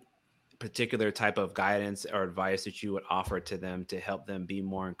any particular type of guidance or advice that you would offer to them to help them be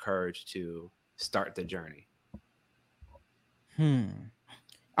more encouraged to start the journey?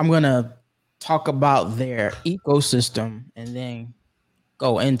 I'm going to talk about their ecosystem and then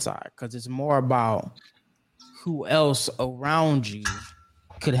go inside, because it's more about who else around you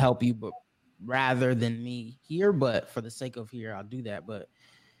could help you, but rather than me here. But for the sake of here, I'll do that. But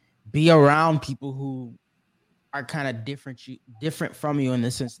be around people who are kind of different from you, in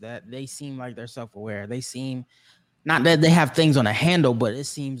the sense that they seem like they're self-aware. They seem, not that they have things on a handle, but it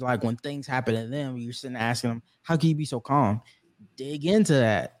seems like when things happen to them, you're sitting asking them, how can you be so calm? Dig into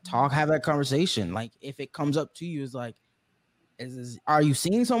that, talk, have that conversation. Like, if it comes up to you, it's like, are you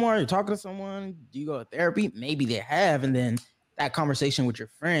seeing someone? Are you talking to someone? Do you go to therapy? Maybe they have. And then that conversation with your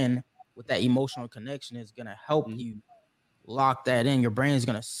friend, with that emotional connection, is going to help you lock that in. Your brain is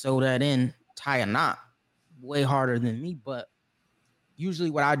going to sew that in, tie a knot way harder than me. But usually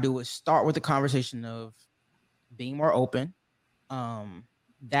what I do is start with the conversation of being more open.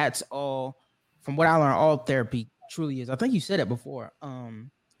 That's all, from what I learned, all therapy truly is. I think you said it before.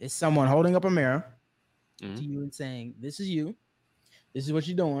 It's someone holding up a mirror to you and saying, this is you. This is what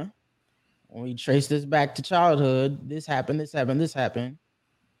you're doing. When we trace this back to childhood, this happened, this happened, this happened.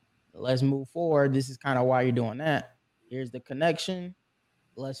 Let's move forward. This is kind of why you're doing that. Here's the connection.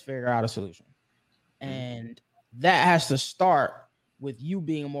 Let's figure out a solution. And that has to start with you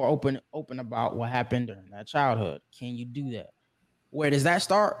being more open about what happened during that childhood. Can you do that? Where does that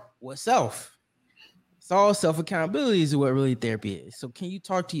start? With self. It's all self-accountability is what really therapy is. So can you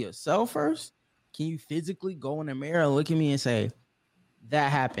talk to yourself first? Can you physically go in the mirror and look at me and say,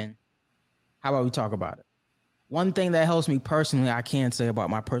 that happened? How about we talk about it? One thing that helps me personally, I can say about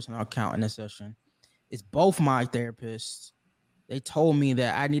my personal account in this session, is both my therapists, they told me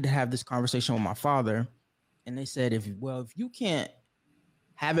that I need to have this conversation with my father. And they said, if you can't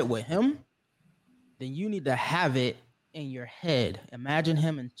have it with him, then you need to have it in your head. Imagine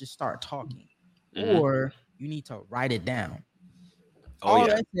him and just start talking. Or you need to write it down. All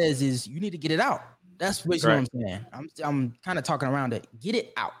that says is you need to get it out. That's what I'm saying. I'm kind of talking around it. Get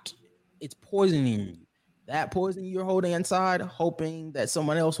it out. It's poisoning you. That poison you're holding inside, hoping that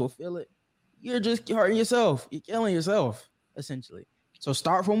someone else will feel it, you're just hurting yourself. You're killing yourself, essentially. So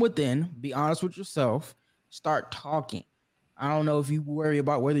start from within. Be honest with yourself. Start talking. I don't know if you worry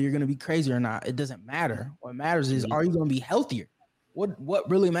about whether you're going to be crazy or not. It doesn't matter. What matters is, are you going to be healthier? What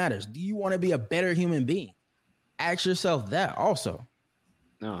really matters? Do you want to be a better human being? Ask yourself that also.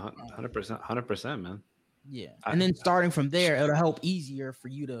 No, 100%, man. Yeah. And then starting from there, it'll help easier for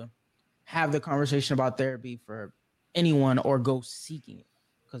you to have the conversation about therapy for anyone, or go seeking it,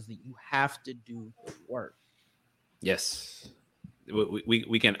 because you have to do work. Yes.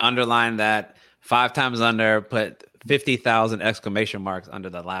 We can underline that 5 times under, put 50,000 exclamation marks under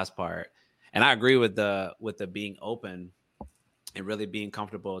the last part. And I agree with the being open and really being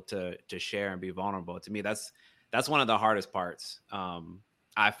comfortable to share and be vulnerable. To me, that's one of the hardest parts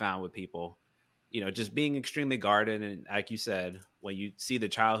I found with people, just being extremely guarded. And like you said, when you see the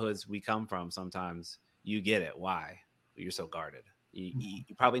childhoods we come from, sometimes you get it. Why you're so guarded? You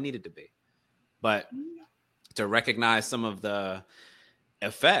probably needed to be, but to recognize some of the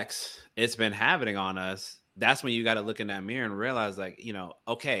effects it's been having on us, that's when you got to look in that mirror and realize, like,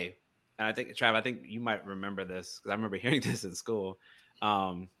 okay. And I think, Trav, I think you might remember this, because I remember hearing this in school.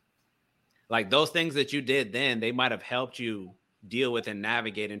 Like, those things that you did then, they might have helped you deal with and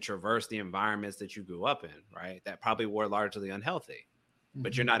navigate and traverse the environments that you grew up in, right? That probably were largely unhealthy,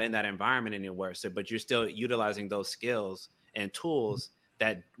 but you're not in that environment anymore. So, but you're still utilizing those skills and tools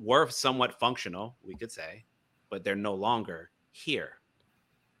that were somewhat functional, we could say, but they're no longer here.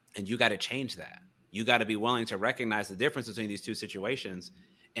 And you got to change that. You got to be willing to recognize the difference between these two situations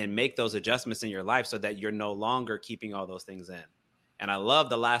and make those adjustments in your life so that you're no longer keeping all those things in. And I love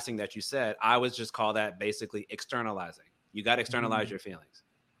the last thing that you said. I would just call that basically externalizing. You got to externalize your feelings.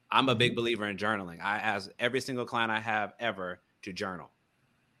 I'm a big believer in journaling. I ask every single client I have ever to journal,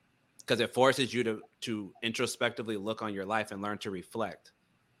 because it forces you to introspectively look on your life and learn to reflect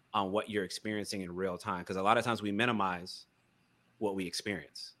on what you're experiencing in real time. Because a lot of times we minimize what we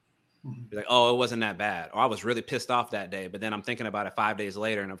experience. Be like, oh, it wasn't that bad. Or I was really pissed off that day, but then I'm thinking about it 5 days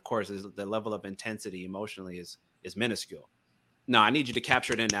later. And of course, the level of intensity emotionally is minuscule. No, I need you to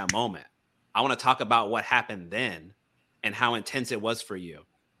capture it in that moment. I want to talk about what happened then and how intense it was for you,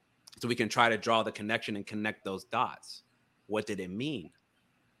 so we can try to draw the connection and connect those dots. What did it mean?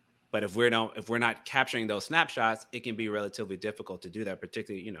 But if we're not capturing those snapshots, it can be relatively difficult to do that,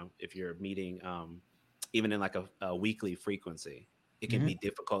 particularly, if you're meeting even in like a weekly frequency, it can be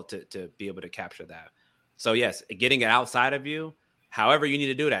difficult to be able to capture that. So yes, getting it outside of you, however you need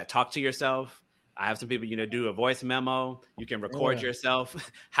to do that. Talk to yourself. I have some people, do a voice memo. You can record yourself,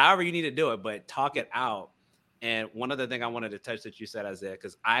 however you need to do it, but talk it out. And one other thing I wanted to touch that you said, Isaiah,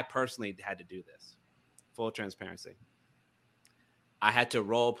 because I personally had to do this, full transparency. I had to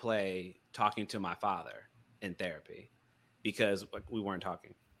role play talking to my father in therapy because we weren't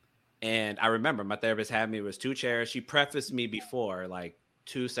talking. And I remember my therapist had me, it was 2 chairs. She prefaced me before, like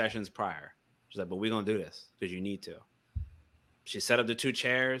 2 sessions prior. She's like, but we're going to do this because you need to. She set up the 2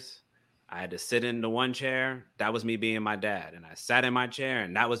 chairs. I had to sit in the 1 chair. That was me being my dad. And I sat in my chair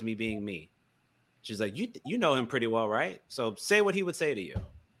and that was me being me. She's like, you know him pretty well, right? So say what he would say to you.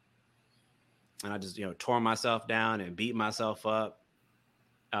 And I just, tore myself down and beat myself up.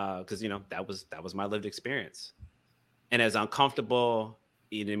 Because that was my lived experience, and as uncomfortable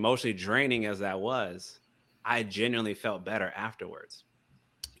and emotionally draining as that was, I genuinely felt better afterwards,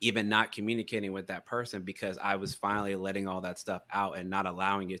 even not communicating with that person, because I was finally letting all that stuff out and not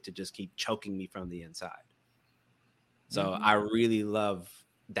allowing it to just keep choking me from the inside. So I really love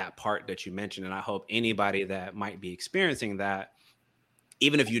that part that you mentioned, and I hope anybody that might be experiencing that,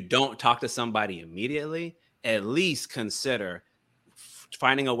 even if you don't talk to somebody immediately, at least consider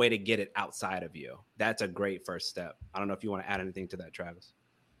finding a way to get it outside of you. That's a great first step. I don't know if you want to add anything to that, Travis.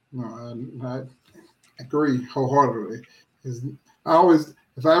 No, I agree wholeheartedly.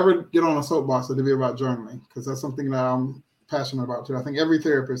 If I ever get on a soapbox, it'll be about journaling, because that's something that I'm passionate about too. I think every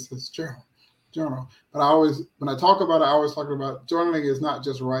therapist says journal. But when I talk about it, I always talk about journaling is not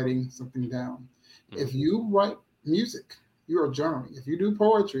just writing something down. Mm-hmm. If you write music, you are journaling. If you do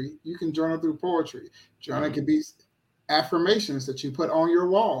poetry, you can journal through poetry. Journaling can be affirmations that you put on your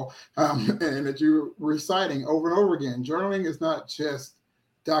wall and that you're reciting over and over again. Journaling is not just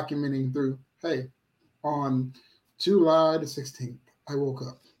documenting through, hey, on July the 16th, I woke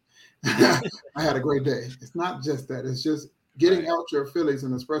up. I had a great day. It's not just that. It's just getting out your feelings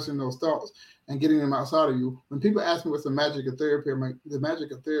and expressing those thoughts and getting them outside of you. When people ask me what's the magic of therapy, the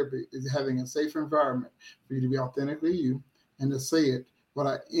magic of therapy is having a safe environment for you to be authentically you and to say it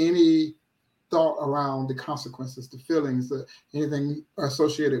without any thought around the consequences, the feelings, anything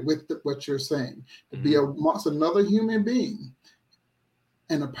associated with what you're saying. To be amongst another human being,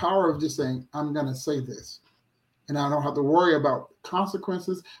 and the power of just saying, I'm going to say this. And I don't have to worry about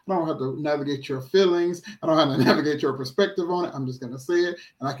consequences. I don't have to navigate your feelings. I don't have to navigate your perspective on it. I'm just going to say it,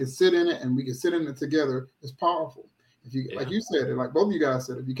 and I can sit in it, and we can sit in it together. It's powerful. If you, like you said, and like both of you guys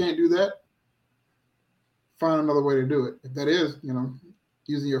said, if you can't do that, find another way to do it. If that is,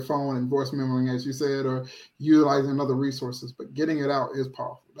 using your phone and voice memoing, as you said, or utilizing other resources, but getting it out is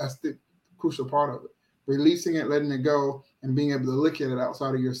powerful. That's the crucial part of it. Releasing it, letting it go, and being able to look at it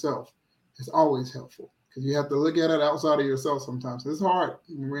outside of yourself is always helpful, because you have to look at it outside of yourself sometimes. It's hard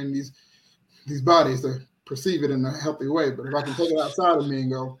when we're in these bodies to perceive it in a healthy way, but if I can take it outside of me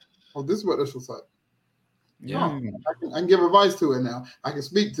and go, oh, this is what this looks like. Yeah, I can give advice to it now. I can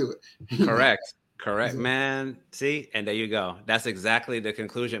speak to it. Correct, man. See, and there you go. That's exactly the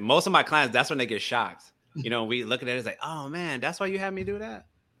conclusion. Most of my clients, that's when they get shocked. We look at it, it's like, oh man, that's why you had me do that?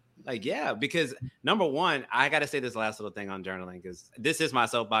 Like, yeah, because number one, I got to say this last little thing on journaling, because this is my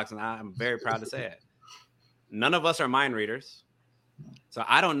soapbox and I'm very proud to say it. None of us are mind readers. So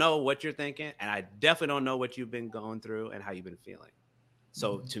I don't know what you're thinking, and I definitely don't know what you've been going through and how you've been feeling.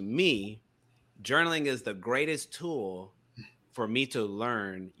 So to me, journaling is the greatest tool for me to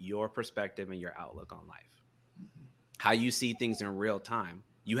learn your perspective and your outlook on life, how you see things in real time.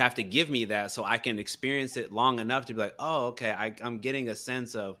 You have to give me that so I can experience it long enough to be like, oh, okay, I'm getting a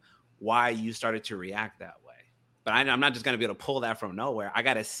sense of why you started to react that way. But I'm not just going to be able to pull that from nowhere. I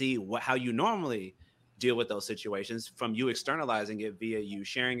got to see how you normally deal with those situations, from you externalizing it via you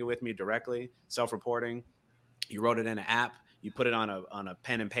sharing it with me directly, self-reporting. You wrote it in an app, you put it on a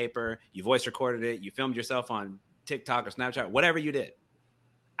pen and paper, you voice recorded it, you filmed yourself on TikTok or Snapchat, whatever you did.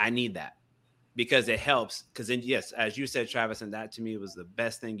 I need that, because it helps. Because then, yes, as you said, Travis, and that to me was the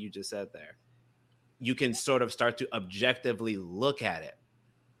best thing you just said there. You can sort of start to objectively look at it.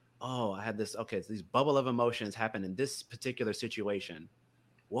 Oh, I had this. Okay, so these bubble of emotions happen in this particular situation.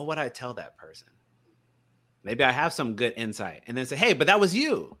 What would I tell that person? Maybe I have some good insight, and then say, hey, but that was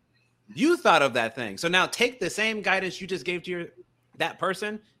you. You thought of that thing. So now take the same guidance you just gave to that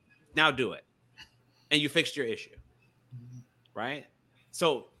person. Now do it. And you fixed your issue. Right?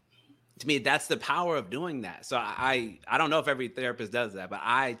 So to me, that's the power of doing that. So I don't know if every therapist does that,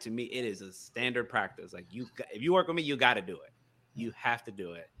 but to me, it is a standard practice. Like if you work with me, you got to do it. You have to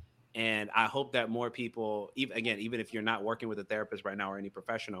do it. And I hope that more people, even if you're not working with a therapist right now or any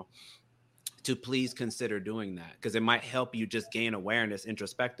professional, to please consider doing that, because it might help you just gain awareness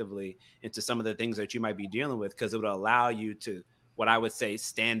introspectively into some of the things that you might be dealing with, because it would allow you to, what I would say,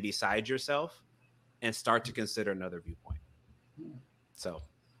 stand beside yourself and start to consider another viewpoint. So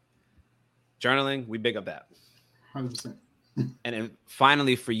journaling, we big up that. 100%. And then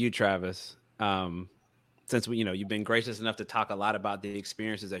finally for you, Travis, since you've been gracious enough to talk a lot about the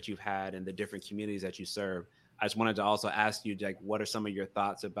experiences that you've had and the different communities that you serve, I just wanted to also ask you, like, what are some of your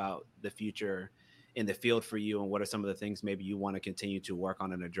thoughts about the future in the field for you, and what are some of the things maybe you want to continue to work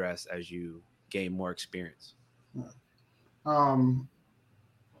on and address as you gain more experience? I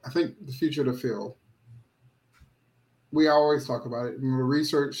think the future of the field, we always talk about it. The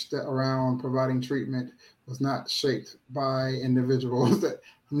research that around providing treatment was not shaped by individuals that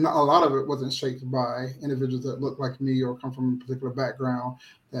a lot of it wasn't shaped by individuals that look like me or come from a particular background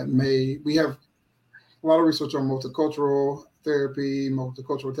we have a lot of research on multicultural therapy,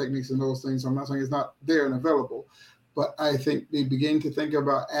 multicultural techniques and those things. So I'm not saying it's not there and available, but I think they begin to think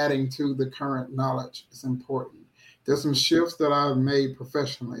about adding to the current knowledge. It's important. There's some shifts that I've made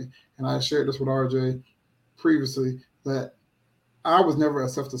professionally, and I shared this with RJ previously, that I was never a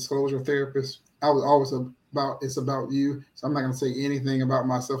self-disclosure therapist. I was always it's about you. So I'm not going to say anything about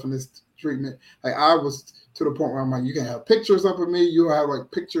myself in this treatment. Like, I was to the point where I'm like, you can have pictures up of me. You have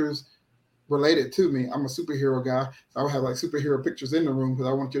like pictures related to me. I'm a superhero guy. So I would have like superhero pictures in the room because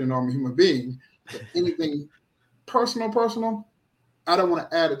I want you to know I'm a human being. But anything personal, I don't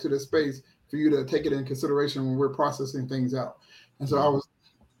want to add it to the space for you to take it in consideration when we're processing things out. And so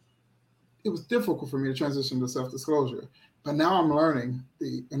it was difficult for me to transition to self-disclosure. But now I'm learning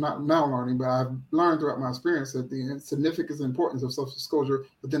but I've learned throughout my experience that the significance and importance of self-disclosure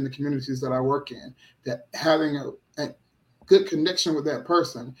within the communities that I work in, that having a good connection with that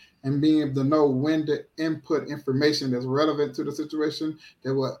person and being able to know when to input information that's relevant to the situation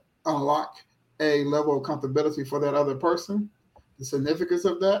that will unlock a level of accountability for that other person, the significance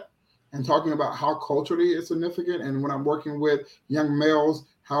of that, and talking about how culturally it's significant. And when I'm working with young males,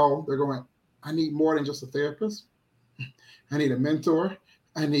 how they're going, I need more than just a therapist. I need a mentor.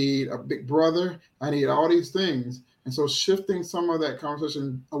 I need a big brother. I need all these things. And so shifting some of that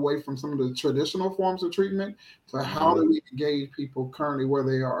conversation away from some of the traditional forms of treatment to how do we engage people currently where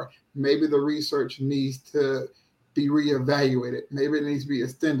they are. Maybe the research needs to be reevaluated. Maybe it needs to be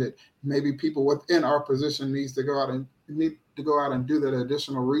extended. Maybe people within our position need to go out and do that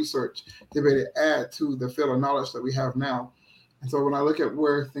additional research to be able to add to the field of knowledge that we have now. And so when I look at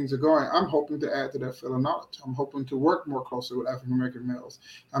where things are going, I'm hoping to add to that field of knowledge. I'm hoping to work more closely with African-American males.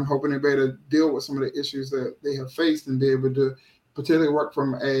 I'm hoping to be able to deal with some of the issues that they have faced and be able to particularly work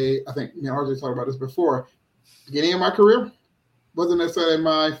from I think RJ talked about this before, beginning of my career wasn't necessarily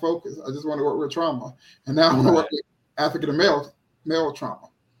my focus. I just want to work with trauma. And now I want to work with African-American male trauma.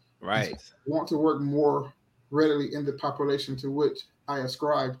 Right. So I want to work more readily in the population to which I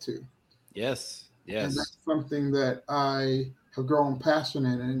ascribe to. Yes. And that's something that I have grown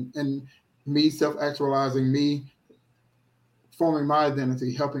passionate in, and me self-actualizing, me forming my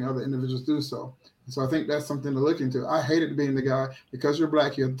identity, helping other individuals do so. And so I think that's something to look into. I hated being the guy, because you're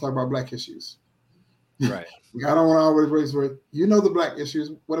Black, you have to talk about Black issues. Right. I don't want to always raise with, the Black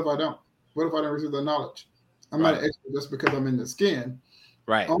issues. What if I don't? What if I don't receive the knowledge? I'm not an expert just because I'm in the skin.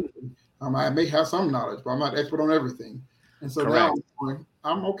 Right. I may have some knowledge, but I'm not expert on everything. And so now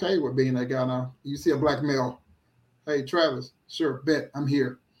I'm okay with being that guy now. You see a Black male, hey, Travis, sure, bet, I'm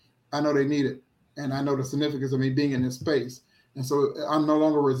here. I know they need it. And I know the significance of me being in this space. And so I'm no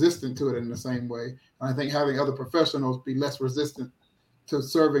longer resistant to it in the same way. And I think having other professionals be less resistant to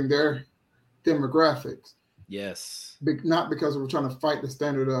serving their demographics. Yes. Not because we're trying to fight the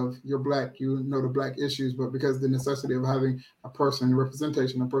standard of you're Black, you know the Black issues, but because the necessity of having a person,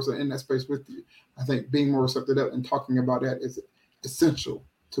 representation, a person in that space with you. I think being more receptive and talking about that is essential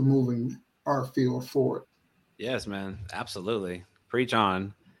to moving our field forward. Yes, man. Absolutely. Preach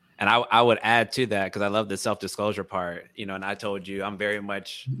on. And I would add to that, because I love the self-disclosure part, and I told you I'm very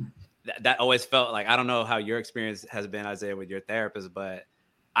much, that always felt like, I don't know how your experience has been, Isaiah, with your therapist, but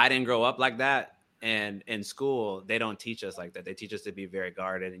I didn't grow up like that. And in school, they don't teach us like that. They teach us to be very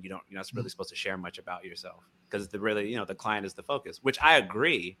guarded, and you're not really supposed to share much about yourself, because the client is the focus, which I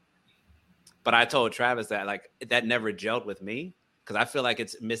agree. But I told Travis that that never gelled with me, because I feel like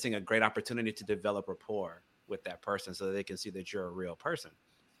it's missing a great opportunity to develop rapport with that person so that they can see that you're a real person,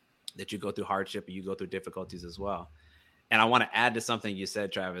 that you go through hardship and you go through difficulties as well. And I want to add to something you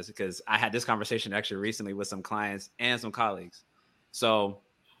said, Travis, because I had this conversation actually recently with some clients and some colleagues. So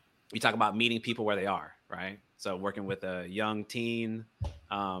you talk about meeting people where they are, right? So working with a young teen,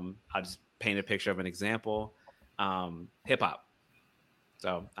 I'll just paint a picture of an example. Hip hop.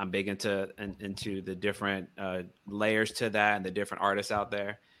 So I'm big into the different layers to that and the different artists out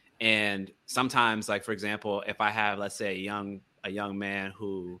there. And sometimes, like for example, if I have, let's say, a young man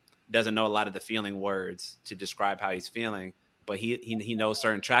who doesn't know a lot of the feeling words to describe how he's feeling, but he knows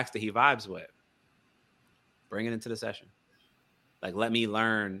certain tracks that he vibes with, bring it into the session. Like, let me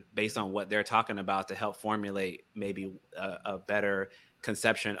learn based on what they're talking about to help formulate maybe a better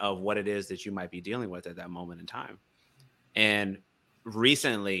conception of what it is that you might be dealing with at that moment in time. And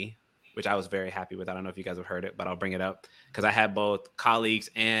recently, which I was very happy with, I don't know if you guys have heard it, but I'll bring it up because I had both colleagues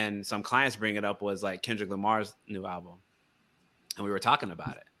and some clients bring it up, was like Kendrick Lamar's new album. And we were talking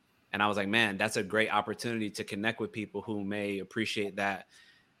about it. And I was like, man, that's a great opportunity to connect with people who may appreciate that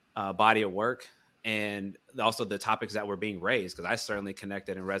body of work and also the topics that were being raised, because I certainly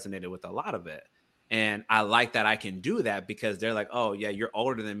connected and resonated with a lot of it. And I like that I can do that because they're like, oh, yeah, you're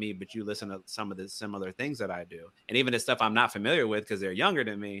older than me, but you listen to some of the similar things that I do. And even the stuff I'm not familiar with because they're younger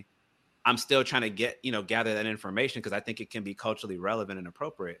than me, I'm still trying to gather that information because I think it can be culturally relevant and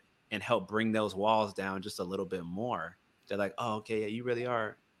appropriate and help bring those walls down just a little bit more. They're like, oh, okay, yeah, you really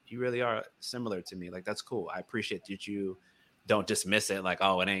are similar to me. Like, that's cool. I appreciate that you don't dismiss it like,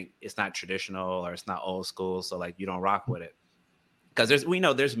 oh, it's not traditional or it's not old school. So like, you don't rock with it. Because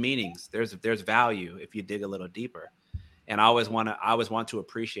there's meanings, there's value if you dig a little deeper, and I always want to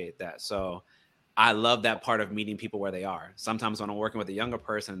appreciate that. So I love that part of meeting people where they are. Sometimes when I'm working with a younger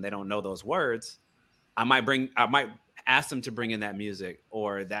person and they don't know those words, I might ask them to bring in that music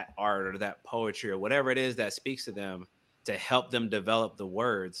or that art or that poetry or whatever it is that speaks to them to help them develop the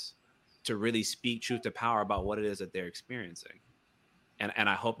words to really speak truth to power about what it is that they're experiencing. And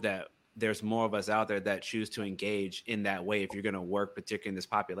I hope that there's more of us out there that choose to engage in that way if you're going to work, particularly in this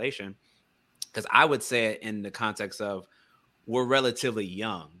population. Because I would say it in the context of we're relatively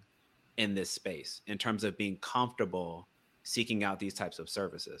young in this space in terms of being comfortable seeking out these types of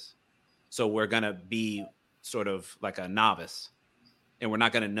services. So we're going to be sort of like a novice, and we're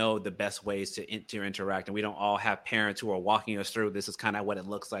not going to know the best ways to interact. And we don't all have parents who are walking us through, this is kind of what it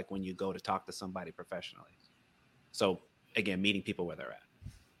looks like when you go to talk to somebody professionally. So again, meeting people where they're at.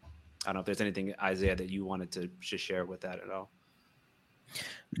 I don't know if there's anything, Isaiah, that you wanted to just share with that at all.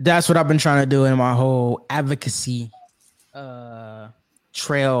 That's what I've been trying to do in my whole advocacy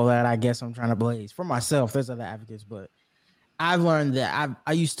trail that I guess I'm trying to blaze for myself. There's other advocates, but I've learned that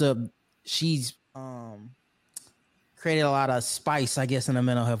she's created a lot of spice, I guess, in the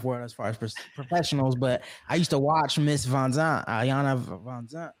mental health world as far as professionals. But I used to watch Miss Van Zandt, Iyanla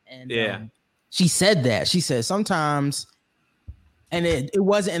Vanzant, and she said that. She said sometimes, and it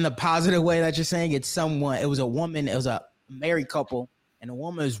wasn't in the positive way that you're saying. It was a woman, it was a married couple, and the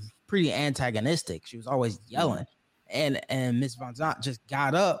woman was pretty antagonistic. She was always yelling. And Miss Van Zandt just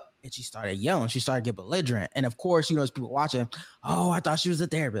got up and she started yelling. She started getting belligerent. And of course, there's people watching. Oh, I thought she was a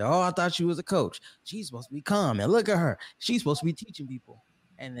therapist. Oh, I thought she was a coach. She's supposed to be calm. And look at her. She's supposed to be teaching people.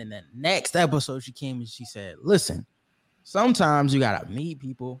 And then the next episode, she came and she said, listen, sometimes you got to meet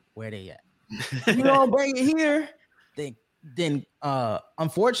people where they at. You don't bring it here, then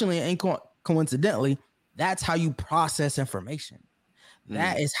unfortunately and coincidentally, that's how you process information.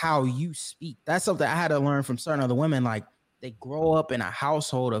 That is how you speak. That's something I had to learn from certain other women. Like, they grow up in a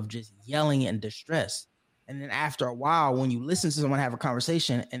household of just yelling and distress. And then after a while, when you listen to someone have a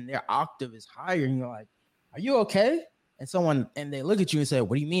conversation and their octave is higher, and you're like, are you okay? And they look at you and say,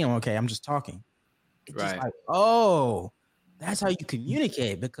 what do you mean I'm okay? I'm just talking. It's right. Just like, oh, that's how you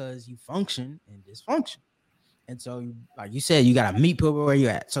communicate, because you function in dysfunction. And so, like you said, you got to meet people where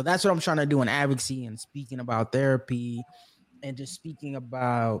you're at. So that's what I'm trying to do in advocacy and speaking about therapy and just speaking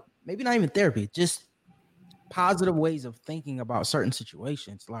about maybe not even therapy, just positive ways of thinking about certain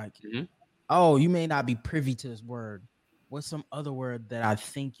situations. Like, oh, you may not be privy to this word. What's some other word that I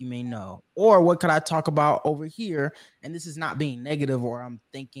think you may know? Or what could I talk about over here? And this is not being negative or I'm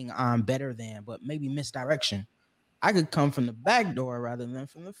thinking I'm better than, but maybe misdirection. I could come from the back door rather than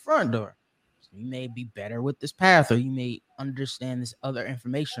from the front door. So you may be better with this path, or you may understand this other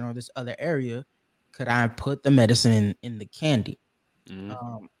information or this other area. Could I put the medicine in the candy?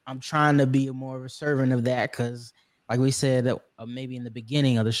 I'm trying to be more of a servant of that, because like we said, maybe in the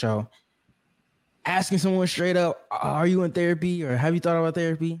beginning of the show, asking someone straight up, are you in therapy or have you thought about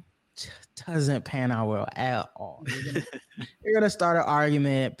therapy? Doesn't pan out well at all. You're gonna start an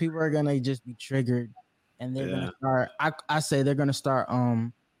argument. People are gonna just be triggered, and they're gonna start. I say they're gonna start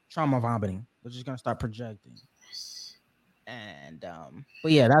trauma vomiting. They're just gonna start projecting. And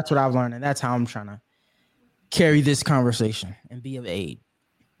but yeah, that's what I've learned, and that's how I'm trying to carry this conversation and be of aid.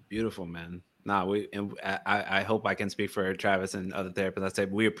 Beautiful, man. No, I hope I can speak for Travis and other therapists. I say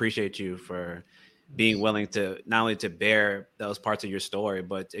we appreciate you for being willing to not only to bear those parts of your story,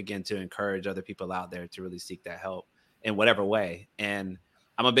 but again to encourage other people out there to really seek that help in whatever way. And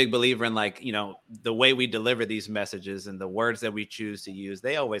I'm a big believer in, like, the way we deliver these messages and the words that we choose to use,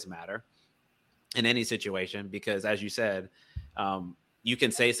 they always matter in any situation, because as you said, you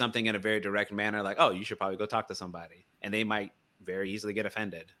can say something in a very direct manner, like, oh, you should probably go talk to somebody, and they might very easily get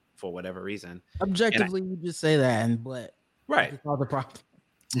offended for whatever reason. Objectively, you just say that, but right, it's all the problem.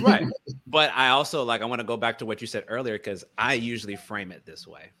 Right. But I also, I want to go back to what you said earlier, because I usually frame it this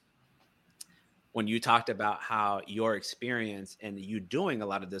way. When you talked about how your experience and you doing a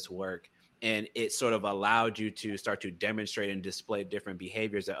lot of this work, and it sort of allowed you to start to demonstrate and display different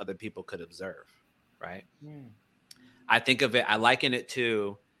behaviors that other people could observe, right? I think of it, I liken it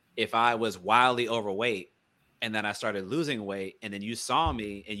to if I was wildly overweight and then I started losing weight, and then you saw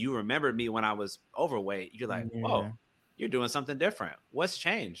me and you remembered me when I was overweight, you're like, whoa, you're doing something different. What's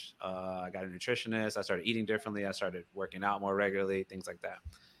changed? I got a nutritionist. I started eating differently. I started working out more regularly, things like that.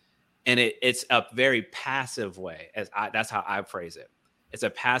 And it's a very passive way, that's how I phrase it. It's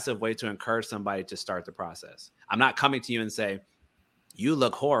a passive way to encourage somebody to start the process. I'm not coming to you and say, you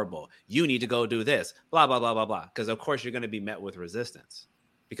look horrible, you need to go do this, blah, blah, blah, blah, blah. Because of course you're going to be met with resistance,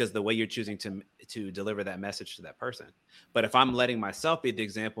 because the way you're choosing to deliver that message to that person. But if I'm letting myself be the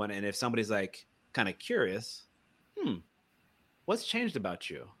example, and if somebody's like kind of curious, what's changed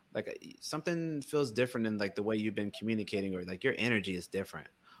about you? Like, something feels different in like the way you've been communicating, or like your energy is different.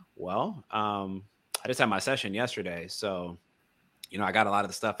 Well, I just had my session yesterday. So, I got a lot of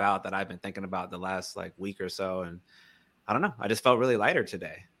the stuff out that I've been thinking about the last like week or so. And I don't know, I just felt really lighter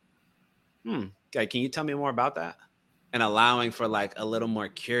today. Okay, can you tell me more about that? And allowing for like a little more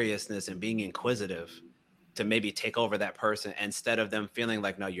curiousness and being inquisitive to maybe take over that person, instead of them feeling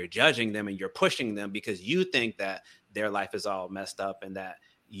like, no, you're judging them and you're pushing them because you think that their life is all messed up and that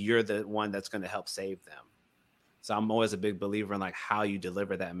you're the one that's going to help save them. So I'm always a big believer in like how you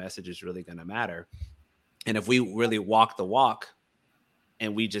deliver that message is really going to matter. And if we really walk the walk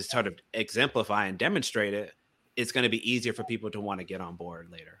and we just sort of exemplify and demonstrate it, it's going to be easier for people to want to get on board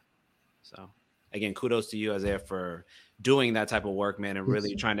later. So again, kudos to you, Isaiah, for doing that type of work, man, and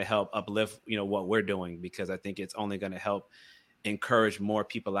really trying to help uplift, what we're doing, because I think it's only going to help encourage more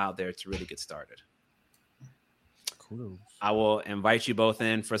people out there to really get started. Kudos. I will invite you both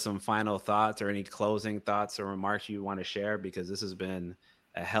in for some final thoughts or any closing thoughts or remarks you want to share, because this has been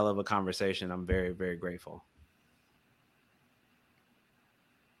a hell of a conversation. I'm very, very grateful.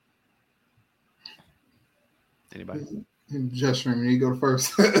 Anybody? Gesturing, you go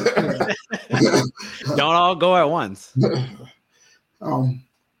first. Don't all go at once. One,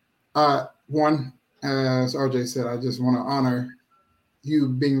 as RJ said, I just want to honor you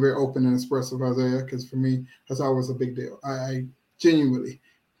being very open and expressive, Isaiah, because for me, that's always a big deal. I genuinely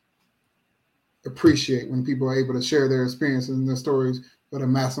appreciate when people are able to share their experiences and their stories with a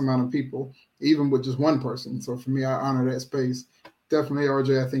mass amount of people, even with just one person. So for me, I honor that space. Definitely,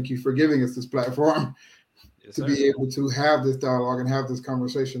 RJ, I thank you for giving us this platform to be able to have this dialogue and have this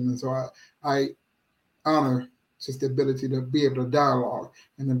conversation. And so I honor just the ability to be able to dialogue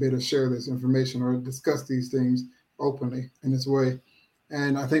and to be able to share this information or discuss these things openly in this way.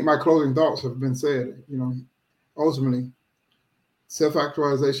 And I think my closing thoughts have been said. Ultimately,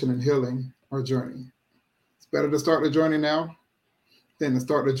 self-actualization and healing are a journey. It's better to start the journey now than to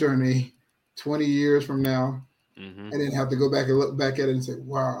start the journey 20 years from now and then have to go back and look back at it and say,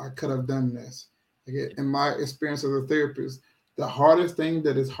 wow, I could have done this. Again, in my experience as a therapist, the hardest thing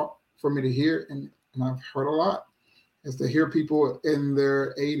that is hard for me to hear, and I've heard a lot, is to hear people in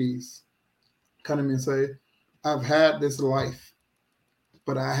their 80s come to me and say, I've had this life,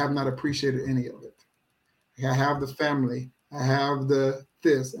 but I have not appreciated any of it. I have the family, I have the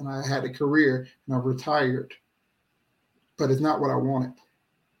this, and I had a career, and I've retired, but it's not what I wanted.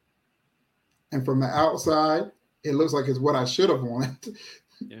 And from the outside, it looks like it's what I should have wanted.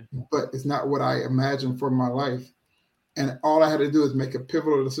 Yeah. But it's not what I imagined for my life. And all I had to do is make a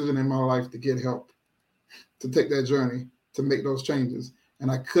pivotal decision in my life to get help, to take that journey, to make those changes.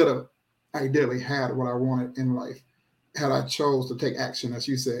 And I could have ideally had what I wanted in life had I chose to take action, as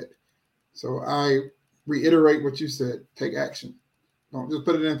you said. So I reiterate what you said, take action. Don't just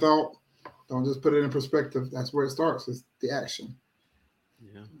put it in thought. Don't just put it in perspective. That's where it starts, is the action.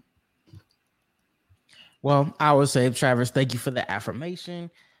 Yeah. Well, I would say, Travis, thank you for the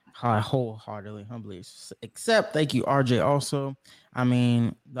affirmation. I wholeheartedly, humbly accept. Thank you, RJ, also. I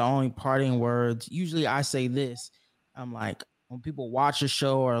mean, the only parting words, usually I say this. I'm like, when people watch a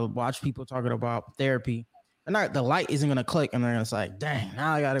show or watch people talking about therapy, the light isn't going to click and they're going to say, dang,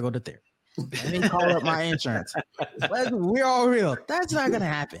 now I got to go to therapy. Let me call up my insurance. We're all real. That's not gonna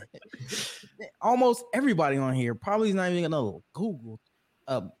happen. Almost everybody on here probably is not even gonna Google.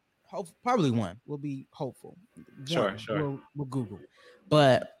 Probably one will be hopeful. Sure. We'll Google.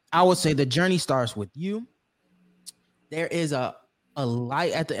 But I would say the journey starts with you. There is a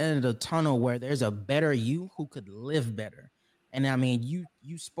light at the end of the tunnel where there's a better you who could live better. And I mean,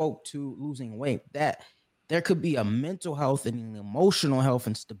 you spoke to losing weight, that there could be a mental health and an emotional health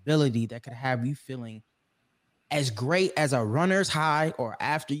and stability that could have you feeling as great as a runner's high, or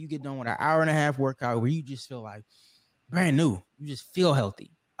after you get done with an 1.5 hour workout where you just feel like brand new, you just feel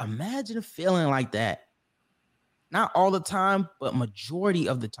healthy. Imagine feeling like that. Not all the time, but majority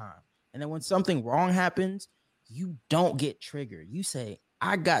of the time. And then when something wrong happens, you don't get triggered. You say,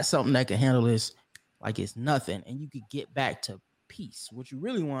 I got something that can handle this like it's nothing. And you could get back to peace. What you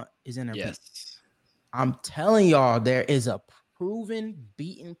really want is inner peace. I'm telling y'all, there is a proven,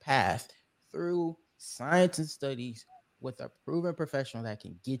 beaten path through science and studies with a proven professional that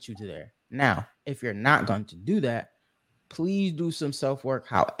can get you to there. Now, if you're not going to do that, please do some self-work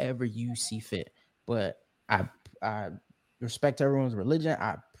however you see fit. But I respect everyone's religion.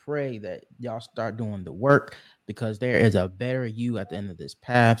 I pray that y'all start doing the work, because there is a better you at the end of this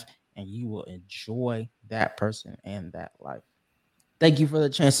path, and you will enjoy that person and that life. Thank you for the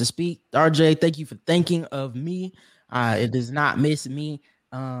chance to speak. RJ, thank you for thinking of me. It does not miss me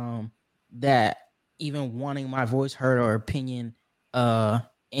that even wanting my voice heard or opinion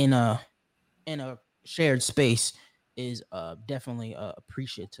in a shared space is definitely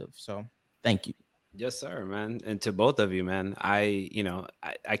appreciative. So thank you. Yes, sir, man. And to both of you, man, I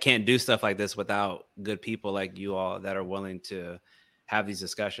can't do stuff like this without good people like you all that are willing to have these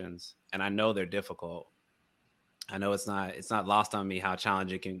discussions. And I know they're difficult. I know it's not lost on me how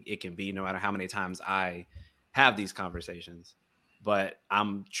challenging it can be, no matter how many times I have these conversations. But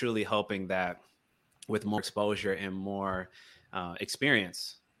I'm truly hoping that with more exposure and more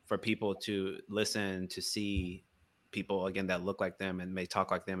experience for people to listen, to see people again that look like them and may talk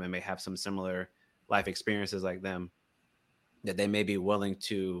like them and may have some similar life experiences like them, that they may be willing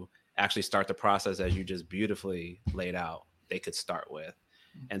to actually start the process as you just beautifully laid out they could start with.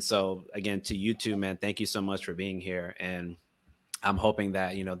 And so again, to you two, man, thank you so much for being here. And I'm hoping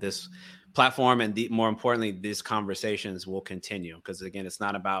that, this platform and more importantly, these conversations will continue, because again, it's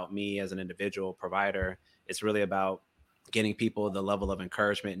not about me as an individual provider. It's really about getting people the level of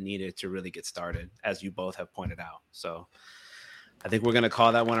encouragement needed to really get started, as you both have pointed out. So I think we're going to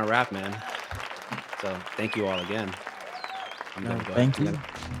call that one a wrap, man. So thank you all again. Thank you.